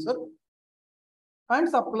producer and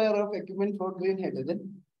supplier of equipment for green hydrogen.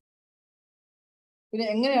 പിന്നെ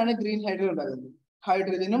എങ്ങനെയാണ് green hydrogen ഉണ്ടാകുന്നത്?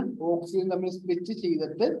 ഹൈഡ്രജനും ഓക്സിജനും തമ്മിൽ സ്പ്ലിറ്റ്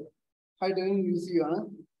ചെയ്തിട്ട് ഹൈഡ്രജൻ യൂസ് ചെയ്യുകയാണ്.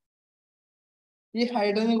 ഈ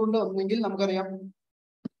ഹൈഡ്രജൻ കൊണ്ട് ഒന്നെങ്കിൽ നമുക്കറിയാം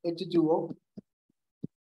H2O,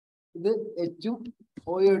 ഇത് H-ഉം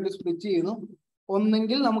O-യും ആയിട്ട് സ്പ്ലിറ്റ് ചെയ്യുന്നു.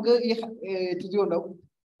 ഒന്നെങ്കിൽ നമുക്ക് ഈ H2O ഉണ്ടാവും,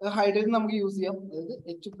 ഹൈഡ്രജൻ നമുക്ക് യൂസ് ചെയ്യാം, അതായത്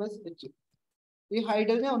H+H. ഈ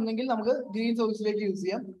ഹൈഡ്രജൻ ഒന്നെങ്കിൽ നമുക്ക് ഗ്രീൻ സോഴ്സിലേക്ക് യൂസ്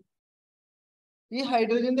ചെയ്യാം. ഈ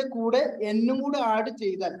ഹൈഡ്രജന്റെ കൂടെ എന്നും കൂടെ ആഡ്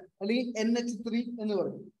ചെയ്താൽ അല്ലെങ്കിൽ NH3 എന്ന്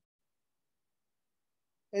പറയും.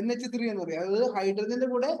 NH3 എന്ന് പറയും, അതായത് ഹൈഡ്രജന്റെ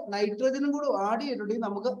കൂടെ നൈട്രജനും കൂടെ ആഡ് ചെയ്തിട്ടുണ്ടെങ്കിൽ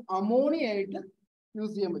നമുക്ക് അമോണിയ ആയിട്ട്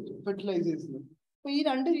യൂസ് ചെയ്യാൻ പറ്റും ഫെർട്ടിലൈസേഴ്സിന്. അപ്പൊ ഈ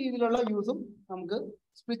രണ്ട് രീതിയിലുള്ള യൂസും നമുക്ക്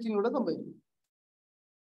സ്പ്ലിറ്റിങ്ങിലൂടെ സംഭവിക്കും.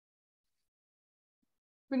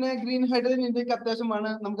 പിന്നെ ഗ്രീൻ ഹൈഡ്രജൻ ഇന്ത്യക്ക് അത്യാവശ്യമാണ്.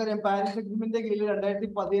 നമുക്കറിയാം പാരീസ് അഗ്രിമെന്റിന്റെ കീഴിൽ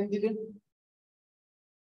 2015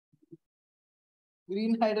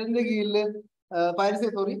 ഗ്രീൻ ഹൈഡ്രജന്റെ കീഴിൽ പാരീസ്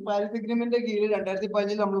അഗ്രിമെന്റിന്റെ കീഴിൽ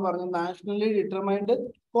 2015 നമ്മൾ പറഞ്ഞു നാഷണലി ഡിറ്റർമൈൻഡ്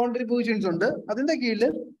കോൺട്രിബ്യൂഷൻസ് ഉണ്ട്. അതിന്റെ കീഴിൽ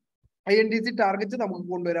INDC ടാർഗറ്റ് നമുക്ക്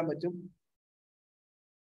കൊണ്ടുവരാൻ പറ്റും.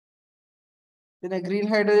 പിന്നെ green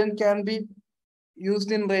hydrogen can be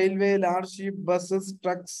used in railway, large ship, buses,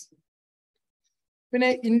 trucks. പിന്നെ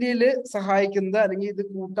ഇന്ത്യയിൽ സഹായിക്കുന്നത് അല്ലെങ്കിൽ ഇത്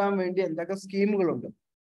കൂട്ടാൻ വേണ്ടി എന്തൊക്കെ സ്കീമുകളുണ്ട്?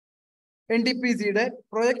 NTPCയുടെ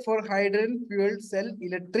project four hydrogen fuel cell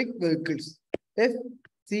electric vehicles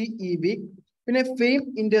FCEV. പിന്നെ ഫെയിം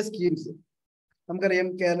ഇന്ത്യ സ്കീംസ്. നമുക്കറിയാം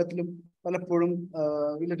കേരളത്തിലും പലപ്പോഴും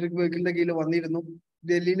ഇലക്ട്രിക് വെഹിക്കിളിന്റെ കീഴിൽ വന്നിരുന്നു,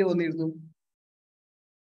 ഡൽഹിയിൽ വന്നിരുന്നു.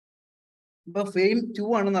 ഇപ്പൊ ഫെയിം 2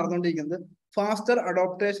 ആണ് നടന്നുകൊണ്ടിരിക്കുന്നത്, faster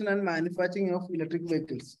adoption and manufacturing of electric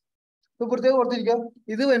vehicles. ഇപ്പൊ പ്രത്യേകം ഓർത്തിരിക്കുക,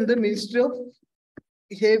 ഇത് വരുന്നത് മിനിസ്ട്രി ഓഫ്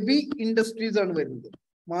ഹെവി ഇൻഡസ്ട്രീസ് ആണ് വരുന്നത്.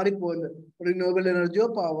 മാറിപ്പോയത് റിന്യൂവബിൾ എനർജിയോ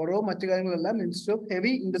പവറോ മറ്റു കാര്യങ്ങളെല്ലാം മിനിസ്ട്രി ഓഫ്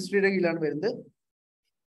ഹെവി ഇൻഡസ്ട്രിയുടെ കീഴിലാണ് വരുന്നത്.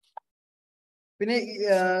 പിന്നെ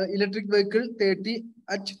ഇലക്ട്രിക് വെഹിക്കിൾ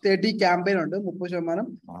 30 ക്യാമ്പയിൻ ഉണ്ട്, 30%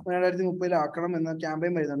 2030 ആക്കണം എന്ന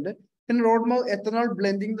ക്യാമ്പയിൻ വരുന്നുണ്ട്. പിന്നെ റോഡ് മാപ്പ് എത്തനോൾ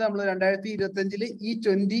ബ്ലെൻഡിങ് നമ്മൾ 2025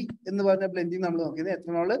 E20 എന്ന് പറഞ്ഞ ബ്ലെൻഡിങ് നമ്മൾ നോക്കിയത്.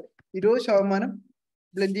 എത്തനോള് 20%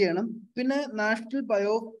 ബ്ലെൻഡ് ചെയ്യണം. പിന്നെ national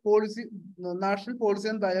policy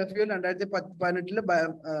and biofuel 2018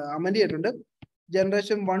 amend ചെയ്തിട്ടുണ്ട്.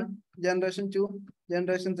 Generation 1, generation 2,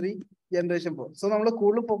 generation 3, generation 4. So നമ്മൾ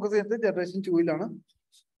കൂടുതൽ ഫോക്കസ് ചെയ്യുന്നത് ജനറേഷൻ 2-ലാണ്.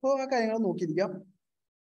 അപ്പോൾ ആ കാര്യങ്ങൾ നോക്കിയിരിക്കാം.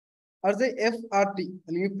 അടുത്ത FRT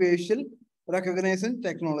അല്ലെങ്കിൽ ഫേഷ്യൽ റെക്കഗ്നൈസേഷൻ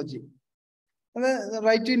ടെക്നോളജി. അത്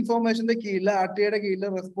റൈറ്റ് ടു ഇൻഫോർമേഷന്റെ കീഴിൽ RTIയുടെ കീഴിൽ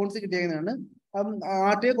റെസ്പോൺസ് കിട്ടിയതാണ്.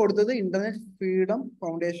 RTI കൊടുത്തത് ഇന്റർനെറ്റ് ഫ്രീഡം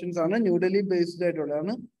ഫൗണ്ടേഷൻസ് ആണ്, ന്യൂഡൽഹി ബേസ്ഡ്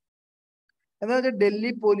ആയിട്ടുള്ളതാണ്. എന്നാൽ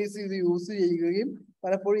ഡൽഹി പോലീസ് ഇത് യൂസ് ചെയ്യുകയും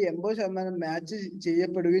പലപ്പോഴും 80% മാച്ച്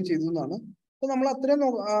ചെയ്യപ്പെടുകയും ചെയ്തു എന്നാണ്. അപ്പൊ നമ്മൾ അത്രയും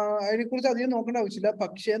അതിനെക്കുറിച്ച് അധികം നോക്കേണ്ട ആവശ്യമില്ല.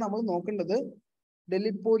 പക്ഷേ നമ്മൾ നോക്കേണ്ടത്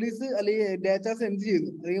ഡൽഹി പോലീസ് അല്ലെങ്കിൽ ഡാറ്റ സെൻഡ്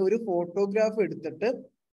ചെയ്യുന്നു, അല്ലെങ്കിൽ ഒരു ഫോട്ടോഗ്രാഫ് എടുത്തിട്ട്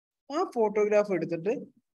ആ ഫോട്ടോഗ്രാഫ് എടുത്തിട്ട്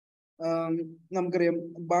നമുക്കറിയാം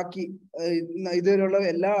ബാക്കി ഇതുവരെയുള്ള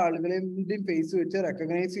എല്ലാ ആളുകളെയും ഫേസ് വെച്ച്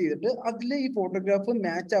റെക്കഗ്നൈസ് ചെയ്തിട്ട് അതിൽ ഈ ഫോട്ടോഗ്രാഫ്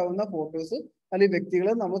മാച്ച് ആവുന്ന ഫോട്ടോസ് അല്ലെങ്കിൽ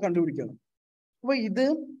വ്യക്തികളെ നമ്മൾ കണ്ടുപിടിക്കണം. അപ്പൊ ഇത്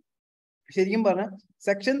ശരിക്കും പറഞ്ഞാൽ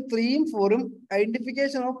section 3ഉം 4ഉം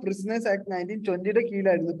identification of prisoners act 1920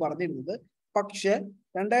 കീഴിലായിരുന്നു പറഞ്ഞിരുന്നത്. പക്ഷെ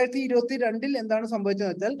 2022 എന്താണ്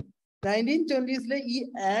സംഭവിച്ചതെന്ന് വെച്ചാൽ 1920s ഈ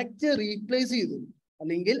ആക്ട് റീപ്ലേസ് ചെയ്തു.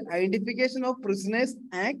 അല്ലെങ്കിൽ ഐഡന്റിഫിക്കേഷൻ ഓഫ് പ്രിസണേഴ്സ്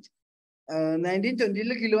ആക്ട്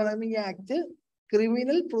 1920 കീഴിൽ വന്ന ഈ act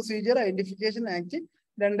criminal procedure identification act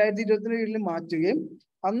 2022 മാറ്റുകയും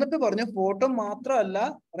എന്നിട്ട് പറഞ്ഞു ഫോട്ടോ മാത്രമല്ല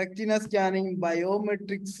retina scanning,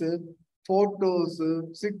 biometrics, photos,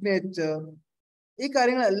 signature, ഈ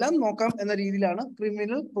കാര്യങ്ങളെല്ലാം നോക്കാം എന്ന രീതിയിലാണ്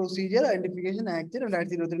ക്രിമിനൽ പ്രൊസീജിയർ ഐഡന്റിഫിക്കേഷൻ ആക്ട്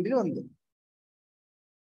 2022 വന്നത്.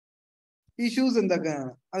 ഇഷ്യൂസ്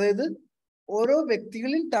എന്തൊക്കെയാണ്? അതായത് ഓരോ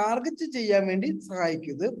വ്യക്തികളിൽ ടാർഗറ്റ് ചെയ്യാൻ വേണ്ടി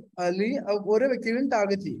സഹായിക്കുന്നത്, അല്ലെങ്കിൽ ഓരോ വ്യക്തികളിലും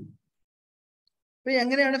ടാർഗറ്റ് ചെയ്യും. അപ്പൊ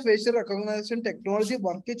എങ്ങനെയാണ് ഫേഷ്യൽ റെക്കഗ്നൈസേഷൻ ടെക്നോളജി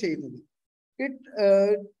വർക്ക് ചെയ്യുന്നത്? ഈ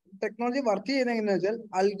ടെക്നോളജി വർക്ക് ചെയ്യുന്നത് എങ്ങനെയാണെന്ന് വെച്ചാൽ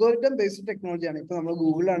അൽഗോരിതം ബേസ്ഡ് ടെക്നോളജിയാണ്. ഇപ്പൊ നമ്മൾ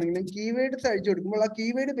ഗൂഗിളിലാണെങ്കിലും കീവേഡ്സ് അയച്ചു കൊടുക്കുമ്പോൾ ആ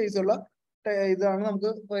കീവേഡ് ബേസ് ഉള്ള ഇതാണ്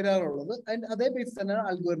നമുക്ക് വരാറുള്ളത്. അതേ ബേസ് തന്നെയാണ്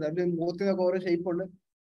അൽഗോരിതം. അതിൽ മുഖത്തിനൊക്കെ ഓരോ ഷേപ്പ് ഉണ്ട്,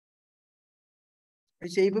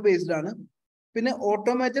 ഷേപ്പ് ബേസ്ഡ് ആണ്. പിന്നെ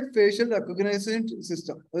ഓട്ടോമാറ്റഡ് ഫേഷ്യൽ റെക്കഗ്നൈസേഷൻ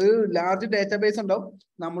സിസ്റ്റം, ഒരു ലാർജ് ഡാറ്റാബേസ് ഉണ്ടാവും.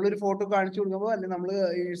 നമ്മളൊരു ഫോട്ടോ കാണിച്ചു കൊടുക്കുമ്പോൾ അല്ലെങ്കിൽ നമ്മൾ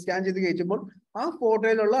സ്കാൻ ചെയ്ത് കയറ്റുമ്പോൾ ആ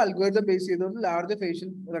ഫോട്ടോയിലുള്ള അൽഗോരിതം ബേസ് ചെയ്തുകൊണ്ട് ലാർജ് ഫേഷ്യൽ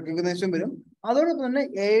റെക്കഗ്നൈസേഷൻ വരും. അതോടൊപ്പം തന്നെ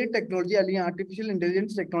AI ടെക്നോളജി അല്ലെങ്കിൽ ആർട്ടിഫിഷ്യൽ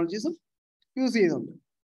ഇന്റലിജൻസ് ടെക്നോളജീസും യൂസ് ചെയ്യുന്നുണ്ട്.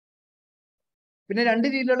 പിന്നെ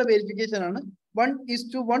 2 രീതിയിലുള്ള വെരിഫിക്കേഷൻ ആണ്.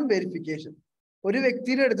 1:1 വെരിഫിക്കേഷൻ. ഒരു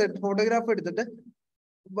വ്യക്തിയുടെ എടുത്തിട്ട് ഫോട്ടോഗ്രാഫ് എടുത്തിട്ട്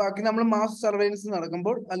ബാക്കി നമ്മൾ മാസ് സർവൈലൻസ്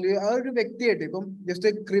നടക്കുമ്പോൾ അല്ലെങ്കിൽ ആ ഒരു വ്യക്തിയായിട്ട് ഇപ്പം ജസ്റ്റ്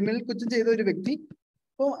ക്രിമിനൽ കുറ്റം ചെയ്ത ഒരു വ്യക്തി,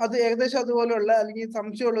 അപ്പോൾ അത് ഏകദേശം അതുപോലെയുള്ള അല്ലെങ്കിൽ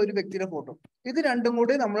സംശയമുള്ള ഒരു വ്യക്തിയുടെ ഫോട്ടോ, ഇത് രണ്ടും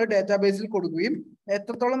കൂടി നമ്മൾ ഡാറ്റാബേസിൽ കൊടുക്കുകയും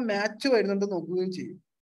എത്രത്തോളം മാച്ച് വരുന്നുണ്ട് നോക്കുകയും ചെയ്യും.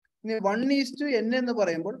 ഇനി 1:n എന്ന്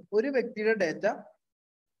പറയുമ്പോൾ ഒരു വ്യക്തിയുടെ ഡാറ്റ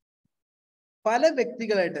പല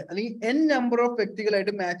വ്യക്തികളായിട്ട് അല്ലെങ്കിൽ n നമ്പർ ഓഫ്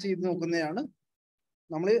വ്യക്തികളായിട്ട് മാച്ച് ചെയ്ത് നോക്കുന്നതാണ്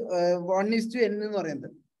നമ്മൾ 1:n എന്ന് പറയുന്നത്.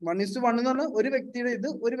 1:1 എന്ന് പറഞ്ഞാൽ ഒരു വ്യക്തിയുടെ ഇത്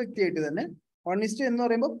ഒരു വ്യക്തിയായിട്ട് തന്നെ. 1:n എന്ന്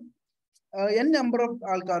പറയുമ്പോൾ n നമ്പർ ഓഫ്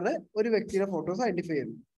ആൾക്കാരുടെ ഒരു വ്യക്തിയുടെ ഫോട്ടോസ് ഐഡന്റിഫൈ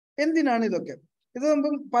ചെയ്യുന്നു. എന്തിനാണ് ഇതൊക്കെ? ഇത് നമുക്ക്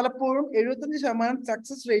പലപ്പോഴും 75%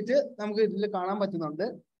 സക്സസ് റേറ്റ് നമുക്ക് ഇതിൽ കാണാൻ പറ്റുന്നുണ്ട്.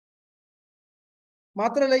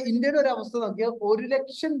 മാത്രമല്ല ഇന്ത്യയുടെ ഒരു അവസ്ഥ നോക്കിയാൽ 1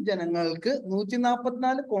 ലക്ഷം ജനങ്ങൾക്ക്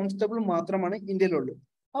 144 കോൺസ്റ്റബിൾ മാത്രമാണ് ഇന്ത്യയിലുള്ളൂ.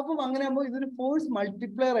 അപ്പം അങ്ങനെ ആകുമ്പോൾ ഇതൊരു ഫോഴ്സ്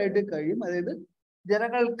മൾട്ടിപ്ലയർ ആയിട്ട് കഴിയും. അതായത്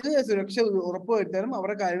ജനങ്ങൾക്ക് സുരക്ഷ ഉറപ്പുവരുത്താനും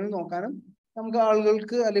അവരുടെ കാര്യങ്ങൾ നോക്കാനും നമുക്ക്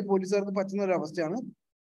ആളുകൾക്ക് അല്ലെങ്കിൽ പോലീസുകാർക്ക് പറ്റുന്ന ഒരു അവസ്ഥയാണ്.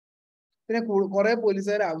 പിന്നെ കുറെ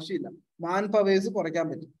പോലീസുകാർ ആവശ്യമില്ല, മാൻ പവേഴ്സ് കുറയ്ക്കാൻ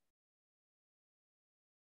പറ്റും,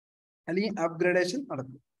 അല്ലെങ്കിൽ അപ്ഗ്രഡേഷൻ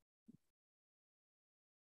നടക്കും.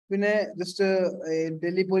 പിന്നെ ജസ്റ്റ്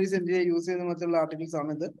ഡൽഹി പോലീസ് ഇന്ത്യയെ യൂസ് ചെയ്യുന്ന മറ്റുള്ള ആർട്ടിക്കിൾസ്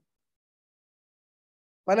ആണ് ഇത്.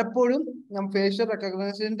 പലപ്പോഴും ഫേഷ്യൽ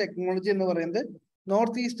റെക്കഗ്നൈസേഷൻ ടെക്നോളജി എന്ന് പറയുന്നത്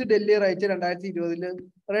north east Delhi right 2020,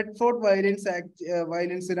 red fort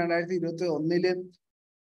violence 2021,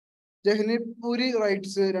 ജഹ്നീപൂരി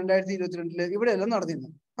rights 2022 ഇവിടെ എല്ലാം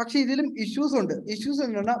നടന്നിരുന്നു. പക്ഷെ ഇതിലും ഇഷ്യൂസ് ഉണ്ട്. ഇഷ്യൂസ്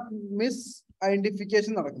എന്ന് പറഞ്ഞാൽ മിസ്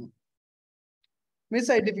ഐഡന്റിഫിക്കേഷൻ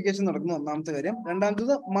നടക്കുന്നു ഒന്നാമത്തെ കാര്യം.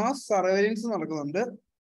 രണ്ടാമത്തത് മാസ് സർവൈലൻസ് നടക്കുന്നുണ്ട്.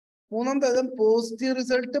 മൂന്നാമത്തേത് പോസിറ്റീവ്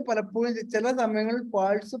റിസൾട്ട് പലപ്പോഴും ചില സമയങ്ങളിൽ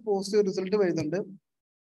ഫാൾസ് പോസിറ്റീവ് റിസൾട്ട് വരുന്നുണ്ട്.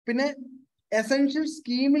 പിന്നെ എസെൻഷ്യൽ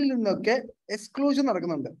സ്കീമിൽ നിന്നൊക്കെ എക്സ്ക്ലൂഷൻ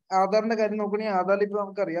നടക്കുന്നുണ്ട്. ആധാറിന്റെ കാര്യം നോക്കുകയാണെങ്കിൽ ആധാറിൽ ഇപ്പൊ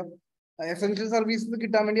നമുക്കറിയാം എസെൻഷ്യൽ സർവീസസ്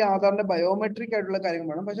കിട്ടാൻ വേണ്ടി ആധാറിന്റെ ബയോമെട്രിക് ആയിട്ടുള്ള കാര്യങ്ങൾ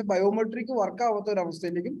വേണം. പക്ഷെ ബയോമെട്രിക് വർക്ക് ആവാത്ത ഒരു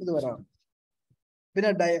അവസ്ഥയിലേക്കും ഇത് വരാറ്. പിന്നെ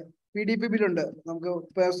PDP ബില്ലുണ്ട്, നമുക്ക്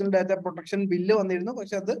പേഴ്സണൽ ഡാറ്റ പ്രൊട്ടക്ഷൻ ബില്ല് വന്നിരുന്നു.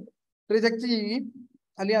 പക്ഷെ അത് റിജക്ട് ചെയ്യുകയും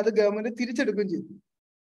അല്ലെങ്കിൽ അത് ഗവൺമെന്റ് തിരിച്ചെടുക്കുകയും ചെയ്തു,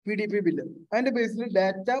 PDP ബില്ല്. അതിന്റെ ബേസിൽ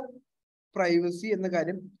ഡാറ്റ പ്രൈവസി എന്ന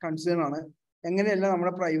കാര്യം കൺസേൺ ആണ്. എങ്ങനെയല്ല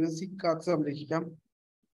നമ്മുടെ പ്രൈവസി കാത്ത് സംരക്ഷിക്കാം,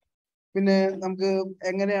 പിന്നെ നമുക്ക്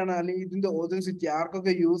എങ്ങനെയാണ് അല്ലെങ്കിൽ ഇതിന്റെ ഓതന്റിസിറ്റി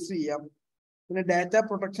ആർക്കൊക്കെ യൂസ് ചെയ്യാം, പിന്നെ ഡാറ്റ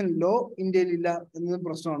പ്രൊട്ടക്ഷൻ ലോ ഇന്ത്യയിൽ ഇല്ല എന്നതും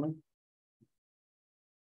പ്രശ്നമാണ്.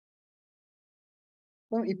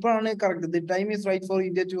 ഇപ്പോഴാണ് correct. The time is right for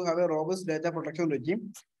India to have A robust data protection regime,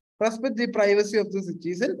 respect the privacy of the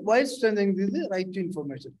citizen while strengthening the right to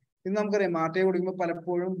information. ഇന്ന് നമുക്കറിയാം മാർട്ടിയെ കൊടുക്കുമ്പോൾ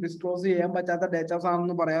പലപ്പോഴും ഡിസ്ക്ലോസ് ചെയ്യാൻ പറ്റാത്ത ഡാറ്റാസ്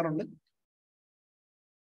ആണെന്ന് പറയാറുണ്ട്.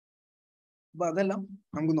 അപ്പൊ അതെല്ലാം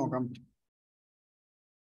നമുക്ക് നോക്കാൻ പറ്റും.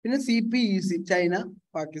 പിന്നെ CPEC, China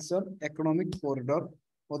Pakistan economic corridor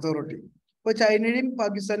authority. ഇപ്പൊ ചൈനയുടെയും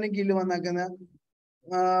പാകിസ്ഥാന്റെയും കീഴിൽ വന്നേക്കുന്ന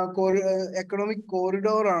എക്കണോമിക്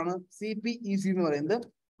കോറിഡോർ ആണ് CPEC എന്ന് പറയുന്നത്.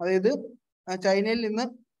 അതായത് ചൈനയിൽ നിന്ന്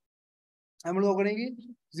നമ്മൾ നോക്കണമെങ്കിൽ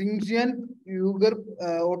സിൻജിയാൻ യൂഗർ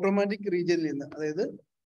ഓട്ടോമാറ്റിക് റീജിയനിൽ നിന്ന്, അതായത്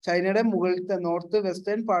ചൈനയുടെ മുകളിലത്തെ നോർത്ത്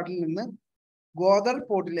വെസ്റ്റേൺ പാർട്ടിൽ നിന്ന് ഗോദർ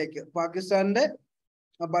പോർട്ടിലേക്ക്, പാകിസ്ഥാന്റെ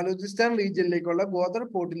ബലൂചിസ്ഥാൻ റീജിയനിലേക്കുള്ള ഗോദർ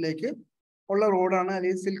പോർട്ടിലേക്ക് ഉള്ള റോഡാണ്,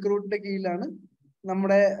 അല്ലെങ്കിൽ സിൽക്ക് റൂട്ടിന്റെ കീഴിലാണ്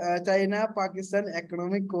നമ്മുടെ ചൈന പാകിസ്ഥാൻ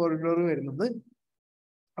എക്കണോമിക് കോറിഡോർ വരുന്നത്.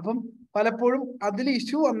 അപ്പം പലപ്പോഴും അതിൽ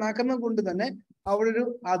ഇഷ്യൂ വന്നാക്കുന്നത് കൊണ്ട് തന്നെ അവിടെ ഒരു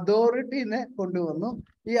അതോറിറ്റിനെ കൊണ്ടുവന്നു.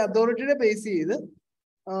 ഈ അതോറിറ്റിയുടെ ബേസ് ചെയ്ത്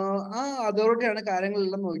ആ അതോറിറ്റിയാണ്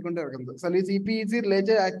കാര്യങ്ങളെല്ലാം നോക്കിക്കൊണ്ട് നടക്കുന്നത്. CPEC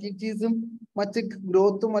റിലേറ്റഡ് ആക്ടിവിറ്റീസും മറ്റ്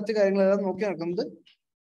ഗ്രോത്തും മറ്റു കാര്യങ്ങളെല്ലാം നോക്കി നടക്കുന്നത്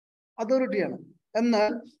അതോറിറ്റിയാണ്.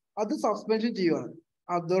 എന്നാൽ അത് സസ്പെൻഷൻ ചെയ്യുവാണ്.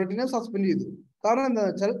 അതോറിറ്റിനെ സസ്പെൻഡ് ചെയ്തു. കാരണം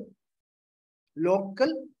എന്താണെന്ന് വെച്ചാൽ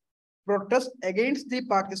local protest against the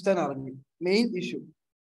Pakistan army main issue.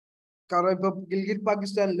 കാരണം ഇപ്പൊ ഗിൽഗിറ്റ്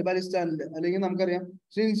പാകിസ്ഥാനില്, ബലിസ്ഥാനില്, അല്ലെങ്കിൽ നമുക്കറിയാം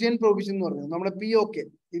സ്ട്രിൻജിയൻ പ്രൊവിഷൻ എന്ന് പറയുന്നത് നമ്മുടെ POK,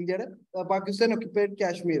 ഇന്ത്യയുടെ പാകിസ്ഥാൻ ഒക്യുപ്പൈഡ്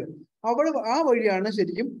കാശ്മീർ, അവിടെ ആ വഴിയാണ്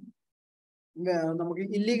ശരിക്കും നമുക്ക്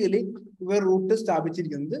ഇല്ലീഗലി ഇവർ റൂട്ട്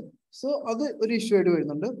സ്ഥാപിച്ചിരിക്കുന്നത്. സോ അത് ഒരു ഇഷ്യൂ ആയിട്ട്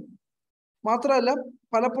വരുന്നുണ്ട്. മാത്രമല്ല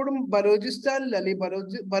പലപ്പോഴും ബലോചിസ്ഥാനിൽ അല്ലെങ്കിൽ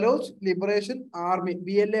Baloch liberation army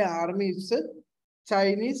BLA armies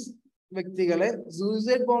Chinese വ്യക്തികളെ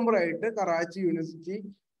സൂയിസൈഡ് ബോംബറായിട്ട് കറാച്ചി യൂണിവേഴ്സിറ്റിയിൽ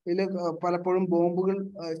പലപ്പോഴും ബോംബുകൾ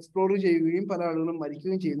എക്സ്പ്ലോർ ചെയ്യുകയും പല ആളുകളും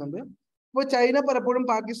മരിക്കുകയും ചെയ്യുന്നുണ്ട്. അപ്പോൾ ചൈന പലപ്പോഴും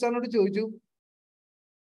പാകിസ്ഥാനോട് ചോദിച്ചു,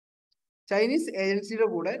 ചൈനീസ് ഏജൻസിയുടെ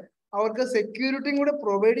കൂടെ അവർക്ക് സെക്യൂരിറ്റിയും കൂടെ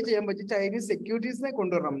പ്രൊവൈഡ് ചെയ്യാൻ പറ്റി ചൈനീസ് സെക്യൂരിറ്റീസിനെ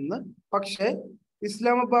കൊണ്ടുവരണമെന്ന്. പക്ഷെ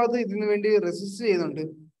ഇസ്ലാമാബാദ് ഇതിനു വേണ്ടി റെസിസ്റ്റ് ചെയ്യുന്നുണ്ട്.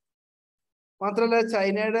 മാത്രമല്ല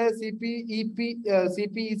ചൈനയുടെ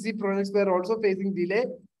CPEC projects were also facing delay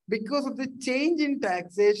because of the change in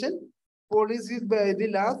taxation policies by the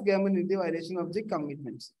last government in the violation of the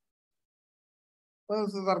commitments.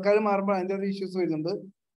 സർക്കാർ മാറുമ്പോൾ അതിന്റെ ഒരു ഇഷ്യൂസ് വരുന്നുണ്ട്.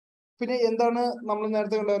 പിന്നെ എന്താണ് നമ്മൾ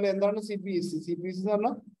നേരത്തെ കണ്ടപോലെ എന്താണ് CPEC എന്ന്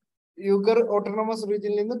പറഞ്ഞാൽ യൂഗർ ഓട്ടോണമസ്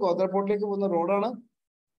റീജിയനിൽ നിന്ന് ഗോത്ര പോർട്ടിലേക്ക് പോകുന്ന റോഡാണ്.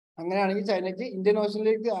 അങ്ങനെയാണെങ്കിൽ ചൈനയ്ക്ക് ഇന്ത്യൻ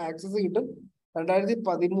ഓഷനിലേക്ക് ആക്സസ് കിട്ടും.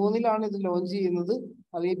 2013 ഇത് ലോഞ്ച് ചെയ്യുന്നത്,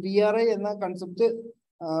 അല്ലെങ്കിൽ BRI എന്ന കൺസെപ്റ്റ്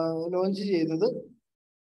ലോഞ്ച് ചെയ്യുന്നത്.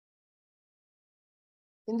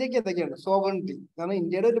 ഇന്ത്യക്ക് എന്തൊക്കെയാണ് സോവറിറ്റി, കാരണം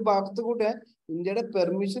ഇന്ത്യയുടെ ഒരു ഭാഗത്ത് കൂടെ ഇന്ത്യയുടെ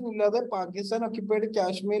പെർമിഷൻ ഇല്ലാതെ പാകിസ്ഥാൻ ഒക്യുപ്പൈഡ്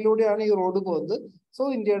കാശ്മീരിലൂടെയാണ് ഈ റോഡ് പോകുന്നത്. സോ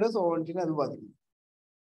ഇന്ത്യയുടെ സോവറിറ്റിനെ അത് ബാധിക്കും.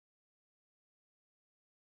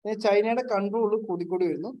 ചൈനയുടെ കൺട്രോൾ കൂടിക്കൂടി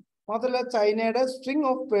വരുന്നു. മാത്രമല്ല ചൈനയുടെ സ്ട്രിങ്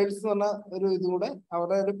ഓഫ് പേൾസ് എന്ന് പറഞ്ഞ ഒരു ഇതും കൂടെ,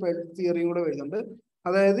 അവരുടെ ഒരു പേൾ തിയറിയും കൂടെ വരുന്നുണ്ട്.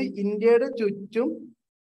 അതായത് ഇന്ത്യയുടെ ചുറ്റും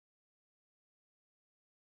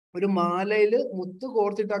ഒരു മാലയില് മുത്ത്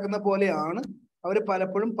കോർത്തിട്ടാക്കുന്ന പോലെയാണ് അവർ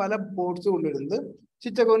പലപ്പോഴും പല പോർട്സ് കൊണ്ടുവരുന്നത്.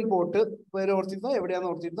 ചിറ്റഗോൻ പോർട്ട് പേര് ഓർത്തിരുന്നത് എവിടെയാന്ന്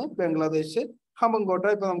ഓർത്തിരുന്നത് ബംഗ്ലാദേശ്, ഹമ്പൻകോട്ട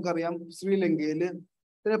ഇപ്പൊ നമുക്കറിയാം ശ്രീലങ്കയില്,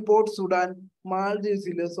 പിന്നെ പോർട്ട് സുഡാൻ,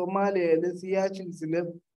 മാൽദീവ്സില്, സൊമാലിയയില്, സിയാച്ചിൻസില്,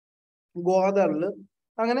 ഗ്വാദറില്.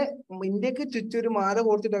 അങ്ങനെ ഇന്ത്യക്ക് ചുറ്റും ഒരു മാല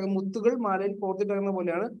കോർത്തിട്ടാക്കുന്ന, മുത്തുകൾ മാലയിൽ കോർത്തിട്ടാക്കുന്ന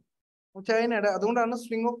പോലെയാണ് ചൈനയുടെ. അതുകൊണ്ടാണ്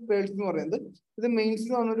സ്ട്രിങ് ഓഫ് പേൾസ് എന്ന് പറയുന്നത്. ഇത് മെയിൻസ്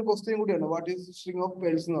എന്ന് പറഞ്ഞൊരു ക്വസ്റ്റ്യൻ കൂടിയാണ്, what is string of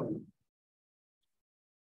pearls എന്ന് പറയുന്നത്.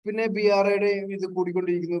 പിന്നെ BRIയുടെ ഇത്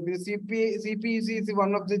കൂടിക്കൊണ്ടിരിക്കുന്നു. പിന്നെ CPEC is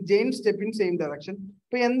one of the giant step in same direction.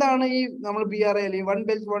 ഇപ്പൊ എന്താണ് ഈ നമ്മൾ BRI അല്ലെങ്കിൽ one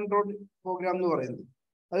belt one road programme എന്ന് പറയുന്നത്?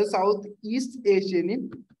 അത് സൗത്ത് ഈസ്റ്റ് ഏഷ്യനെയും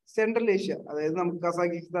സെൻട്രൽ ഏഷ്യ, അതായത് നമുക്ക്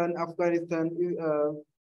കസാഖിസ്ഥാൻ, അഫ്ഗാനിസ്ഥാൻ,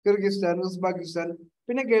 കിർഗിസ്ഥാൻ, ഉസ്ബെക്കിസ്ഥാൻ,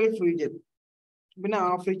 പിന്നെ ഗൾഫ് റീജിയൻ, പിന്നെ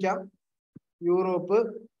ആഫ്രിക്ക, യൂറോപ്പ്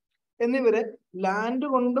എന്നിവരെ ലാൻഡ്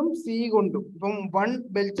കൊണ്ടും സീ കൊണ്ടും, ഇപ്പം വൺ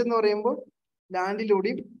ബെൽറ്റ് എന്ന് പറയുമ്പോൾ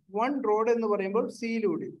ലാൻഡിലൂടെയും വൺ റോഡ് എന്ന് പറയുമ്പോൾ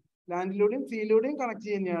സീയിലൂടെയും, ലാൻഡിലൂടെയും സീയിലൂടെയും കണക്ട്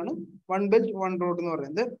ചെയ്യുന്നതാണ് വൺ ബെൽറ്റ് വൺ റോഡ് എന്ന്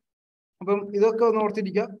പറയുന്നത്. അപ്പം ഇതൊക്കെ ഒന്ന്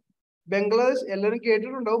ഓർത്തിരിക്കുക. ബംഗ്ലാദേശ് എല്ലാവരും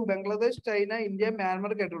കേട്ടിട്ടുണ്ടാവും. ബംഗ്ലാദേശ്, ചൈന, ഇന്ത്യ,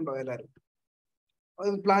 മ്യാൻമർ കേട്ടിട്ടുണ്ടാവും എല്ലാവരും.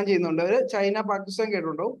 പ്ലാൻ ചെയ്യുന്നുണ്ട് അവര്. ചൈന, പാകിസ്ഥാൻ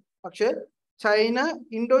കേട്ടിട്ടുണ്ടാവും. പക്ഷെ China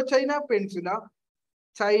Indo China peninsula,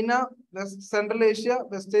 China central Asia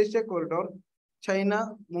west Asia corridor, China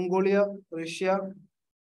Mongolia, Russia,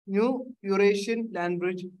 new Eurasian land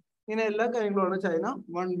bridge, ഇങ്ങനെ എല്ലാ കാര്യങ്ങളുമാണ് China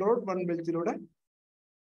one road one ബെൽറ്റിലൂടെ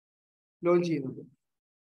launch ചെയ്യുന്നത്.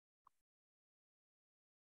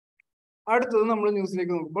 അടുത്തത് നമ്മൾ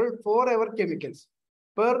ന്യൂസിലേക്ക് നോക്കുമ്പോൾ forever chemicals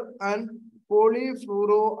per and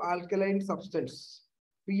പോളിഫ്ലൂറോ alkaline substance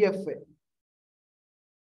PFA,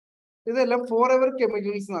 ഇതെല്ലാം forever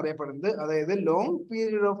കെമിക്കൽസ് എന്നറിയപ്പെടുന്നത്. അതായത് ലോങ്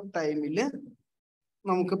പീരീഡ് ഓഫ് ടൈമില്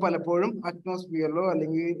നമുക്ക് പലപ്പോഴും അറ്റ്മോസ്ഫിയറിലോ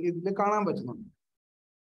അല്ലെങ്കിൽ ഇതിൽ കാണാൻ പറ്റുന്നുണ്ട്.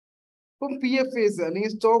 ഇപ്പം PFAs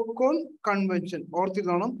അല്ലെങ്കിൽ സ്റ്റോക്ക്ഹോം കൺവെൻഷൻ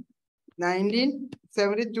ഓർത്തിരുന്നോണം.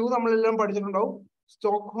 1972 നമ്മളെല്ലാം പഠിച്ചിട്ടുണ്ടാവും.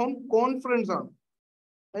 സ്റ്റോക്ക്ഹോം കോൺഫറൻസ് ആണ്.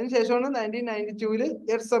 അതിനുശേഷമാണ് 1992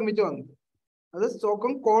 എർത്ത് സമ്മിറ്റ് വന്നത്. അത്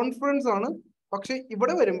സ്റ്റോക്ക്ഹോം കോൺഫറൻസ് ആണ്. പക്ഷെ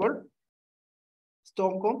ഇവിടെ വരുമ്പോൾ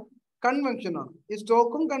സ്റ്റോക്ക്ഹോം കൺവെൻഷൻ ആണ്. ഈ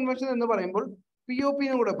സ്റ്റോക്ക്ഹോം കൺവെൻഷൻ എന്ന് പറയുമ്പോൾ POP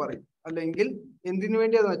എന്ന് കൂടെ പറയും. അല്ലെങ്കിൽ എന്തിനു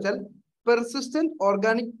വേണ്ടിയാന്ന് വെച്ചാൽ പെർസിസ്റ്റന്റ്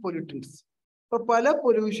ഓർഗാനിക് പൊല്യൂട്ടൻസ്. ഇപ്പൊ പല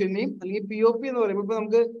പൊല്യൂഷനെയും അല്ലെങ്കിൽ POP എന്ന് പറയുമ്പോൾ ഇപ്പൊ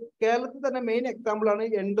നമുക്ക് കേരളത്തിൽ തന്നെ മെയിൻ എക്സാമ്പിൾ ആണ്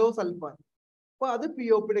എൻഡോസൾഫാൻ. അപ്പൊ അത്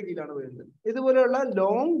POPയുടെ കീഴിലാണ് വരുന്നത്. ഇതുപോലെയുള്ള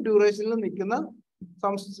ലോങ് ഡ്യൂറേഷനിൽ നിൽക്കുന്ന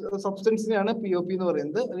സബ്സ്റ്റൻസിനെയാണ് POP എന്ന്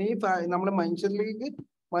പറയുന്നത്. അല്ലെങ്കിൽ നമ്മുടെ മനുഷ്യരിലേക്ക്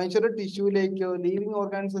മനുഷ്യരുടെ ടിഷ്യൂലേക്കോ ലിവിങ്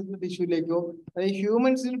ഓർഗാനിസത്തിന്റെ ടിഷ്യൂലേക്കോ അല്ലെങ്കിൽ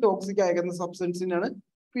ഹ്യൂമൻസിന് ടോക്സിക് ആകുന്ന സബ്സ്റ്റൻസിനാണ്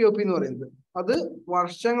POP എന്ന് പറയുന്നത്. അത്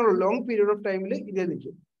വർഷങ്ങൾ ലോങ് പീരീഡ് ഓഫ് ടൈമിൽ ഇതേ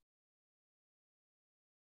നിൽക്കും.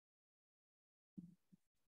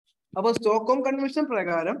 അപ്പൊ സ്റ്റോക്ക്ഹോം കൺവെൻഷൻ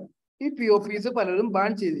പ്രകാരം ഈ POPs പലരും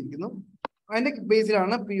ബാൻ ചെയ്തിരിക്കുന്നു. അതിന്റെ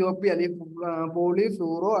ബേസിലാണ് POP അല്ലെങ്കിൽ പോളി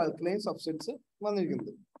ഫ്ലൂറോ ആൽക്കലൈൻ സബ്സ്റ്റൻസ്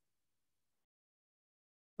വന്നിരിക്കുന്നത്.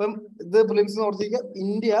 അപ്പം ഇത് പ്രിലിംസ് ഓർത്തിരിക്കുക.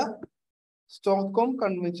 ഇന്ത്യ സ്റ്റോക്ക്ഹോം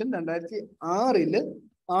കൺവെൻഷൻ 2006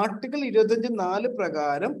 ആർട്ടിക്കിൾ 25(4)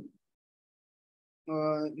 പ്രകാരം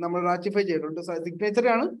നമ്മൾ റാറ്റിഫൈ ചെയ്തിട്ടുണ്ട്. സിഗ്നേച്ചർ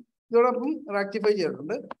ആണ്, ഇതോടൊപ്പം റാറ്റിഫൈ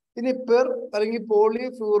ചെയ്തിട്ടുണ്ട്. ഇനി അല്ലെങ്കിൽ പോളി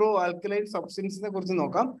ഫ്ലൂറോ ആൽക്കലൈൻ സബ്സ്റ്റൻസിനെ കുറിച്ച്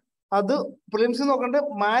നോക്കാം. അത് പ്രിലിംസ് നോക്കേണ്ടത്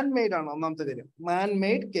മാൻ മെയ്ഡ് ആണ്. ഒന്നാമത്തെ കാര്യം, മാൻ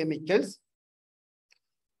made chemicals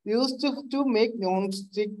used to make non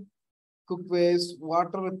stick കുക്ക്വേഴ്സ്,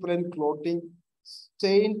 water repellent clothing,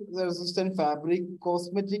 stain resistant fabric,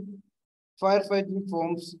 cosmetic, firefighting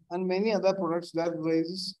foams, and many other products that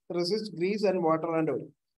resist grease and water and oil.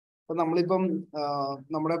 അപ്പൊ നമ്മളിപ്പം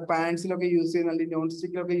നമ്മുടെ പാൻസിലൊക്കെ യൂസ് ചെയ്യുന്ന അല്ലെങ്കിൽ നോൺ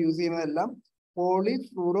സ്റ്റിക്കിലൊക്കെ യൂസ് ചെയ്യുന്നതെല്ലാം poly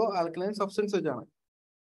fluoro alkaline substance വെച്ചാണ്.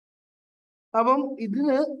 അപ്പം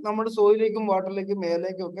ഇതിന് നമ്മുടെ സോയിലേക്കും വാട്ടറിലേക്കും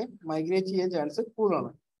എയറിലേക്കും ഒക്കെ മൈഗ്രേറ്റ് ചെയ്യാൻ ചാൻസ്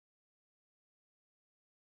കൂടുതലാണ്.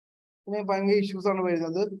 പിന്നെ ഭയങ്കര ഇഷ്യൂസ് ആണ്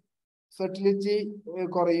വരുന്നത്. ഫെർട്ടിലിറ്റി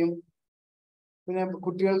കുറയും, പിന്നെ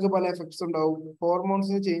കുട്ടികൾക്ക് പല എഫക്ട്സ് ഉണ്ടാവും,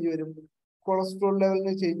 ഹോർമോൺസിന് ചേഞ്ച് വരും, കൊളസ്ട്രോൾ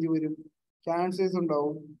ലെവലിന് ചേഞ്ച് വരും, ക്യാൻസേഴ്സ്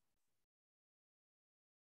ഉണ്ടാവും.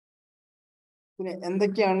 പിന്നെ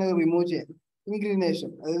എന്തൊക്കെയാണ് റിമൂവ് ചെയ്യാൻ? ഇൻഗ്രീനേഷൻ,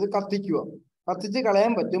 അതായത് കത്തിച്ച്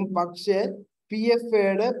കളയാൻ പറ്റും. പക്ഷേ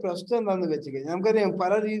PFAയുടെ പ്രശ്നം എന്താണെന്ന് വെച്ച് കഴിഞ്ഞാൽ നമുക്കറിയാം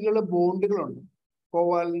പല രീതിയിലുള്ള ബോണ്ടുകളുണ്ട്.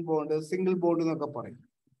 കോവാലന്റ് ബോണ്ട്, സിംഗിൾ ബോണ്ട് എന്നൊക്കെ പറയും.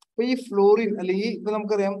 അപ്പൊ ഈ ഫ്ലൂറിൻ അല്ലെങ്കിൽ ഇപ്പൊ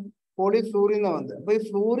നമുക്കറിയാം പോളിഫ്ലൂറിൻ എന്ന് പറയുന്നത്. അപ്പൊ ഈ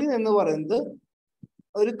ഫ്ലൂറിൻ എന്ന് പറയുന്നത്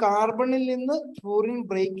ഒരു കാർബണിൽ നിന്ന് ഫ്ലൂറിൻ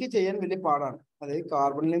ബ്രേക്ക് ചെയ്യാൻ വലിയ പാടാണ്. അതായത്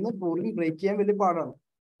കാർബണിൽ നിന്ന് ഫ്ലൂറിൻ ബ്രേക്ക് ചെയ്യാൻ വലിയ പാടാണ്.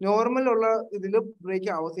 നോർമൽ ഉള്ള ഇതിൽ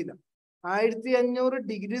ബ്രേക്ക് ആവത്തില്ല. 1500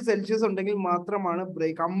 ഡിഗ്രി സെൽഷ്യസ് ഉണ്ടെങ്കിൽ മാത്രമാണ്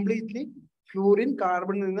കംപ്ലീറ്റ്ലി ഫ്ലൂറിൻ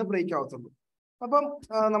കാർബണിൽ നിന്ന് ബ്രേക്ക് ആവത്തുള്ളൂ. അപ്പം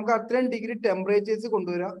നമുക്ക് അത്രയും ഡിഗ്രി ടെമ്പറേച്ചേഴ്സ്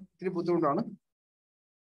കൊണ്ടുവരാൻ ഇത്തിരി ബുദ്ധിമുട്ടാണ്.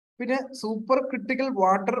 പിന്നെ സൂപ്പർ ക്രിട്ടിക്കൽ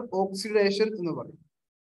വാട്ടർ ഓക്സിഡേഷൻ എന്ന് പറയും.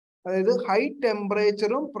 അതായത് ഹൈ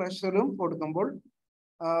ടെമ്പറേച്ചറും പ്രഷറും കൊടുക്കുമ്പോൾ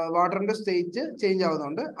വാട്ടറിന്റെ സ്റ്റേറ്റ് ചേഞ്ച്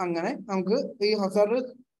ആവുന്നുണ്ട്. അങ്ങനെ നമുക്ക് ഈ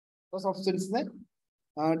ഹസാർഡസ് സബ്സ്റ്റൻസിനെ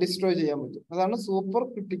ഡിസ്ട്രോയ് ചെയ്യാൻ പറ്റും. അതാണ് സൂപ്പർ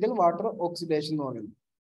ക്രിട്ടിക്കൽ വാട്ടർ ഓക്സിഡേഷൻ എന്ന് പറയുന്നത്.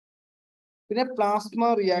 പിന്നെ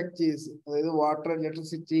പ്ലാസ്മ റിയാക്ടീവ്സ്, അതായത് വാട്ടർ,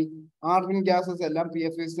 ഇലക്ട്രിസിറ്റി, ആർഗൺ ഗ്യാസസ് എല്ലാം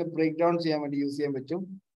PFAS ബ്രേക്ക് ഡൗൺ ചെയ്യാൻ വേണ്ടി യൂസ് ചെയ്യാൻ പറ്റും.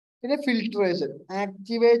 പിന്നെ ഫിൽട്രേഷൻ,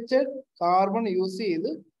 ആക്ടിവേറ്റഡ് കാർബൺ യൂസ്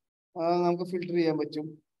ചെയ്ത് നമുക്ക് ഫിൽട്ടർ ചെയ്യാൻ പറ്റും.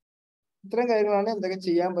 ഇത്തരം കാര്യങ്ങളാണ് എന്തൊക്കെ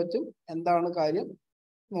ചെയ്യാൻ പറ്റും, എന്താണ് കാര്യം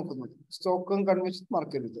നോക്കുന്നത്. സ്റ്റോക്ക്ഹോം കൺവെൻഷൻ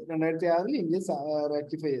മറക്കരുത്. 2006 ഇന്ത്യ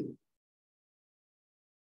റാറ്റിഫൈ ചെയ്തു.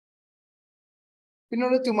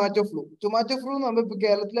 പിന്നീട് ടൊമാറ്റോ ഫ്ലൂ നമ്മൾ ഇപ്പൊ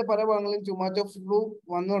കേരളത്തിലെ പല ഭാഗങ്ങളിലും ടൊമാറ്റോ ഫ്ലൂ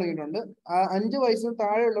വന്നു തുടങ്ങിയിട്ടുണ്ട്. 5 വയസ്സിന്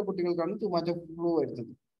താഴെയുള്ള കുട്ടികൾക്കാണ് ടൊമാറ്റോ ഫ്ലൂ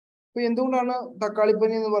വരുന്നത്. അപ്പൊ എന്തുകൊണ്ടാണ്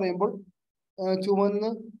തക്കാളിപ്പനി എന്ന് പറയുമ്പോൾ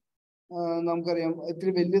ചുമന്ന് നമുക്കറിയാം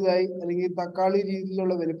ഇത്തിരി വലുതായി അല്ലെങ്കിൽ തക്കാളി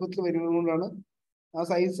രീതിയിലുള്ള വലുപ്പത്തിൽ വരുന്നത് കൊണ്ടാണ്, ആ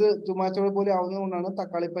സൈസ് ടൊമാറ്റോ പോലെ ആവുന്നത് കൊണ്ടാണ്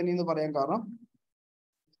തക്കാളിപ്പനി എന്ന് പറയാൻ കാരണം.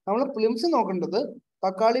 നമ്മൾ പ്ലിംസ് നോക്കേണ്ടത്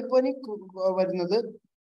തക്കാളിപ്പനി വരുന്നത്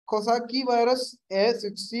കൊസാക്കി വൈറസ്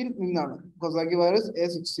A16 നിന്നാണ്. കൊസാക്കി വൈറസ്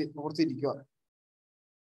A16 ഓർത്തിരിക്കുക.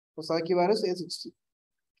 കൊസാക്കി വൈറസ് A16.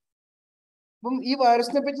 അപ്പം ഈ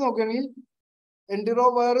വൈറസിനെ പറ്റി നോക്കുകയാണെങ്കിൽ എൻഡിറോ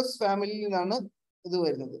വൈറസ് ഫാമിലിയിൽ നിന്നാണ് ഇത്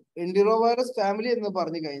വരുന്നത്. എൻഡിറോ വൈറസ് ഫാമിലി എന്ന്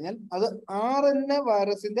പറഞ്ഞു കഴിഞ്ഞാൽ അത് RNA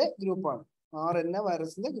വൈറസിന്റെ ഗ്രൂപ്പാണ്.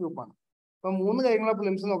 അപ്പൊ 3 കാര്യങ്ങളാണ്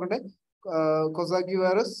പ്ലിംസ് നോക്കട്ടെ. കൊസാക്കി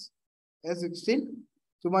virus A16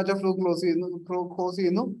 tomato flu cos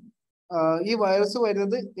ചെയ്യുന്നു. ഈ വൈറസ്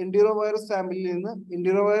വരുന്നത് എൻഡിറോ വൈറസ് ഫാമിലിയിൽ നിന്ന്.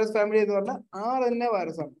 എൻഡിറോ വൈറസ് ഫാമിലി എന്ന് പറഞ്ഞാൽ RNA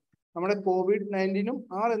വൈറസ് ആണ്. നമ്മുടെ COVID-19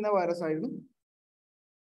 RNA വൈറസ് ആയിരുന്നു.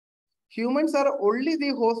 Humans are only the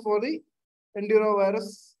host for the എൻഡിറോ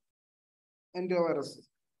virus.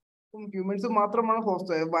 Humans മാത്രമാണ്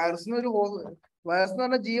ഹോസ്റ്റ്. വൈറസ് എന്ന്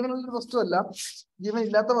പറഞ്ഞാൽ ജീവനുള്ള വസ്തുവല്ല, ജീവൻ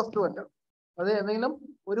ഇല്ലാത്ത വസ്തുവല്ല. അത് ഏതെങ്കിലും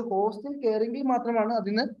ഒരു ഹോസ്റ്റിൽ കയറിയെങ്കിൽ മാത്രമാണ്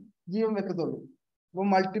അതിന് ജീവൻ വെക്കത്തുള്ളൂ. അപ്പൊ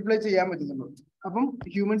മൾട്ടിപ്ലൈ ചെയ്യാൻ പറ്റുന്നുള്ളൂ. അപ്പം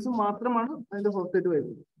ഹ്യൂമൻസ് മാത്രമാണ് അതിന്റെ ഹോസ്റ്റായിട്ട്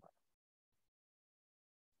വരുന്നത്.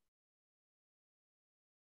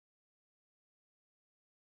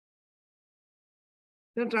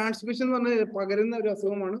 ട്രാൻസ്മിഷൻ എന്ന് പറഞ്ഞാൽ പകരുന്ന ഒരു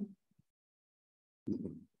അസുഖമാണ്.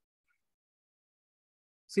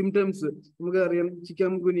 സിംറ്റംസ് നമുക്ക് അറിയാം,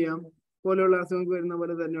 ചിക്കൻഗുനിയ പോലെയുള്ള അസുഖങ്ങൾക്ക് വരുന്ന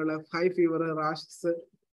പോലെ തന്നെയുള്ള high fever, rashes,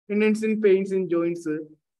 intense in pains in joints.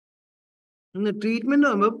 Treatment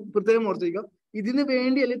ആകുമ്പോൾ പ്രത്യേകം ഓർത്തിരിക്കാം, ഇതിന്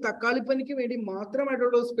വേണ്ടി അല്ലെങ്കിൽ തക്കാളിപ്പനിക്ക് വേണ്ടി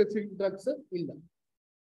മാത്രമായിട്ടുള്ള സ്പെസിഫിക് ഡ്രഗ്സ് ഇല്ല.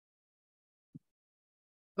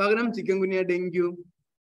 പകരം chikungunya, dengue,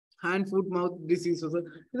 hand food mouth diseases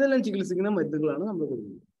ഇതെല്ലാം ചികിത്സിക്കുന്ന മരുന്നുകളാണ് നമ്മൾ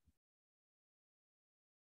കൊടുക്കുന്നത്.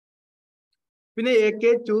 പിന്നെ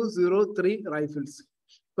AK-203 റൈഫിൾസ്.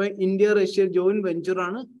 ഇപ്പൊ ഇന്ത്യ റഷ്യ ജോയിന്റ് വെഞ്ചർ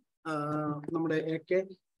ആണ് നമ്മുടെ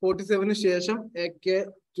AK-47 ശേഷം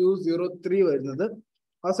AK-203 വരുന്നത്.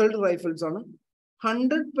 അസൾട്ട് റൈഫിൾസ് ആണ്.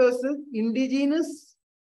 100% ഇൻഡിജീനസ്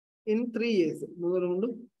ഇൻ 3 years. 3 കൊണ്ട്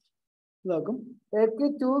ഇതാക്കും.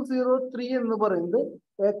 AK-203 എന്ന് പറയുന്നത്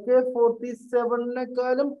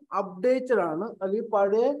AK-47 അപ്ഡേറ്റഡ് ആണ്, അല്ലെങ്കിൽ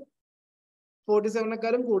പഴയ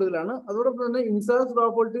 47 കൂടുതലാണ്. അതോടൊപ്പം തന്നെ ഇൻസാസ്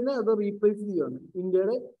റോബോട്ടിനെ അത് റീപ്ലേസ് ചെയ്യുകയാണ്.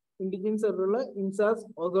 ഇന്ത്യയുടെ ഇൻഡിജിനസ് ആയിട്ടുള്ള ഇൻസാസ്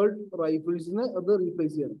അസൾട്ട് റൈഫിൾസിനെ അത്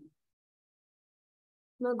റീപ്ലേസ് ചെയ്യണം.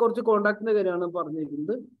 കുറച്ച് കോൺടാക്ടിന്റെ കാര്യമാണ്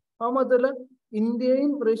പറഞ്ഞിരിക്കുന്നത്. ആ മാത്രമല്ല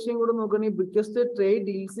ഇന്ത്യയും റഷ്യയും കൂടെ നോക്കുകയാണെങ്കിൽ ബിഗ്ഗസ്റ്റ് ട്രേഡ്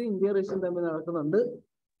ഡീൽസ് ഇന്ത്യയും റഷ്യയും തമ്മിൽ നടക്കുന്നുണ്ട്.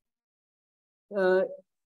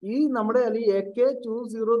 ഈ നമ്മുടെ അല്ലെങ്കിൽ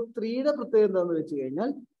AK-203 പ്രത്യേകത എന്താണെന്ന് വെച്ച് കഴിഞ്ഞാൽ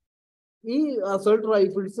ഈ അസൾട്ട്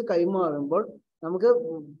റൈഫിൾസ് കൈമാറുമ്പോൾ നമുക്ക്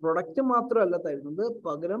പ്രൊഡക്റ്റ് മാത്രമല്ല തരുന്നത്,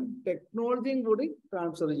 പകരം ടെക്നോളജിയും കൂടി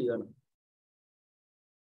ട്രാൻസ്ഫർ ചെയ്യണം.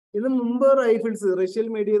 ഇതിന് മുമ്പ് റൈഫിൾസ് റഷ്യയിൽ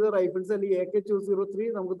മേഡ് ചെയ്ത റൈഫിൾസ് അല്ലെങ്കിൽ AK-203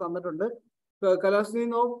 നമുക്ക് തന്നിട്ടുണ്ട്.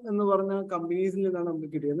 കലാഷ്നിക്കോവ് എന്ന് പറഞ്ഞ കമ്പനീസിൽ നിന്നാണ് നമുക്ക്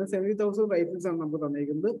കിട്ടിയത്. 70,000 റൈഫിൾസ് ആണ് നമുക്ക്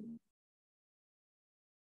തന്നിരിക്കുന്നത്.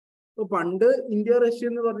 ഇപ്പൊ പണ്ട് ഇന്ത്യ റഷ്യ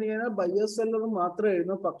എന്ന് പറഞ്ഞു കഴിഞ്ഞാൽ ബയേഴ്സ് സെല്ലർ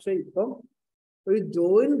മാത്രമായിരുന്നു. പക്ഷെ ഇപ്പം ഒരു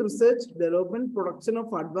joint research development production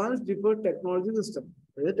of advance deferred technology system,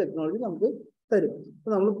 അതായത് ടെക്നോളജി നമുക്ക് തരും. അപ്പൊ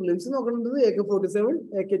നമ്മൾ പ്രിലിംസ് നോക്കേണ്ടത് AK-47,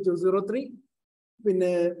 AK-203.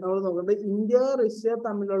 പിന്നെ നമ്മൾ നോക്കേണ്ടത് ഇന്ത്യ റഷ്യ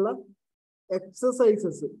തമ്മിലുള്ള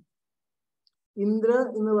എക്സസൈസസ്. ഇന്ദ്ര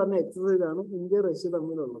എന്ന് പറഞ്ഞ എക്സസൈസ് ആണ് ഇന്ത്യ റഷ്യ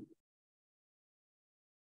തമ്മിലുള്ളത്.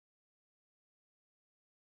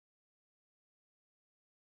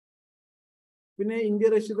 പിന്നെ ഇന്ത്യ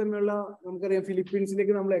റഷ്യ തമ്മിലുള്ള നമുക്കറിയാം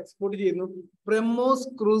ഫിലിപ്പീൻസിലേക്ക് നമ്മൾ എക്സ്പോർട്ട് ചെയ്യുന്നു. ബ്രഹ്മോസ്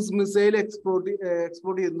ക്രൂസ് മിസൈൽ എക്സ്പോർട്ട്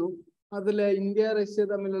ചെയ്യുന്നു. അതിൽ ഇന്ത്യ റഷ്യ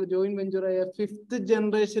തമ്മിലുള്ള joint വെഞ്ചറായ 5th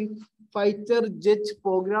generation fighter jet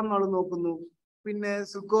programme നമ്മൾ നോക്കുന്നു. പിന്നെ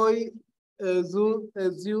സുഖോയ്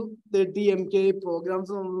Su-30 MK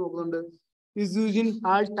പ്രോഗ്രാംസ് നമ്മൾ നോക്കുന്നുണ്ട്. ഇസൂജിൻ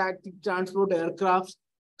hall tactic transport aircraft,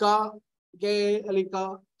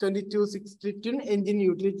 Ka-22 engine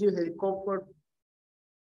utility helicopter.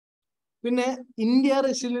 പിന്നെ ഇന്ത്യ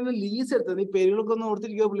റഷ്യയിൽ നിന്ന് ലീസ് എടുത്തത്, ഈ പേരുകളൊക്കെ ഒന്ന്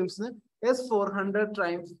ഓർത്തിരിക്കുക ഫിലിംസിന്. S-400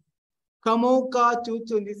 Triumph,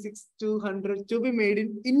 Ka-226-200 to be made in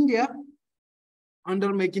India under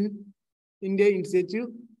Make in India initiative.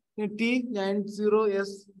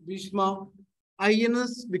 T-90S Bhishma,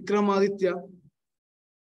 INS Vikramaditya.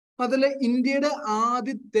 അതിലെ ഇന്ത്യയുടെ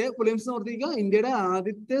ആദ്യത്തെ ഫിലിംസ് ഓർത്തിരിക്കുക, ഇന്ത്യയുടെ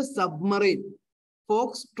ആദ്യത്തെ സബ്മറൈൻ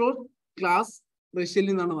ഫോക്സ് ട്രോട്ട് ക്ലാസ് റഷ്യയിൽ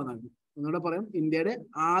നിന്നാണ് വന്നത്. ഒന്നുകൂടെ പറയാം, ഇന്ത്യയുടെ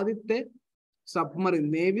ആദ്യത്തെ സബ്മറൈൻ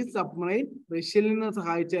നേവി സബ്മറൈൻ റഷ്യയിൽ നിന്ന്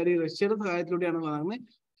റഷ്യയുടെ സഹായത്തിലൂടെയാണ് വന്നത്.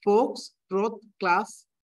 ഫോക്സ് ട്രോത്ത് ക്ലാസ്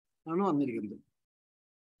ആണ് വന്നിരിക്കുന്നത്.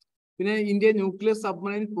 പിന്നെ ഇന്ത്യ ന്യൂക്ലിയർ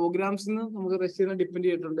സബ്മറൈൻ പ്രോഗ്രാംസിന് നമുക്ക് റഷ്യനെ ഡിപ്പെൻഡ്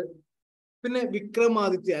ചെയ്തിട്ടുണ്ട്. പിന്നെ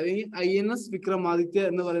വിക്രമാദിത്യ അല്ലെങ്കിൽ INS വിക്രമാദിത്യ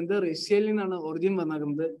എന്ന് പറയുന്നത് റഷ്യയിൽ നിന്നാണ് ഒറിജിൻ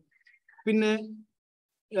വന്നിരിക്കുന്നത്. പിന്നെ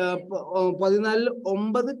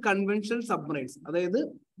 9 കൺവെൻഷണൽ സബ്മറൈൻസ്, അതായത്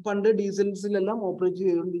പണ്ട് ഡീസൽസിലെല്ലാം ഓപ്പറേറ്റ്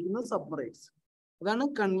ചെയ്തുകൊണ്ടിരിക്കുന്ന സബ്മറൈൻസ്, അതാണ്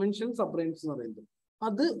കൺവെൻഷണൽ സബ്മറൈൻസ് എന്ന് പറയുന്നത്.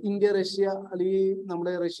 അത് ഇന്ത്യ റഷ്യ അല്ലെങ്കിൽ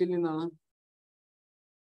നമ്മുടെ റഷ്യയിൽ നിന്നാണ്.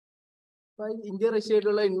 ഇന്ത്യ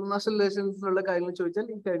റഷ്യയായിട്ടുള്ള ഇന്റർനാഷണൽ റിലേഷൻസിലുള്ള കാര്യങ്ങൾ ചോദിച്ചാൽ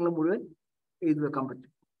ഈ കാര്യങ്ങൾ മുഴുവൻ എഴുതി വെക്കാൻ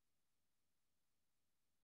പറ്റും.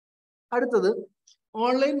 അടുത്തത്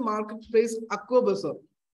online market place aqua Bazar.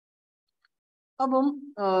 അപ്പം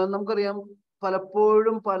നമുക്കറിയാം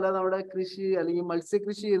പലപ്പോഴും നമ്മുടെ കൃഷി അല്ലെങ്കിൽ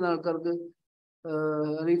മത്സ്യകൃഷി ചെയ്യുന്ന ആൾക്കാർക്ക്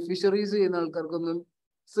അല്ലെങ്കിൽ ഫിഷറീസ് ചെയ്യുന്ന ആൾക്കാർക്കൊന്നും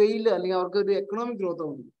സെയിൽ അല്ലെങ്കിൽ അവർക്ക് ഒരു എക്കണോമിക് ഗ്രോത്ത്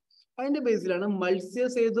ഉണ്ട്. അതിന്റെ ബേസിലാണ്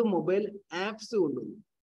മത്സ്യസേതു മൊബൈൽ ആപ്സ് കൊണ്ടുവന്നത്.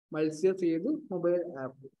 മത്സ്യസേതു മൊബൈൽ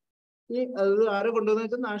ആപ്പ് അത് ആരെ കൊണ്ടുവന്ന്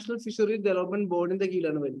വെച്ചാൽ നാഷണൽ ഫിഷറി ഡെവലപ്മെന്റ് ബോർഡിന്റെ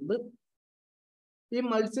കീഴിലാണ് വരുന്നത്. ഈ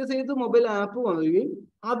മത്സ്യസേതു മൊബൈൽ ആപ്പ് വന്നിരിക്കുകയും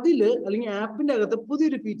അല്ലെങ്കിൽ ആപ്പിന്റെ അകത്ത്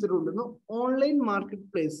പുതിയൊരു ഫീച്ചർ ഉണ്ടെന്ന് ഓൺലൈൻ മാർക്കറ്റ്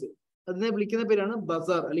പ്ലേസ്. അതിനെ വിളിക്കുന്ന പേരാണ്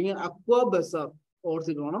ബസാർ അല്ലെങ്കിൽ അക്വ ബസാർ.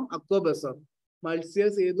 ഓർത്തിരിക്കണം, അക്വ ബസാർ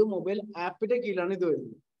മത്സ്യസേതു മൊബൈൽ ആപ്പിന്റെ കീഴിലാണ് ഇത്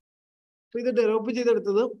വരുന്നത്. അപ്പൊ ഇത് ഡെവലപ്പ്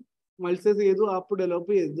ചെയ്തെടുത്തത് മത്സ്യസേതു ആപ്പ്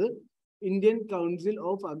ഡെവലപ്പ് ചെയ്തത് Indian council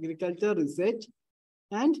of agriculture research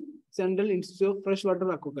and central institute of fresh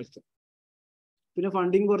water aquaculture. പിന്നെ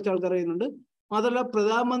ഫണ്ടിങ് കുറച്ച് ആൾക്കാർ ചെയ്യുന്നുണ്ട്. മാത്രമല്ല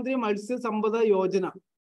പ്രധാനമന്ത്രി മത്സ്യസമ്പദ യോജന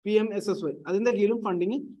PMSSY അതിന്റെ കീഴിലും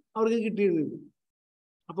ഫണ്ടിങ് അവർക്ക് കിട്ടിയിരുന്നത്.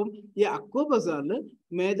 അപ്പം ഈ aqua ബസാറിൽ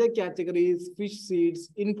major categories fish seeds,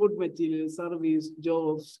 input material, service,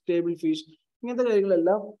 jobs, table fish, ഇങ്ങനത്തെ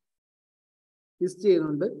കാര്യങ്ങളെല്ലാം ലിസ്റ്റ്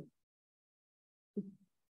ചെയ്യുന്നുണ്ട്.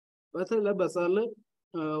 ബസാറിൽ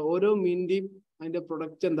ഓരോ മീനിന്റെയും അതിന്റെ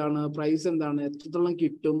പ്രൊഡക്റ്റ് എന്താണ്, പ്രൈസ് എന്താണ്, എത്രത്തോളം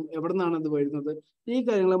കിട്ടും, എവിടെ നിന്നാണ് അത് വരുന്നത്, ഈ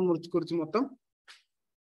കാര്യങ്ങളെ കുറിച്ച് മൊത്തം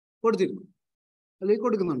കൊടുത്തിരുന്നു. അല്ലെങ്കിൽ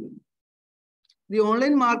കൊടുക്കുന്നുണ്ട്. The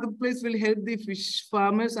online marketplace will help the fish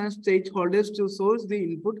farmers and stakeholders to source the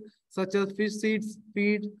input such as fish seeds,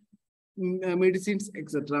 feed, medicines,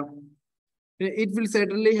 etc. It will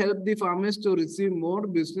certainly help the farmers to receive more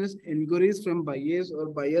business inquiries from buyers or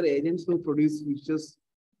buyer agents who produce fishes.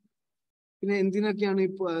 പിന്നെ എന്തിനൊക്കെയാണ്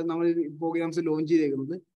ഇപ്പോൾ നമ്മൾ programmes launch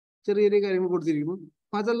ചെയ്തേക്കുന്നത്? ചെറിയ ചെറിയ കാര്യങ്ങൾ കൊടുത്തിരിക്കുന്നു.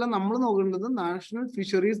 അതല്ല, നമ്മൾ നോക്കേണ്ടത് നാഷണൽ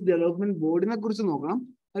ഫിഷറീസ് ഡെവലപ്മെന്റ് ബോർഡിനെ കുറിച്ച് നോക്കണം.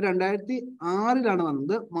 2006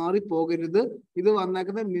 വന്നത്, മാറിപ്പോകരുത്. ഇത്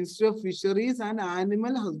വന്നേക്കുന്നത് ministry of fisheries and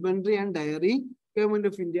animal husbandry and dairy, government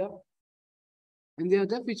of India. എന്താ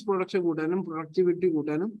വെച്ചാൽ ഫിഷ് പ്രൊഡക്ഷൻ കൂട്ടാനും പ്രൊഡക്ടിവിറ്റി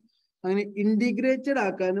കൂട്ടാനും അങ്ങനെ ഇന്റിഗ്രേറ്റഡ്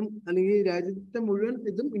ആക്കാനും, അല്ലെങ്കിൽ രാജ്യത്തെ മുഴുവൻ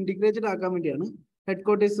ഇതും ഇന്റിഗ്രേറ്റഡ് ആക്കാൻ വേണ്ടിയാണ്.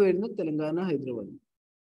 ഹെഡ്ക്വാർട്ടേഴ്സ് വരുന്നത് തെലങ്കാന, ഹൈദരാബാദ്.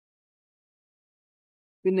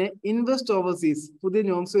 പിന്നെ ഇൻവെസ്റ്റ് ഓവർസീസ് പുതിയ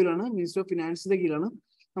നോംസുകളാണ്, മിനിസ്റ്റർ ഓഫ് ഫിനാൻസിന്റെ കീഴിലാണ്.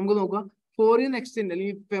 നമുക്ക് നോക്കാം. ഫോറിൻ എക്സ്ചേഞ്ച്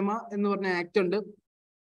അല്ലെങ്കിൽ ഫെമ എന്ന് പറഞ്ഞ ആക്ട് ഉണ്ട്,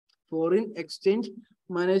 ഫോറിൻ എക്സ്ചേഞ്ച്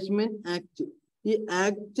മാനേജ്മെന്റ് ആക്ട്. ഈ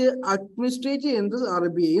ആക്ട് അഡ്മിനിസ്ട്രേറ്റ് ചെയ്യുന്നത്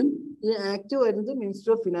RBIയും ഈ ആക്ട് വരുന്നത്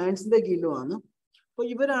മിനിസ്റ്റർ ഓഫ് ഫിനാൻസിന്റെ കീഴിലുമാണ്. അപ്പൊ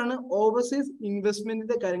ഇവരാണ് ഓവർസീസ്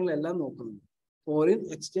ഇൻവെസ്റ്റ്മെന്റിന്റെ കാര്യങ്ങളെല്ലാം നോക്കുന്നത്. Foreign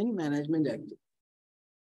exchange management act.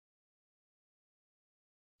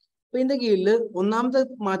 അപ്പൊ ഇതിന്റെ കീഴിൽ ഒന്നാമത്തെ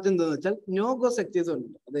മാറ്റം എന്താണെന്ന് വെച്ചാൽ നോ ഗോ സെക്ടേഴ്സ് ഉണ്ട്.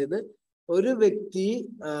 അതായത് ഒരു വ്യക്തി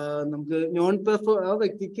നമുക്ക് ആ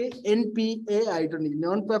വ്യക്തിക്ക് NPA ആയിട്ടുണ്ടെങ്കിൽ,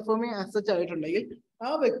 നോൺ പെർഫോമിംഗ് അസറ്റ് ആയിട്ടുണ്ടെങ്കിൽ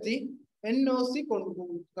ആ വ്യക്തി NOC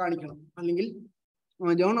കാണിക്കണം, അല്ലെങ്കിൽ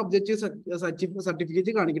നോൺ ഒബ്ജക്റ്റീവ്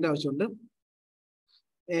സർട്ടിഫിക്കറ്റ് കാണിക്കേണ്ട ആവശ്യമുണ്ട്.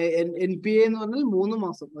 NPA എന്ന് പറഞ്ഞാൽ 3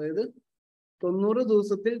 മാസം, അതായത് 90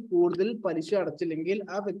 ദിവസത്തിൽ കൂടുതൽ പലിശ അടച്ചില്ലെങ്കിൽ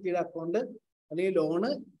ആ വ്യക്തിയുടെ അക്കൗണ്ട് അല്ലെങ്കിൽ ലോണ്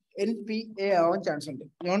NPA ആവാൻ ചാൻസ് ഉണ്ട്,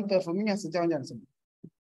 നോൺ പെർഫോമിംഗ് അസറ്റ് ആവാൻ ചാൻസ് ഉണ്ട്.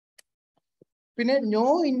 പിന്നെ no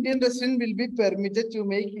Indian resident will be permitted to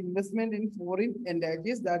make investment in foreign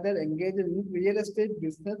entities that are engaged in real estate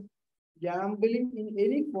business, gambling in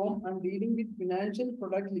any form, and dealing with financial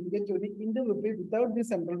product linked to the Indian rupee without the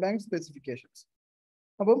central bank specifications.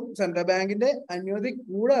 അപ്പം central ബാങ്കിന്റെ അനുമതി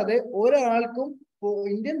കൂടാതെ ഒരാൾക്കും,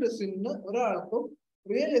 Indian റെസിഡന്റിന് ഒരാൾക്കും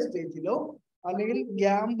real എസ്റ്റേറ്റിലോ അല്ലെങ്കിൽ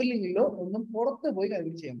ഗ്യാംബിളിങ്ങിലോ ഒന്നും പുറത്ത് പോയി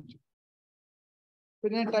കാര്യങ്ങൾ ചെയ്യാൻ പറ്റും.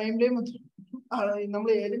 പിന്നെ ടൈം ലൈൻ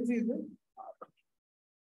നമ്മൾ ഏജൻസീസ്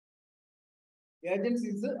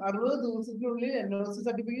 60 ദിവസത്തിനുള്ളിൽ NOC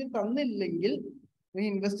സർട്ടിഫിക്കറ്റ് തന്നില്ലെങ്കിൽ,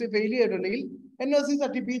 ഇൻവെസ്റ്റ് ഫെയിൽ ചെയ്തിട്ടുണ്ടെങ്കിൽ NOC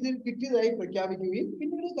സർട്ടിഫിക്കറ്റ് കിട്ടിയതായി പ്രഖ്യാപിക്കുകയും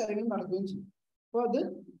പിന്നീട് കാര്യങ്ങൾ നടക്കുകയും ചെയ്യും. അപ്പൊ അത്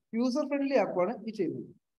യൂസർ ഫ്രണ്ട്ലി ആക്കുവാണ് ഈ ചെയ്യുന്നത്.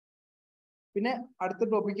 പിന്നെ അടുത്ത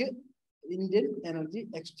topic Indian energy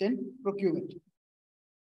exchange procurement.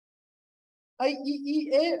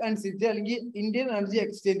 IEEA അനുസരിച്ച് അല്ലെങ്കിൽ ഇന്ത്യൻ എനർജി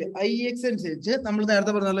എക്സ്ചേഞ്ച് IEX അനുസരിച്ച് നമ്മൾ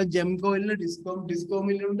നേരത്തെ പറഞ്ഞ ജെംകോയിലും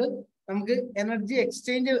ഡിസ്കോമിലുണ്ട്. നമുക്ക് എനർജി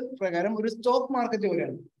എക്സ്ചേഞ്ച് പ്രകാരം ഒരു സ്റ്റോക്ക് മാർക്കറ്റ്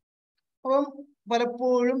പോലെയാണ്. അപ്പം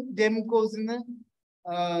പലപ്പോഴും ജെംകോസിന്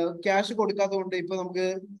ക്യാഷ് കൊടുക്കാത്തത് കൊണ്ട് ഇപ്പൊ നമുക്ക്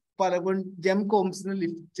പലപ്പോഴും ജെംകോംസിന്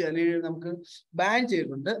ലിഫ്റ്റ് അല്ലെങ്കിൽ നമുക്ക് ബാൻ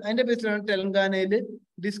ചെയ്തിട്ടുണ്ട്. അതിന്റെ ബേസിലാണ് തെലങ്കാനയിൽ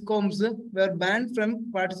ഡിസ്കോംസ് where ban from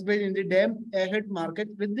participate in the ഡേം ahead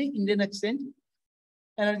market with the Indian exchange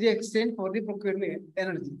energy exchange for the procurement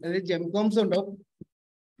energy. അതായത് ജെംകോംസ് ഉണ്ടാവും,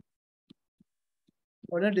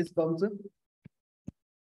 അവിടെ ഡിസ്കോംസ്,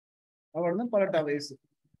 അവിടുന്ന് പല ടവേഴ്സ്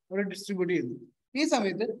അവിടെ ഡിസ്ട്രിബ്യൂട്ട് ചെയ്യുന്നു. ഈ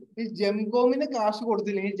സമയത്ത് ഈ ജെംകോമിന് കാശ്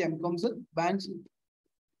കൊടുത്തില്ലെങ്കിൽ ജെംകോംസ് ബാൻ ചെയ്യും.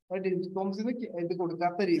 ഡിസ്കോംസിന് ഇത്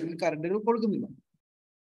കൊടുക്കാത്ത രീതിയിൽ കറണ്ടുകൾ കൊടുക്കുന്നില്ല.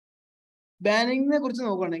 ബാനിങ്ങിനെ കുറിച്ച്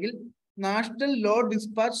നോക്കുകയാണെങ്കിൽ national law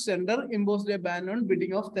dispatch centre imposed A ban on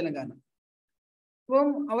bidding of Telangana. അപ്പം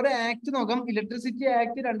അവരുടെ ആക്ട് നോക്കാം. ഇലക്ട്രിസിറ്റി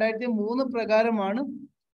ആക്ട് 2003 പ്രകാരമാണ്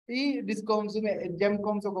ഈ ഡിസ്കോംസും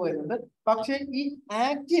ജെംകോംസ് ഒക്കെ വരുന്നത്. പക്ഷെ ഈ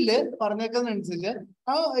ആക്ടില് പറഞ്ഞേക്കുന്നതനുസരിച്ച്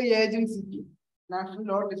ആ ഏജൻസിക്ക്, നാഷണൽ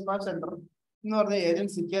ലോ ഡിസ്പാച്ച് സെന്റർ എന്ന് പറഞ്ഞ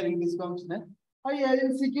ഏജൻസിക്ക് അല്ലെങ്കിൽ ഡിസ്കോംസിന്, ആ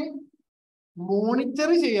ഏജൻസിക്ക് മോണിറ്റർ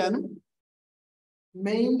ചെയ്യാനും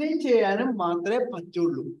മെയിൻറ്റെയിൻ ചെയ്യാനും മാത്രമേ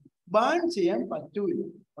പറ്റുള്ളൂ, ബാൻ ചെയ്യാൻ പറ്റൂല.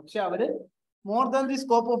 പക്ഷെ അവര് more than the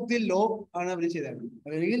scope of the law ആണ് അവർ ചെയ്തത്.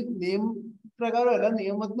 അല്ലെങ്കിൽ നിയമപ്രകാരമല്ല,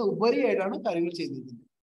 നിയമത്തിന് ഉപരിയായിട്ടാണ് കാര്യങ്ങൾ ചെയ്തിരിക്കുന്നത്.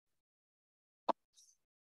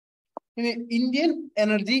 ഇനി ഇന്ത്യൻ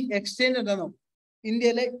എനർജി എക്സ്ചേഞ്ച് എന്താണോ,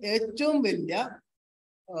 ഇന്ത്യയിലെ ഏറ്റവും വലിയ,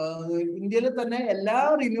 ഇന്ത്യയിലെ തന്നെ എല്ലാ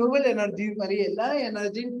റിന്യൂവബിൾ എനർജിയും അല്ലെങ്കിൽ എല്ലാ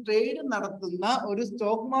എനർജിയും ട്രേഡ് നടത്തുന്ന ഒരു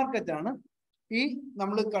സ്റ്റോക്ക് മാർക്കറ്റ് ആണ് ഈ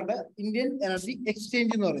നമ്മൾ കണ്ട ഇന്ത്യൻ എനർജി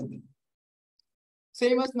എക്സ്ചേഞ്ച് എന്ന് പറയുന്നത്.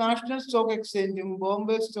 Same as national stock എക്സ്ചേഞ്ചും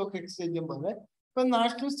Bombay stock എക്സ്ചേഞ്ചും പോലെ ഇപ്പൊ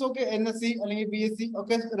നാഷണൽ സ്റ്റോക്ക് NSE അല്ലെങ്കിൽ BSE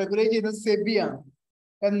ഒക്കെ റെഗുലേറ്റ് ചെയ്യുന്നത് സെബി ആണ്.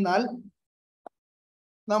 എന്നാൽ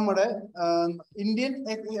നമ്മുടെ ഇന്ത്യൻ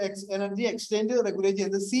എനർജി എക്സ്ചേഞ്ച് റെഗുലേറ്റ്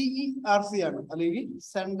ചെയ്യുന്നത് CERC ആണ്, അല്ലെങ്കിൽ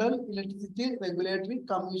സെൻട്രൽ ഇലക്ട്രിസിറ്റി റെഗുലേറ്ററി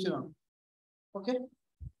കമ്മീഷൻ ആണ്. ഓക്കെ,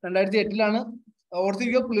 2008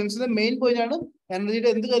 ഓർത്തിരിക്കുക. പ്രിലിംസിന്റെ മെയിൻ പോയിന്റ് ആണ് എനർജിയുടെ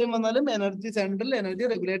എന്ത് കാര്യം വന്നാലും സെൻട്രൽ എനർജി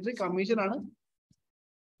റെഗുലേറ്ററി കമ്മീഷൻ ആണ്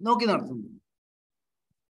നോക്കി നടത്തുന്നത്.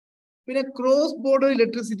 പിന്നെ ക്രോസ് ബോർഡർ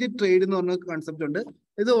ഇലക്ട്രിസിറ്റി ട്രേഡ് എന്ന് പറഞ്ഞ കൺസെപ്റ്റ് ഉണ്ട്.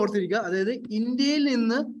 ഇത് ഓർത്തിരിക്കുക. അതായത് ഇന്ത്യയിൽ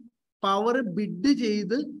നിന്ന് പവർ ബിഡ്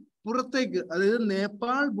ചെയ്ത് പുറത്തേക്ക്, അതായത്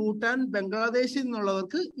നേപ്പാൾ, ഭൂട്ടാൻ, ബംഗ്ലാദേശിൽ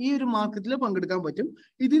നിന്നുള്ളവർക്ക് ഈ ഒരു മാർക്കറ്റിൽ പങ്കെടുക്കാൻ പറ്റും.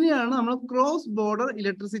 ഇതിനെയാണ് നമ്മൾ ക്രോസ് ബോർഡർ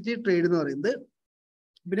ഇലക്ട്രിസിറ്റി ട്രേഡ് എന്ന് പറയുന്നത്.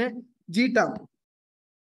 പിന്നെ ജിടാം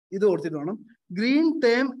ഇത് ഓർത്തിട്ട് വേണം. ഗ്രീൻ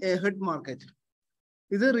ടേം എഹെഡ് മാർക്കറ്റ്,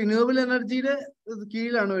 ഇത് റിന്യൂവബിൾ എനർജിയുടെ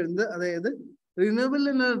കീഴിലാണ് വരുന്നത്. അതായത് റിന്യൂവബിൾ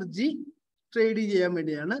എനർജി ട്രേഡ് ചെയ്യാൻ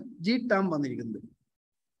വേണ്ടിയാണ് ജിടാം വന്നിരിക്കുന്നത്.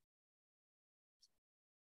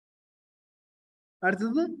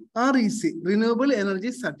 അടുത്തത് REC, റിന്യൂവബിൾ എനർജി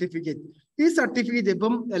സർട്ടിഫിക്കറ്റ്. ഈ സർട്ടിഫിക്കറ്റ്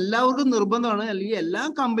ഇപ്പം എല്ലാവർക്കും നിർബന്ധമാണ്, അല്ലെങ്കിൽ എല്ലാ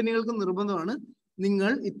കമ്പനികൾക്കും നിർബന്ധമാണ്.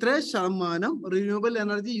 നിങ്ങൾ ഇത്ര ശതമാനം റിന്യൂവബിൾ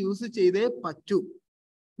എനർജി യൂസ് ചെയ്തേ പറ്റൂ,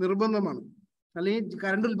 നിർബന്ധമാണ്. അല്ലെങ്കിൽ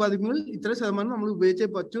കറണ്ട് ഉൽപ്പാദിപ്പിക്കുമ്പോൾ ഇത്ര ശതമാനം നമ്മൾ ഉപയോഗിച്ചേ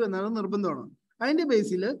പറ്റൂ എന്നാണ് നിർബന്ധമാണ്. അതിന്റെ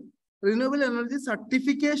ബേസിൽ റിന്യൂവബിൾ എനർജി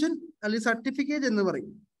സർട്ടിഫിക്കേഷൻ അല്ലെങ്കിൽ സർട്ടിഫിക്കറ്റ് എന്ന്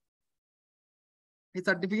പറയും. ഈ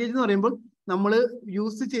സർട്ടിഫിക്കറ്റ് എന്ന് പറയുമ്പോൾ നമ്മൾ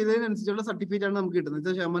യൂസ് ചെയ്തതിനനുസരിച്ചുള്ള സർട്ടിഫിക്കറ്റ് ആണ് നമുക്ക് കിട്ടുന്നത്.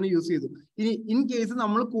 ഇത്ര ശതമാനം യൂസ് ചെയ്തു. ഇനി ഇൻ കേസ്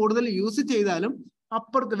നമ്മൾ കൂടുതൽ യൂസ് ചെയ്താലും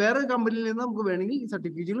അപ്പുറത്ത് വേറെ കമ്പനിയിൽ നിന്ന് നമുക്ക് വേണമെങ്കിൽ ഈ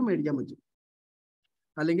സർട്ടിഫിക്കറ്റുകൾ മേടിക്കാൻ പറ്റും.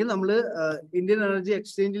 അല്ലെങ്കിൽ നമ്മൾ ഇന്ത്യൻ എനർജി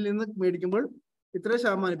എക്സ്ചേഞ്ചിൽ നിന്ന് മേടിക്കുമ്പോൾ ഇത്ര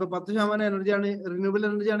ശതമാനം, ഇപ്പൊ 10% എനർജിയാണ്, റിന്യൂവബിൾ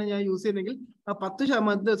എനർജിയാണ് ഞാൻ യൂസ് ചെയ്യുന്നതെങ്കിൽ ആ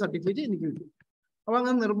 10% സർട്ടിഫിക്കറ്റ് എനിക്ക് കിട്ടും. അപ്പൊ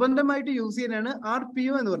അങ്ങനെ നിർബന്ധമായിട്ട് യൂസ് ചെയ്യാനാണ്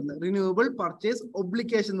RPO എന്ന് പറയുന്നത്, റിന്യൂവബിൾ പർച്ചേസ്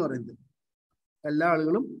ഒബ്ലിഗേഷൻ എന്ന് പറയുന്നത്. എല്ലാ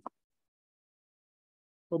ആളുകളും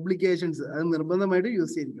ഒബ്ലിഗേഷൻസ് അത് നിർബന്ധമായിട്ട്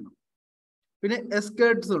യൂസ് ചെയ്തിരിക്കണം. പിന്നെ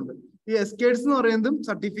എസ്കേർട്സ് ഉണ്ട്. ഈ എസ്കേർട്സ് എന്ന് പറയുന്നതും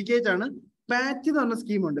സർട്ടിഫിക്കറ്റ് ആണ്. പാറ്റ് എന്ന് പറഞ്ഞ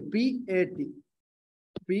സ്കീമുണ്ട്, PAT.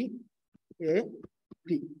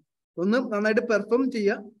 ഒന്ന് നന്നായിട്ട് പെർഫോം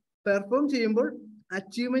ചെയ്യുക. പെർഫോം ചെയ്യുമ്പോൾ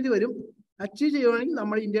അച്ചീവ്മെന്റ് വരും. അച്ചീവ് ചെയ്യുവാണെങ്കിൽ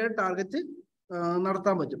നമ്മൾ ഇന്ത്യയുടെ ടാർഗറ്റ്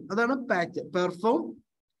നടത്താൻ പറ്റും. അതാണ് പാറ്റ്, പെർഫോം,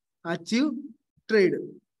 അച്ചീവ്, ട്രേഡ്.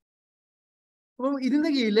 അപ്പം ഇതിന്റെ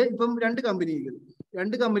കീഴിൽ ഇപ്പം രണ്ട്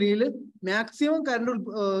കമ്പനിയിൽ മാക്സിമം കറണ്ട്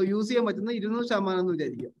യൂസ് ചെയ്യാൻ പറ്റുന്ന 200% എന്ന്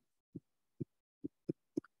വിചാരിക്കുക.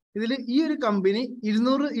 ഇതിൽ ഈ ഒരു കമ്പനി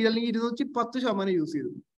 200 അല്ലെങ്കിൽ 210% യൂസ്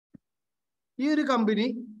ചെയ്തു. ഈ ഒരു കമ്പനി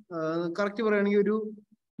കറക്റ്റ് പറയുകയാണെങ്കിൽ ഒരു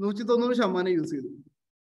 190% യൂസ് ചെയ്തു.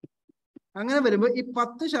 അങ്ങനെ വരുമ്പോൾ ഈ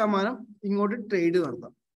 10% ഇങ്ങോട്ട് ട്രേഡ്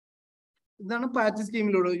നടത്താം. ഇതാണ് പാറ്റ്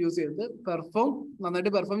സ്കീമിലൂടെ യൂസ് ചെയ്യുന്നത്. പെർഫോം,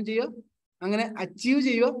 നന്നായിട്ട് പെർഫോം ചെയ്യുക, അങ്ങനെ അച്ചീവ്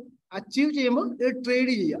ചെയ്യുക, അച്ചീവ് ചെയ്യുമ്പോൾ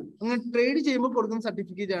ട്രേഡ് ചെയ്യുക. അങ്ങനെ ട്രേഡ് ചെയ്യുമ്പോൾ കൊടുക്കുന്ന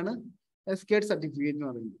സർട്ടിഫിക്കറ്റ് ആണ് എസ്കേർട്ട് സർട്ടിഫിക്കറ്റ് എന്ന്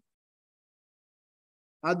പറയുന്നത്.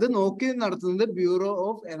 അത് നോക്കി നടത്തുന്നത് ബ്യൂറോ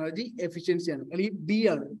ഓഫ് എനർജി എഫിഷ്യൻസി ആണ്, അല്ലെങ്കിൽ ബി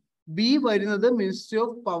ആണ്. ബി വരുന്നത് മിനിസ്ട്രി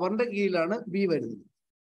ഓഫ് പവറിന്റെ കീഴിലാണ് ബി വരുന്നത്.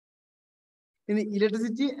 ഇനി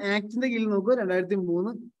ഇലക്ട്രിസിറ്റി ആക്ടിന്റെ കീഴിൽ നോക്കുക.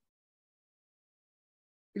 2003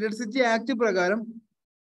 ഇലക്ട്രിസിറ്റി ആക്ട് പ്രകാരം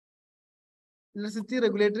ഇലക്ട്രിസിറ്റി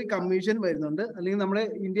റെഗുലേറ്ററി കമ്മീഷൻ വരുന്നുണ്ട്. അല്ലെങ്കിൽ നമ്മുടെ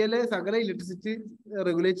ഇന്ത്യയിലെ സകല ഇലക്ട്രിസിറ്റി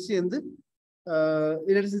റെഗുലേറ്റ് ചെയ്യുന്നത്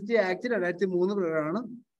ഇലക്ട്രിസിറ്റി ആക്ട് 2003 പ്രകാരമാണ്.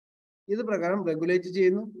 ഇത് പ്രകാരം റെഗുലേറ്റ്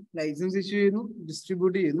ചെയ്യുന്നു, ലൈസൻസ് ഇഷ്യൂ ചെയ്യുന്നു,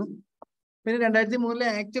 ഡിസ്ട്രിബ്യൂട്ട് ചെയ്യുന്നു. പിന്നെ 2003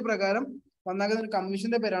 ആക്ട് പ്രകാരം വന്നാകുന്ന ഒരു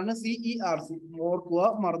കമ്മീഷന്റെ പേരാണ് CERC. ഓർക്കുക,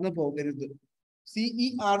 മറന്നു പോകരുത്.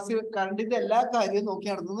 CERC കറണ്ടിന്റെ എല്ലാ കാര്യവും നോക്കി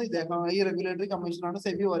നടത്തുന്നത് ഇദ്ദേഹം. ഈ റെഗുലേറ്ററി കമ്മീഷനാണ്.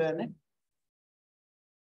 സെബി പോലെ തന്നെ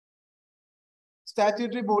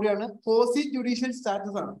സ്റ്റാറ്റ്യൂട്ടറി ബോഡിയാണ്. കോസി ജുഡീഷ്യൽ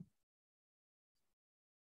സ്റ്റാറ്റസ് ആണ്.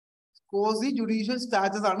 കോസി ജുഡീഷ്യൽ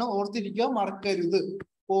സ്റ്റാറ്റസ് ആണ്, ഓർത്തിരിക്കുക, മറക്കരുത്.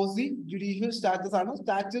 കോസി ജുഡീഷ്യൽ സ്റ്റാറ്റസ് ആണ്,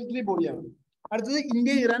 സ്റ്റാറ്റ്യൂട്ടറി ബോഡിയാണ്. അടുത്തത്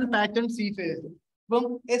India Iran pattern see fair. ഇപ്പം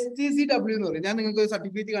STCW എന്ന് പറയും. ഞാൻ നിങ്ങൾക്ക് ഒരു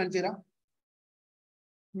സർട്ടിഫിക്കറ്റ് കാണിച്ചു തരാം.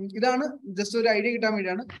 ഇതാണ് ജസ്റ്റ് ഒരു ഐഡിയ കിട്ടാൻ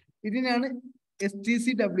വേണ്ടിയാണ്. ഇതിനാണ്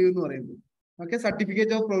STCW എന്ന് പറയുന്നത്. Okay,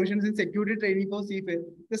 certificate of provisions in security training for see fair.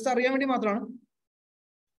 Just അറിയാൻ വേണ്ടി മാത്രമാണ്.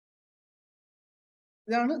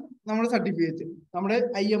 ഇതാണ് നമ്മുടെ സർട്ടിഫിക്കറ്റ്. നമ്മുടെ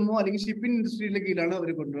IMO അല്ലെങ്കിൽ ഷിപ്പിംഗ് ഇൻഡസ്ട്രിയുടെ കീഴിലാണ് അവർ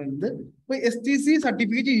കൊണ്ടുവരുന്നത്. അപ്പൊ STC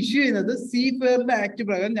സർട്ടിഫിക്കറ്റ് ഇഷ്യൂ ചെയ്യുന്നത് സീ ഫെയറിന്റെ ആക്ട്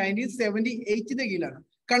പ്രകാരം 1978 കീഴിലാണ്.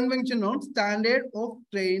 Convention on standard of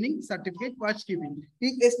training certificate watch keeping. ഈ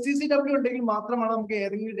STCW ഉണ്ടെങ്കിൽ മാത്രമാണ് നമുക്ക്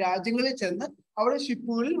ഏതെങ്കിലും രാജ്യങ്ങളിൽ ചെന്ന് അവിടെ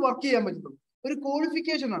ഷിപ്പുകളിൽ വർക്ക് ചെയ്യാൻ പറ്റുള്ളൂ. ഒരു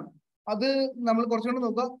ക്വാളിഫിക്കേഷൻ ആണ് അത്. നമ്മൾ കുറച്ചുകൂടെ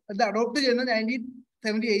നോക്കുക. ഇത് അഡോപ്റ്റ് ചെയ്യുന്നത്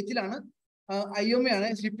 1978 IOM ആണ്.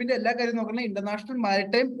 ഷിപ്പിന്റെ എല്ലാ കാര്യം നോക്കുന്നത് ഇന്റർനാഷണൽ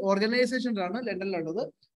മാരിടൈം ഓർഗനൈസേഷനിലാണ്, ലണ്ടനിലുള്ളത്.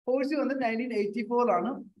 പോളിസി വന്നത് 1984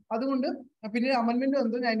 അതുകൊണ്ട് പിന്നെ അമെന്റ്മെന്റ്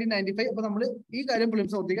വന്നത് 1995. അപ്പൊ നമ്മൾ ഈ കാര്യം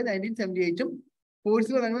പ്രിലിംസ് ഓർത്തിരിക്കുക. 1978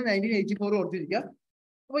 പോളിസി പറയുന്നത് 1984 ഓർത്തിരിക്കുക.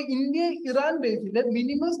 അപ്പൊ ഇന്ത്യ ഇറാൻ ബേസിലെ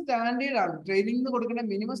മിനിമം സ്റ്റാൻഡേർഡ് ആണ്, ട്രെയിനിങ് കൊടുക്കുന്ന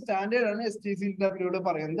മിനിമം സ്റ്റാൻഡേർഡ് ആണ് STCW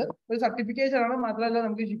പറയുന്നത്. ഒരു സർട്ടിഫിക്കേഷൻ ആണ്. മാത്രമല്ല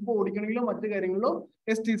നമുക്ക് ഷിപ്പ് ഓടിക്കണമെങ്കിലോ മറ്റു കാര്യങ്ങളിലോ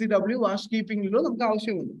STCW വാഷ് കീപ്പിംഗിലോ നമുക്ക്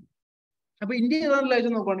ആവശ്യമുണ്ട്. അപ്പൊ ഇന്ത്യ ഇറാൻ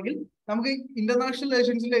റിലേഷൻ നോക്കുകയാണെങ്കിൽ നമുക്ക് ഇന്റർനാഷണൽ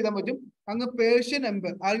റിലേഷൻസിൽ എഴുതാൻ പറ്റും. അങ്ങ് പേർഷ്യൻ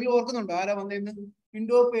എംപയർ, ആരെങ്കിലും ഓർക്കുന്നുണ്ടോ ആരാ വന്നിരുന്നു?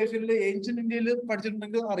 ഇൻഡോ പേർഷ്യനിൽ ഏൻഷ്യന്റ് ഇന്ത്യയിൽ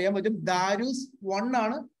പഠിച്ചിട്ടുണ്ടെങ്കിൽ അറിയാൻ പറ്റും. ദാരൂസ് 1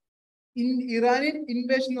 ആണ് ഇറാനിയൻ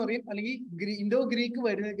ഇൻവേഷൻ എന്ന് പറയും, അല്ലെങ്കിൽ ഇൻഡോ ഗ്രീക്ക്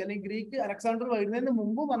വരുന്ന അല്ലെങ്കിൽ ഗ്രീക്ക് അലക്സാണ്ടർ വരുന്നതിന്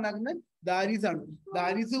മുമ്പ് വന്നാക്കുന്ന ദാരീസ് ആണ്.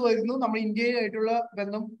 ദാരീസ് വരുന്നു, നമ്മൾ ഇന്ത്യയായിട്ടുള്ള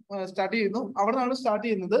ബന്ധം സ്റ്റാർട്ട് ചെയ്യുന്നു. അവിടെ നിന്നാണ് സ്റ്റാർട്ട്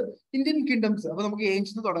ചെയ്യുന്നത് ഇന്ത്യൻ കിങ്ഡംസ്. അപ്പൊ നമുക്ക്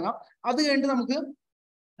ഏൻഷ്യന്റ് തുടങ്ങാം. അത് കഴിഞ്ഞിട്ട് നമുക്ക്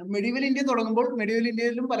മെഡിവൽ ഇന്ത്യ തുടങ്ങുമ്പോൾ മെഡിവൽ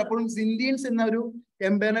ഇന്ത്യയിലും പലപ്പോഴും സിന്ധിയൻസ് എന്ന ഒരു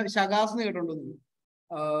എംപയർ ഷഗാസ് കേട്ടിട്ടുണ്ടെന്ന്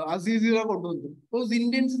അസീസികളെ കൊണ്ടുവന്നു. അപ്പോൾ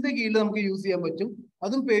സിന്ധിയൻസിന്റെ കീഴിൽ നമുക്ക് യൂസ് ചെയ്യാൻ പറ്റും.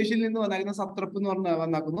 അതും പേർഷ്യയിൽ നിന്ന് വന്നാക്കുന്ന സത്രപ്പ് എന്ന് പറഞ്ഞ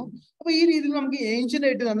വന്നാക്കുന്നു. അപ്പൊ ഈ രീതിയിൽ നമുക്ക് ഏൻഷ്യന്റ്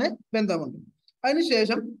ആയിട്ട് തന്നെ ബന്ധമുണ്ട്.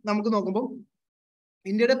 അതിനുശേഷം നമുക്ക് നോക്കുമ്പോൾ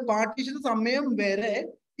ഇന്ത്യയുടെ പാർട്ടീഷൻ സമയം വരെ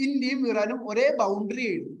ഇന്ത്യയും ഇറാനും ഒരേ ബൗണ്ടറി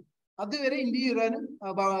ആയിരുന്നു. അതുവരെ ഇന്ത്യയും ഇറാനും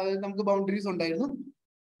നമുക്ക് ബൗണ്ടറീസ് ഉണ്ടായിരുന്നു.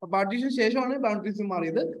 പാർട്ടീഷൻ ശേഷമാണ് ബൗണ്ടറീസ്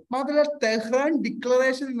മാറിയത്. മാത്രമല്ല തെഹ്റാൻ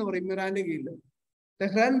ഡിക്ലറേഷൻ എന്ന് പറയും ഇറാന്റെ കീഴിൽ.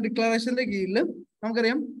 തെഹ്റാൻ ഡിക്ലറേഷന്റെ കീഴിൽ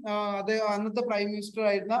നമുക്കറിയാം അത് അന്നത്തെ പ്രൈം മിനിസ്റ്റർ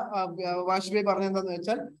ആയിരുന്ന വാജ്പേയി പറഞ്ഞത് എന്താണെന്ന്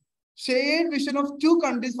വെച്ചാൽ shared vision of 2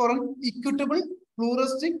 countries four an equitable,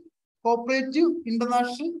 pluralistic, cooperative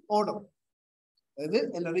international order. അതായത്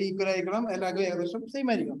എല്ലാവരും ഈക്വൽ ആയിരിക്കണം, എല്ലാവർക്കും ഏകദേശം സെയിം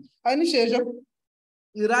ആയിരിക്കണം. അതിനുശേഷം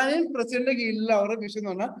ഇറാനിയൻ പ്രസിഡന്റിന്റെ കീഴിലുള്ള അവരുടെ വിഷൻ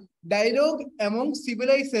എന്ന് പറഞ്ഞാൽ ഡയലോഗ് എമോങ്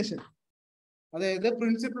സിവിലൈസേഷൻ, അതായത്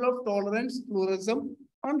principle of tolerance, pluralism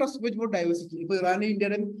and respect for diversity. ഇപ്പൊ ഇറാനും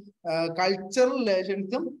ഇന്ത്യയുടെ കൾച്ചറൽ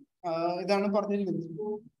റിലേഷൻസും ഇതാണ് പറഞ്ഞിരിക്കുന്നത്.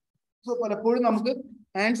 സോ പലപ്പോഴും നമുക്ക്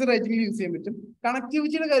ആൻസർ റൈറ്റിംഗിൽ യൂസ് ചെയ്യാൻ പറ്റും.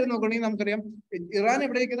 കണക്ടിവിറ്റിയുടെ കാര്യം നോക്കുകയാണെങ്കിൽ നമുക്കറിയാം ഇറാൻ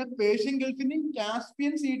എവിടെയിരിക്കുന്ന പേർഷ്യൻ ഗൾഫിന്റെയും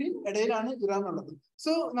കാസ്പിയൻ സീയുടെയും ഇടയിലാണ് ഇറാൻ ഉള്ളത്.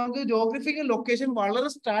 സോ നമുക്ക് ജോഗ്രഫിക്കൽ ലൊക്കേഷൻ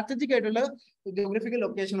വളരെ സ്ട്രാറ്റജിക് ആയിട്ടുള്ള ജോഗ്രഫിക്കൽ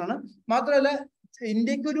ലൊക്കേഷൻ ആണ്. മാത്രമല്ല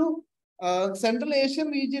ഇന്ത്യക്കൊരു സെൻട്രൽ ഏഷ്യൻ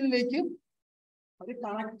റീജിയനിലേക്ക് ഒരു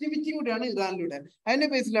കണക്ടിവിറ്റി കൂടിയാണ് ഇറാനിലൂടെ. അതിന്റെ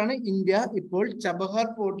ബേസിലാണ് ഇന്ത്യ ഇപ്പോൾ ചബഹാർ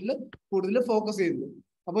പോർട്ടിൽ കൂടുതൽ ഫോക്കസ് ചെയ്യുന്നത്.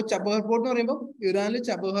 അപ്പോൾ ചബഹാർ പോർട്ട് എന്ന് പറയുമ്പോൾ ഇറാനിൽ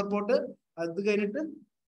ചബഹാർ പോർട്ട്, അത് കഴിഞ്ഞിട്ട്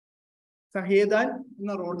സഹേദാൻ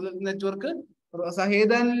എന്ന റോഡ് നെറ്റ്വർക്ക്,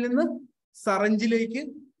 സഹേദാനിൽ നിന്ന് സറഞ്ചിലേക്ക്,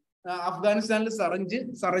 അഫ്ഗാനിസ്ഥാനിൽ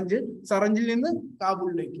സറഞ്ചിൽ നിന്ന്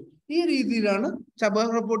കാബൂളിലേക്ക്, ഈ രീതിയിലാണ്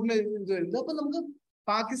ചബഹാർ പോർട്ടിന്റെ ഇത് വരുന്നത്. അപ്പൊ നമുക്ക്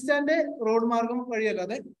പാകിസ്ഥാന്റെ റോഡ് മാർഗം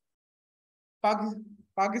വഴിയല്ലാതെ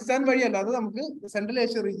പാകിസ്ഥാൻ വഴിയല്ലാതെ നമുക്ക് സെൻട്രൽ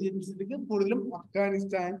ഏഷ്യ റീജിയൻസിലേക്ക് കൂടുതലും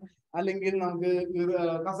അഫ്ഗാനിസ്ഥാൻ, അല്ലെങ്കിൽ നമുക്ക്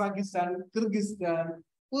കസാക്കിസ്ഥാൻ, കിർഗിസ്ഥാൻ,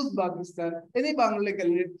 ഉസ്ബാക്കിസ്ഥാൻ എന്നീ ഭാഗങ്ങളിലേക്ക്,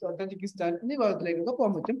 അല്ലെങ്കിൽ തജിക്കിസ്ഥാൻ എന്നീ ഭാഗത്തിലേക്കൊക്കെ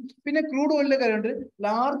പോകാൻ പറ്റും. പിന്നെ ക്രൂഡ് ഓയിലിന്റെ കാര്യമുണ്ട്.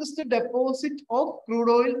 Largest deposit of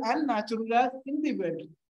crude oil and natural gas in the world.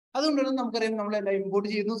 അതുകൊണ്ടാണ് നമുക്കറിയാം നമ്മളെല്ലാം ഇമ്പോർട്ട്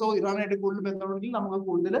ചെയ്യുന്നു. സോ ഇറാനായിട്ട് കൂടുതൽ ബന്ധമുണ്ടെങ്കിൽ നമുക്ക്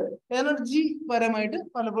കൂടുതൽ എനർജി പരമായിട്ട്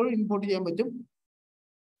പലപ്പോഴും ഇമ്പോർട്ട് ചെയ്യാൻ പറ്റും.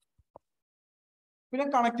 പിന്നെ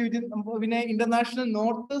കണക്ടിവിറ്റി, പിന്നെ international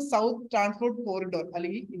north south transport corridor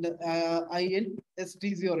അല്ലെങ്കിൽ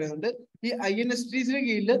INSTC പറയുന്നുണ്ട്. ഈ INSTCയുടെ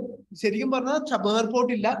കീഴിൽ ശരിക്കും പറഞ്ഞാൽ ചബഹാർ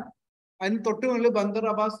പോർട്ട് ഇല്ല. അതിന് തൊട്ട് മുകളിൽ ബന്ദർ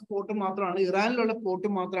അബ്ബാസ് പോർട്ട് മാത്രമാണ്, ഇറാനിലുള്ള പോർട്ട്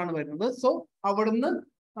മാത്രമാണ് വരുന്നത്. സോ അവിടുന്ന്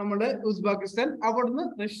നമ്മുടെ ഉസ്ബെക്കിസ്ഥാൻ, അവിടുന്ന്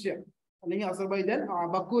റഷ്യ അല്ലെങ്കിൽ അസർബൈജാൻ,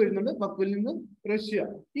 ബക്കു വരുന്നുണ്ട്, ബക്കുവിൽ നിന്ന് റഷ്യ,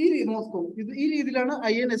 മോസ്കോ, ഈ രീതിയിലാണ്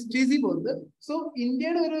INSTC പോകുന്നത്. സോ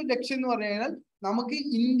ഇന്ത്യയുടെ ഒരു ലക്ഷ്യം എന്ന് പറഞ്ഞു കഴിഞ്ഞാൽ നമുക്ക്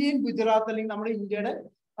ഇന്ത്യൻ ഗുജറാത്ത് അല്ലെങ്കിൽ നമ്മുടെ ഇന്ത്യയുടെ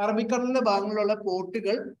അറബിക്കടലിന്റെ ഭാഗങ്ങളിലുള്ള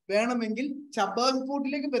പോർട്ടുകൾ വേണമെങ്കിൽ ചബഹാർ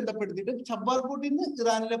പോർട്ടിലേക്ക് ബന്ധപ്പെടുത്തിയിട്ട് ചബഹാർ പോർട്ടിൽ നിന്ന്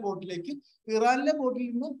ഇറാനിലെ പോർട്ടിലേക്ക്, ഇറാനിലെ പോർട്ടിൽ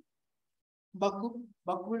നിന്ന്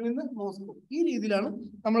ബക്കുവിൽ നിന്ന് മോസ്കോ, ഈ രീതിയിലാണ്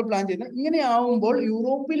നമ്മൾ പ്ലാൻ ചെയ്യുന്നത്. ഇങ്ങനെ ആവുമ്പോൾ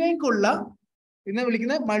യൂറോപ്പിലേക്കുള്ള ഇന്ന്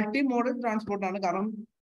വിളിക്കുന്ന മൾട്ടി മോഡൽ ട്രാൻസ്പോർട്ട് ആണ്. കാരണം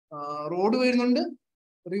റോഡ് വരുന്നുണ്ട്,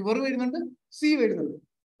 റിവർ വരുന്നുണ്ട്, സീ വരുന്നുണ്ട്.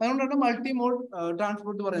 അതുകൊണ്ടാണ് മൾട്ടി മോഡ്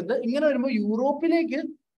ട്രാൻസ്പോർട്ട് പറയുന്നത്. ഇങ്ങനെ വരുമ്പോൾ യൂറോപ്പിലേക്ക്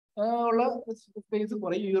ഉള്ള സ്പേസ്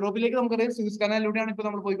കുറയും. യൂറോപ്പിലേക്ക് നമുക്കറിയാം സൂയസ് കനാലിലൂടെയാണ് ഇപ്പൊ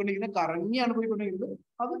നമ്മൾ പോയിക്കൊണ്ടിരിക്കുന്നത്, കറങ്ങിയാണ് പോയിക്കൊണ്ടിരിക്കുന്നത്.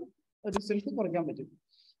 അത് ഡിസ്റ്റൻസ് കുറയ്ക്കാൻ പറ്റും.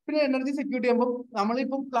 പിന്നെ എനർജി സെക്യൂരിറ്റി ആകുമ്പോൾ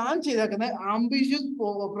നമ്മളിപ്പം പ്ലാൻ ചെയ്തേക്കുന്ന ആംബിഷ്യസ്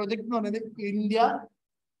പ്രൊജക്ട് എന്ന് പറയുന്നത് India,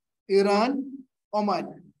 Iran, Oman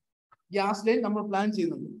gas line നമ്മൾ പ്ലാൻ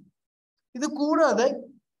ചെയ്യുന്നുണ്ട്. ഇത് കൂടാതെ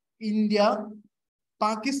ഇന്ത്യ,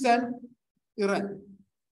 പാകിസ്ഥാൻ, ഇറാൻ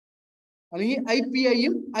അല്ലെങ്കിൽ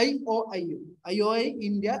IPIയും IOIയും, IOI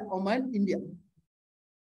ഇന്ത്യ, ഒമാൻ ഇന്ത്യ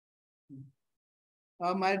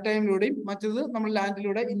മാരിടൈമിലൂടെയും, മറ്റത് നമ്മൾ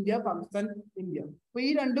ലാൻഡിലൂടെ ഇന്ത്യ, പാകിസ്ഥാൻ, ഇന്ത്യ. അപ്പൊ ഈ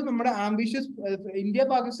രണ്ടും നമ്മുടെ ആംബിഷ്യസ്, ഇന്ത്യ,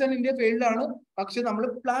 പാകിസ്ഥാൻ, ഇന്ത്യ ഫെയിൽഡാണ്. പക്ഷെ നമ്മൾ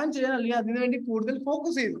പ്ലാൻ ചെയ്യാൻ അല്ലെങ്കിൽ അതിനുവേണ്ടി കൂടുതൽ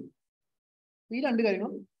ഫോക്കസ് ചെയ്യുന്നു. ഈ രണ്ട്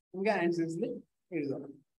കാര്യങ്ങളും നമുക്ക് ആൻസേഴ്സിൽ എഴുതാം.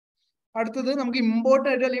 അടുത്തത് നമുക്ക് ഇമ്പോർട്ടൻ്റ്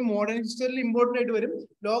ആയിട്ട് അല്ലെങ്കിൽ മോഡേൺ ഹിസ്റ്ററിയിൽ ഇമ്പോർട്ടൻ്റ് ആയിട്ട് വരും.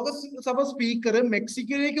 ലോകസഭ സ്പീക്കർ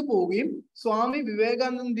മെക്സിക്കോയിലേക്ക് പോവുകയും സ്വാമി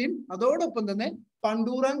വിവേകാനന്ദയും അതോടൊപ്പം തന്നെ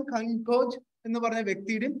പണ്ടൂറാൻ കൻകോജ് എന്ന് പറഞ്ഞ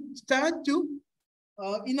വ്യക്തിയുടെയും സ്റ്റാച്യു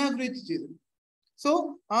ഇനാഗ്രേറ്റ് ചെയ്തു. സോ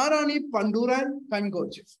ആരാണ് ഈ പണ്ടൂറാൻ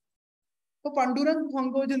കൻകോജ്? അപ്പൊ പണ്ടൂറാൻ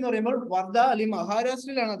കൻകോജ് എന്ന് പറയുമ്പോൾ വർദ്ധ അല്ലെങ്കിൽ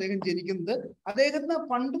മഹാരാഷ്ട്രയിലാണ് അദ്ദേഹം ജനിക്കുന്നത്. അദ്ദേഹത്തിന്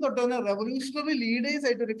പണ്ട് തൊട്ട് തന്നെ റെവല്യൂഷണറി ലീഡേഴ്സ്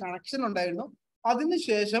ആയിട്ട് ഒരു കണക്ഷൻ ഉണ്ടായിരുന്നു.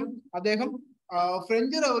 അതിനുശേഷം അദ്ദേഹം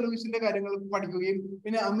ഫ്രഞ്ച് റവല്യൂഷന്റെ കാര്യങ്ങൾ പഠിക്കുകയും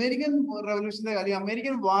പിന്നെ അമേരിക്കൻ റവല്യൂഷന്റെ കാര്യം,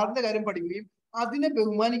 അമേരിക്കൻ വാറിന്റെ കാര്യം പഠിക്കുകയും അതിനെ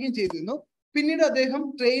ബഹുമാനിക്കുകയും ചെയ്തിരുന്നു. പിന്നീട് അദ്ദേഹം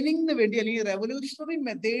ട്രെയിനിങ്ങിന് വേണ്ടി അല്ലെങ്കിൽ റെവല്യൂഷണറി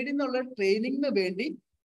മെത്തേഡിനുള്ള ട്രെയിനിങ്ങിന് വേണ്ടി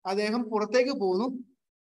അദ്ദേഹം പുറത്തേക്ക് പോകുന്നു.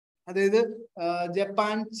 അതായത്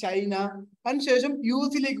ജപ്പാൻ, ചൈന, അതിനുശേഷം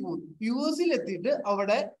US-ലേക്ക് പോകുന്നു. US-ൽ എത്തിയിട്ട്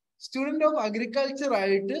അവിടെ സ്റ്റുഡന്റ് ഓഫ് അഗ്രികൾച്ചർ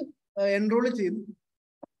ആയിട്ട് എൻറോൾ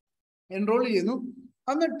ചെയ്യുന്നു.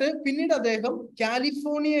 എന്നിട്ട് പിന്നീട് അദ്ദേഹം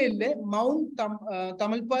കാലിഫോർണിയയിലെ മൗണ്ട്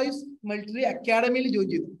തമൽപായ്സ് മിലിറ്ററി അക്കാഡമിയിൽ ജോയിൻ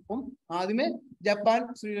ചെയ്തു. അപ്പം ആദ്യമേ ജപ്പാൻ,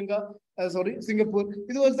 സിംഗപ്പൂർ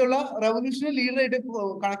ഇതുപോലത്തുള്ള റവല്യൂഷണറി ലീഡറായിട്ട്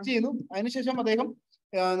കണക്ട് ചെയ്യുന്നു. അതിനുശേഷം അദ്ദേഹം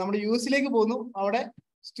നമ്മുടെ US-ലേക്ക് പോകുന്നു. അവിടെ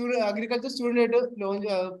അഗ്രികൾച്ചർ സ്റ്റുഡന്റ് ആയിട്ട്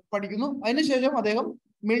പഠിക്കുന്നു. അതിനുശേഷം അദ്ദേഹം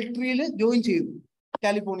മിലിറ്ററിയിൽ ജോയിൻ ചെയ്യുന്നു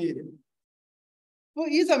കാലിഫോർണിയയിൽ. അപ്പോൾ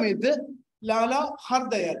ഈ സമയത്ത് ലാല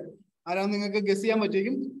ഹർദയാൽ ആരാന്ന് നിങ്ങൾക്ക് ഗസ് ചെയ്യാൻ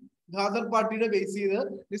പറ്റുമെങ്കിൽ ഖാദർ പാർട്ടിയുടെ ബേസ് ചെയ്ത്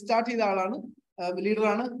സ്റ്റാർട്ട് ചെയ്ത ആളാണ്,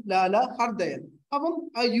 ലീഡറാണ് ലാല ഹർദയാൽ. അപ്പം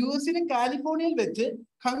US-ലെ കാലിഫോർണിയയിൽ വെച്ച്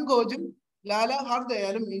ഖങ്കോജും ലാല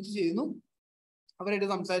ഹർദയാലും മീറ്റ് ചെയ്യുന്നു. അവരായിട്ട്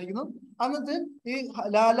സംസാരിക്കുന്നു. എന്നിട്ട് ഈ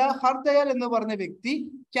ലാല ഹർദയാൽ എന്ന് പറഞ്ഞ വ്യക്തി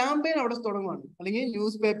ക്യാമ്പയിൻ അവിടെ തുടങ്ങുകയാണ്. അല്ലെങ്കിൽ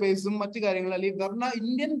ന്യൂസ് പേപ്പേഴ്സും മറ്റു കാര്യങ്ങളും, അല്ലെങ്കിൽ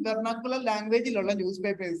ഇന്ത്യൻ വെർണാക്കുലർ ലാംഗ്വേജിലുള്ള ന്യൂസ്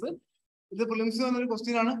പേപ്പേഴ്സ്. ഇത് പ്രിലിംസിൽ വന്നൊരു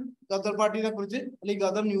ക്വസ്റ്റ്യൻ ആണ് ഖദർ പാർട്ടിനെ കുറിച്ച്, അല്ലെങ്കിൽ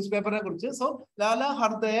ഖദർ ന്യൂസ് പേപ്പറിനെ കുറിച്ച്. സോ ലാല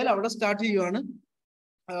ഹർദയാൽ അവിടെ സ്റ്റാർട്ട് ചെയ്യുകയാണ്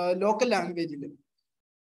ലോക്കൽ ലാംഗ്വേജിൽ.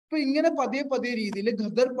 അപ്പൊ ഇങ്ങനെ പതിയെ രീതിയിൽ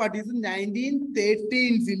ഖദർ പാർട്ടീസ്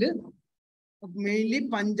 1913-ൽ മെയിൻലി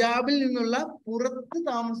പഞ്ചാബിൽ നിന്നുള്ള പുറത്ത്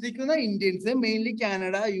താമസിക്കുന്ന ഇന്ത്യൻസ്, മെയിൻലി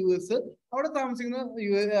കാനഡ, US അവിടെ താമസിക്കുന്ന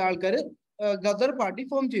ആൾക്കാർ ഖദർ പാർട്ടി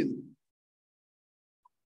ഫോം ചെയ്തു.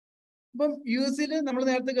 അപ്പം US-ൽ നമ്മൾ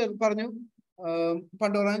നേരത്തെ പറഞ്ഞു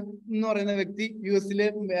പണ്ടോറാൻ എന്ന് പറയുന്ന വ്യക്തി US-ലെ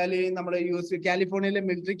അല്ലെങ്കിൽ നമ്മുടെ കാലിഫോർണിയയിലെ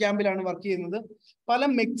മിലിറ്ററി ക്യാമ്പിലാണ് വർക്ക് ചെയ്യുന്നത്. പല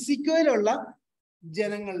മെക്സിക്കോയിലുള്ള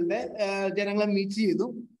ജനങ്ങളെ മീറ്റ് ചെയ്തു.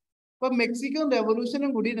 അപ്പൊ മെക്സിക്കൻ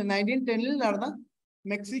റെവല്യൂഷനും കൂടി 1910-ൽ നടന്ന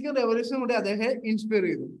മെക്സിക്കൻ റെവല്യൂഷനും കൂടി അദ്ദേഹം ഇൻസ്പയർ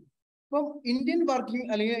ചെയ്തു. അപ്പം ഇന്ത്യൻ വർക്കിംഗ്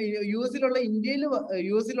അല്ലെങ്കിൽ US-ലുള്ള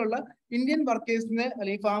ഇന്ത്യൻ വർക്കേഴ്സിനെ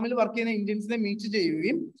അല്ലെങ്കിൽ ഫാമിൽ വർക്ക് ചെയ്യുന്ന ഇന്ത്യൻസിനെ മീറ്റ്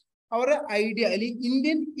ചെയ്യുകയും അവരുടെ ഐഡിയ അല്ലെങ്കിൽ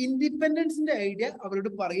ഇന്ത്യൻ ഇൻഡിപെൻഡൻസിന്റെ ഐഡിയ അവരോട്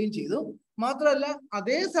പറയുകയും ചെയ്തു. മാത്രമല്ല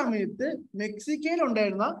അതേ സമയത്ത്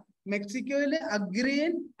മെക്സിക്കോയിലെ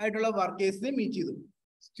അഗ്രിയൻ ആയിട്ടുള്ള വർക്കേഴ്സിനെ മീറ്റ് ചെയ്തു.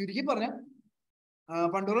 ചുരുക്കി പറഞ്ഞ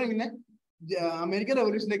പണ്ടോറ ഇങ്ങനെ അമേരിക്കൻ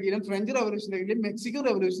റെവല്യൂഷന്റെ കീഴിലും ഫ്രഞ്ച് റെവല്യൂഷന്റെ കീഴിലും മെക്സിക്കൻ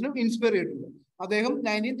റെവല്യൂഷനും ഇൻസ്പയർ ചെയ്തിട്ടുണ്ട്. അദ്ദേഹം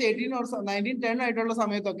 1910 ആയിട്ടുള്ള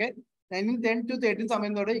സമയത്തൊക്കെ 1910 to 13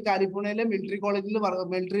 സമയത്തോടെ ഈ കാലിഫോർണിയയിലെ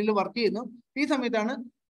മിലിറ്ററിയിൽ വർക്ക് ചെയ്യുന്നു. ഈ സമയത്താണ്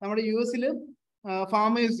നമ്മുടെ US-ൽ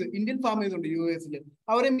ഇന്ത്യൻ ഫാമേഴ്സ് ഉണ്ട് US-ൽ,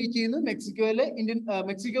 അവരെ മീറ്റ് ചെയ്യുന്നു.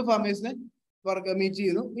 മെക്സിക്കോ ഫാമേഴ്സിനെ മീറ്റ്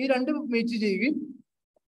ചെയ്യുന്നു. ഈ രണ്ട് മീറ്റ് ചെയ്യുകയും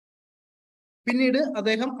പിന്നീട്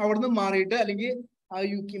അദ്ദേഹം അവിടുന്ന് മാറിയിട്ട്, അല്ലെങ്കിൽ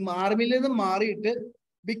ആർമിയിൽ നിന്ന് മാറിയിട്ട്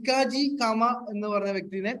ബിക്കാജി കാമ എന്ന് പറഞ്ഞ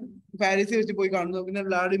വ്യക്തിനെ പാരീസിൽ വെച്ച് പോയി കാണുന്നു. പിന്നെ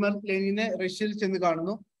വ്ളാഡിമിർ ലെനിനെ റഷ്യയിൽ ചെന്ന്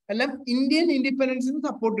കാണുന്നു. എല്ലാം ഇന്ത്യൻ ഇൻഡിപെൻഡൻസിന്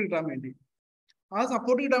സപ്പോർട്ട് കിട്ടാൻ വേണ്ടി. ആ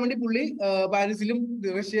സപ്പോർട്ട് കിട്ടാൻ വേണ്ടി പുള്ളി പാരീസിലും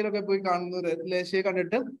റഷ്യയിലൊക്കെ പോയി കാണുന്നു. റഷ്യയെ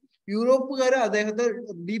കണ്ടിട്ട് യൂറോപ്പുകാരെ അദ്ദേഹത്തെ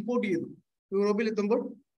ഡീപ്പോർട്ട് ചെയ്യുന്നു. യൂറോപ്പിൽ എത്തുമ്പോൾ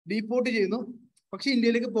ഡീപ്പോർട്ട് ചെയ്യുന്നു. പക്ഷെ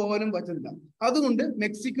ഇന്ത്യയിലേക്ക് പോകാനും പറ്റുന്നില്ല. അതുകൊണ്ട്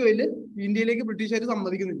ഇന്ത്യയിലേക്ക് ബ്രിട്ടീഷുകാർ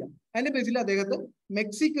സമ്മതിക്കുന്നില്ല. അതിന്റെ ബേസിൽ അദ്ദേഹത്തെ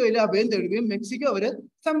മെക്സിക്കോയിൽ അഭയം തേടുകയും മെക്സിക്കോ അവരെ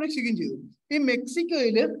സംരക്ഷിക്കുകയും ചെയ്തു. ഈ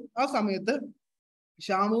മെക്സിക്കോയില് ആ സമയത്ത്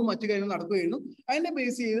ക്ഷാമവും മറ്റു കാര്യങ്ങളും നടക്കുകയായിരുന്നു. അതിന്റെ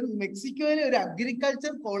ബേസ് ചെയ്ത് മെക്സിക്കോയിലെ ഒരു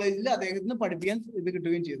അഗ്രികൾച്ചർ കോളേജിൽ അദ്ദേഹത്തിന് പഠിപ്പിക്കാൻ ഇത്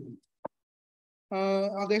കിട്ടുകയും ചെയ്തു.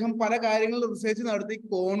 അദ്ദേഹം പല കാര്യങ്ങളും റിസർച്ച് നടത്തി.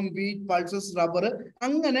 കോൺ, വീറ്റ്, പൾസസ്, റബ്ബർ.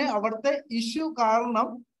 അങ്ങനെ അവിടുത്തെ ഇഷ്യൂ കാരണം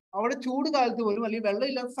അവിടെ ചൂട് കാലത്ത് പോലും അല്ലെങ്കിൽ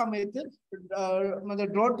വെള്ളമില്ലാത്ത സമയത്ത്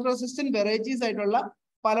ഡ്രോട്ട് റെസിസ്റ്റന്റ് വെറൈറ്റീസ് ആയിട്ടുള്ള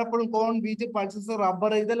പലപ്പോഴും കോൺ, വീറ്റ്, പൾസസ്,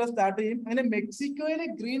 റബ്ബർ ഇതെല്ലാം സ്റ്റാർട്ട് ചെയ്യും. അങ്ങനെ മെക്സിക്കോയിലെ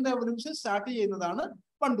ഗ്രീൻ റെവല്യൂഷൻ സ്റ്റാർട്ട് ചെയ്യുന്നതാണ്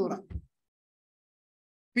പണ്ടൂറ.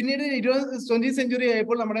 പിന്നീട് 20th സെഞ്ചുറി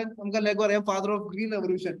ആയപ്പോൾ നമുക്ക് എല്ലാവർക്കും അറിയാം father of green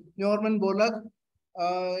revolution Norman ബോർലാഗ്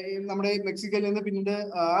നമ്മുടെ മെക്സിക്കോയിൽ നിന്ന് പിന്നീട്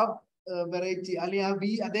ആ വെറൈറ്റി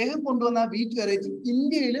അല്ലെങ്കിൽ അദ്ദേഹം കൊണ്ടുവന്ന വീറ്റ് വെറൈറ്റി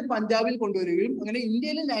ഇന്ത്യയിൽ പഞ്ചാബിൽ കൊണ്ടുവരികയും അങ്ങനെ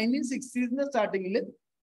ഇന്ത്യയിൽ 1960s സ്റ്റാർട്ടിങ്ങിൽ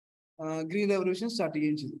ഗ്രീൻ റെവല്യൂഷൻ സ്റ്റാർട്ട്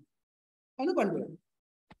ചെയ്യുകയും ചെയ്തു. ആണ് പണ്ടൂറ.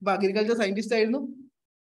 അപ്പൊ അഗ്രികൾച്ചർ സയന്റിസ്റ്റ് ആയിരുന്നു.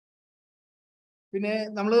 പിന്നെ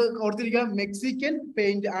നമ്മൾ ഓർത്തിരിക്കാം Mexican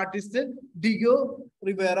paint artist Diego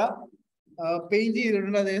Riviera paint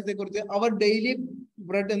ചെയ്തിട്ടുണ്ട് അദ്ദേഹത്തെ കുറിച്ച്. അവർ ഡെയിലി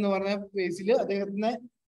ബ്രെഡ് എന്ന് പറഞ്ഞ പേസിൽ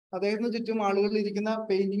അദ്ദേഹത്തിന് ചുറ്റും ആളുകളിൽ ഇരിക്കുന്ന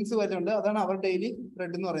പെയിന്റിങ്സ് വരുന്നുണ്ട്. അതാണ് അവർ ഡെയിലി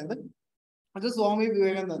ബ്രെഡ് എന്ന് പറയുന്നത്. അത് സ്വാമി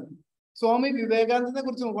വിവേകാനന്ദനെ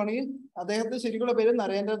കുറിച്ച് നോക്കുകയാണെങ്കിൽ അദ്ദേഹത്തെ ശരിക്കുള്ള പേര്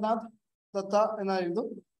നരേന്ദ്രനാഥ് ദത്ത എന്നായിരുന്നു.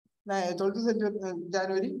 12th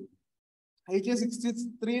ജനുവരി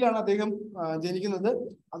 1863 അദ്ദേഹം ജനിക്കുന്നത്.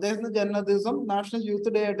 അദ്ദേഹത്തിന്റെ ജന്മദിവസം നാഷണൽ യൂത്ത്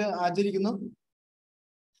ഡേ ആയിട്ട് ആചരിക്കുന്നു.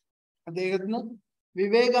 അദ്ദേഹത്തിന്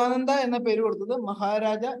വിവേകാനന്ദ എന്ന പേര് കൊടുത്തത്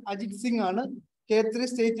മഹാരാജ അജിത് സിംഗ് ആണ്. കേത്രി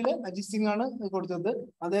സ്റ്റേറ്റിലെ അജിത് സിംഗ് ആണ് കൊടുത്തത്.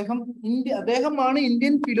 അദ്ദേഹമാണ്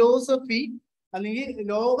ഇന്ത്യൻ ഫിലോസഫി അല്ലെങ്കിൽ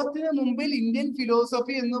ലോകത്തിന് മുമ്പിൽ ഇന്ത്യൻ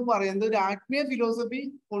ഫിലോസഫി എന്ന് പറയുന്നത് ഒരു ആത്മീയ ഫിലോസഫി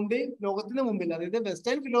കൊണ്ട് ലോകത്തിന് മുമ്പിൽ, അതായത്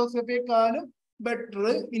വെസ്റ്റേൺ ഫിലോസഫിയെക്കാളും ബെറ്റർ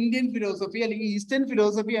ഇന്ത്യൻ ഫിലോസഫി അല്ലെങ്കിൽ ഈസ്റ്റേൺ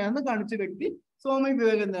ഫിലോസഫി ആണെന്ന് കാണിച്ച വ്യക്തി സ്വാമി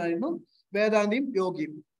വിവേകാനന്ദനായിരുന്നു, വേദാന്തിയും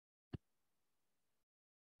യോഗിയും.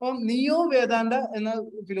 അപ്പം നിയോ വേദാന്ത എന്ന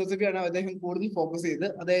ഫിലോസഫിയാണ് അദ്ദേഹം കൂടുതൽ ഫോക്കസ് ചെയ്ത്.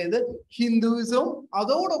 അതായത് ഹിന്ദുയിസവും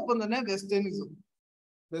അതോടൊപ്പം തന്നെ വെസ്റ്റേണിസവും.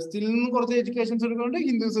 വെസ്റ്റിൽ നിന്ന് കുറച്ച് എഡ്യൂക്കേഷൻസ് എടുക്കുന്നുണ്ട്,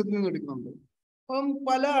 ഹിന്ദുയിസത്തിൽ നിന്ന് എടുക്കുന്നുണ്ട്. അപ്പം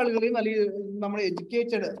പല ആളുകളെയും അല്ലെങ്കിൽ നമ്മുടെ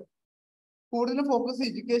എഡ്യൂക്കേറ്റഡ് കൂടുതലും ഫോക്കസ്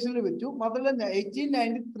എഡ്യൂക്കേഷനിൽ വെച്ചു. മാത്രമല്ല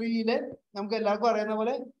 1893 നമുക്ക് എല്ലാവർക്കും അറിയുന്ന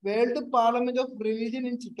പോലെ world parliament of religion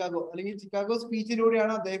in Chicago അല്ലെങ്കിൽ ചിക്കാഗോ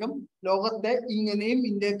സ്പീച്ചിലൂടെയാണ് അദ്ദേഹം ലോകത്തെ ഇങ്ങനെയും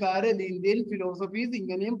ഇന്ത്യക്കാര് ഇന്ത്യയിൽ ഫിലോസഫീസ്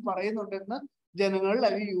ഇങ്ങനെയും പറയുന്നുണ്ടെന്ന് ജനങ്ങൾ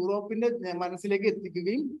അല്ലെങ്കിൽ യൂറോപ്പിന്റെ മനസ്സിലേക്ക്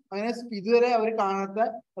എത്തിക്കുകയും അങ്ങനെ ഇതുവരെ അവർ കാണാത്ത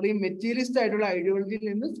അല്ലെങ്കിൽ മെറ്റീരിയലിസ്റ്റ് ആയിട്ടുള്ള ഐഡിയോളജിയിൽ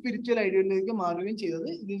നിന്ന് സ്പിരിച്വൽ ഐഡിയോളജിയിലേക്ക് മാറുകയും ചെയ്തത്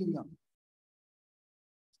ഇതിൽ നിന്നാണ്.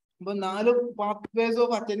 അപ്പൊ 4 pathways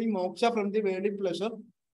of attaining മോക്ഷ from the world pleasure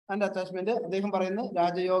and attachment അദ്ദേഹം പറയുന്നത്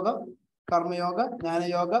രാജയോഗ, കർമ്മയോഗ,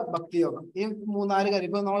 ജ്ഞാനയോഗ, ഭക്തിയോഗ. ഈ 4 കാര്യം.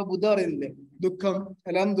 ഇപ്പൊ നമ്മൾ ബുദ്ധ പറയുന്നില്ലേ, ദുഃഖം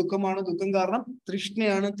എല്ലാം ദുഃഖമാണ്, ദുഃഖം കാരണം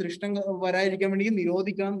തൃഷ്ണയാണ്, തൃഷ്ണ വരാതിരിക്കാൻ വേണ്ടി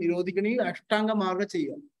നിരോധിക്കണമെങ്കിൽ അഷ്ടാംഗ മാർഗം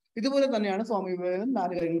ചെയ്യുക. ഇതുപോലെ തന്നെയാണ് സ്വാമി വിവേകാനന്ദൻ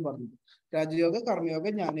 4 കാര്യങ്ങൾ പറഞ്ഞത്: രാജയോഗ, കർമ്മയോഗ,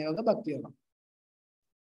 ജ്ഞാനയോഗ, ഭക്തിയോഗ.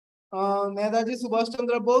 നേതാജി സുഭാഷ്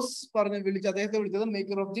ചന്ദ്രബോസ് അദ്ദേഹത്തെ വിളിച്ചത്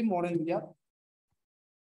maker of the modern India.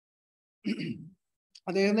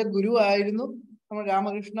 അദ്ദേഹത്തിന്റെ ഗുരു ആയിരുന്നു നമ്മുടെ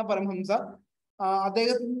രാമകൃഷ്ണ പരമഹംസ.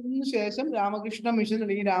 അദ്ദേഹത്തിന് ശേഷം രാമകൃഷ്ണ മിഷൻ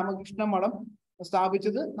അല്ലെങ്കിൽ രാമകൃഷ്ണ മഠം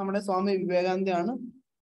സ്ഥാപിച്ചത് നമ്മുടെ സ്വാമി വിവേകാനന്ദയാണ്.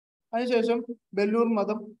 അതിനുശേഷം ബെല്ലൂർ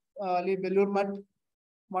മഠം അല്ലെങ്കിൽ ബെല്ലൂർ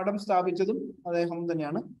മഠം സ്ഥാപിച്ചതും അദ്ദേഹം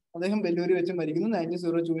തന്നെയാണ്. അദ്ദേഹം ബെല്ലൂരിൽ വെച്ച് മരിക്കുന്നു,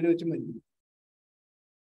 1902 വെച്ച് മരിക്കുന്നു.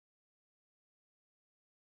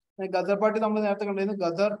 ഗദർ പാർട്ടി നമ്മൾ നേരത്തെ കണ്ടിരുന്നു.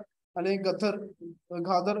 ഗദർ അല്ലെങ്കിൽ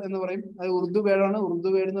ഖദർ എന്ന് പറയും. അത് ഉറുദു വേർഡാണ്. ഉറുദു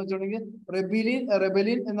വേർഡ് എന്ന് വെച്ചിട്ടുണ്ടെങ്കിൽ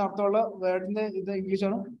റെബലിൻ എന്ന അർത്ഥമുള്ള വേർഡിന്റെ ഇത്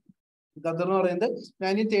ഇംഗ്ലീഷാണ് ഖദർ എന്ന് പറയുന്നത്.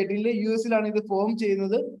 1913 US ഇത് ഫോം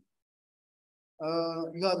ചെയ്യുന്നത്.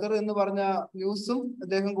 ഖദർ എന്ന് പറഞ്ഞ ന്യൂസും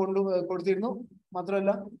അദ്ദേഹം കൊടുത്തിരുന്നു.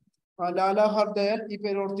 മാത്രമല്ല ലാല ഹർദയാൽ, ഈ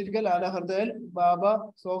പേര് ഓർത്തിരിക്കുക, ലാല ഹർദയാൽ, ബാബ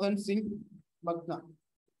സോഹൻ സിംഗ് ബഗ്ന,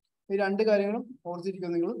 ഈ 2 കാര്യങ്ങളും ഓർത്തിരിക്കുക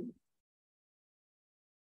നിങ്ങൾ.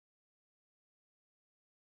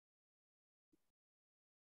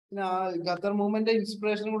 പിന്നെ ഖദർ മൂവ്മെന്റ്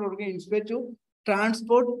ഇൻസ്പിറേഷൻ കൂടെ കൊടുക്കുക. Inspire to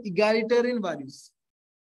transport egalitarian values.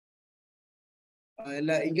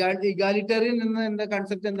 Egalitarian എന്ന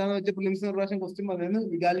കൺസെപ്റ്റ് എന്താണെന്ന് വെച്ചാൽ പ്രിലിംസിന് പ്രാവശ്യം ക്വസ്റ്റ്യൻ പറയുന്നത്.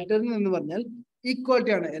 ഇഗാലിറ്റേറിയൻ എന്ന് പറഞ്ഞാൽ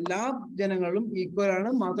ഈക്വാലിറ്റി ആണ്, എല്ലാ ജനങ്ങളും ഈക്വൽ ആണ്,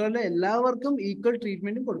 മാത്രമല്ല എല്ലാവർക്കും ഈക്വൽ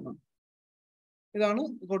ട്രീറ്റ്മെന്റും കൊടുക്കണം. ഇതാണ്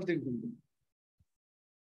കൊടുത്തിരിക്കുന്നത്.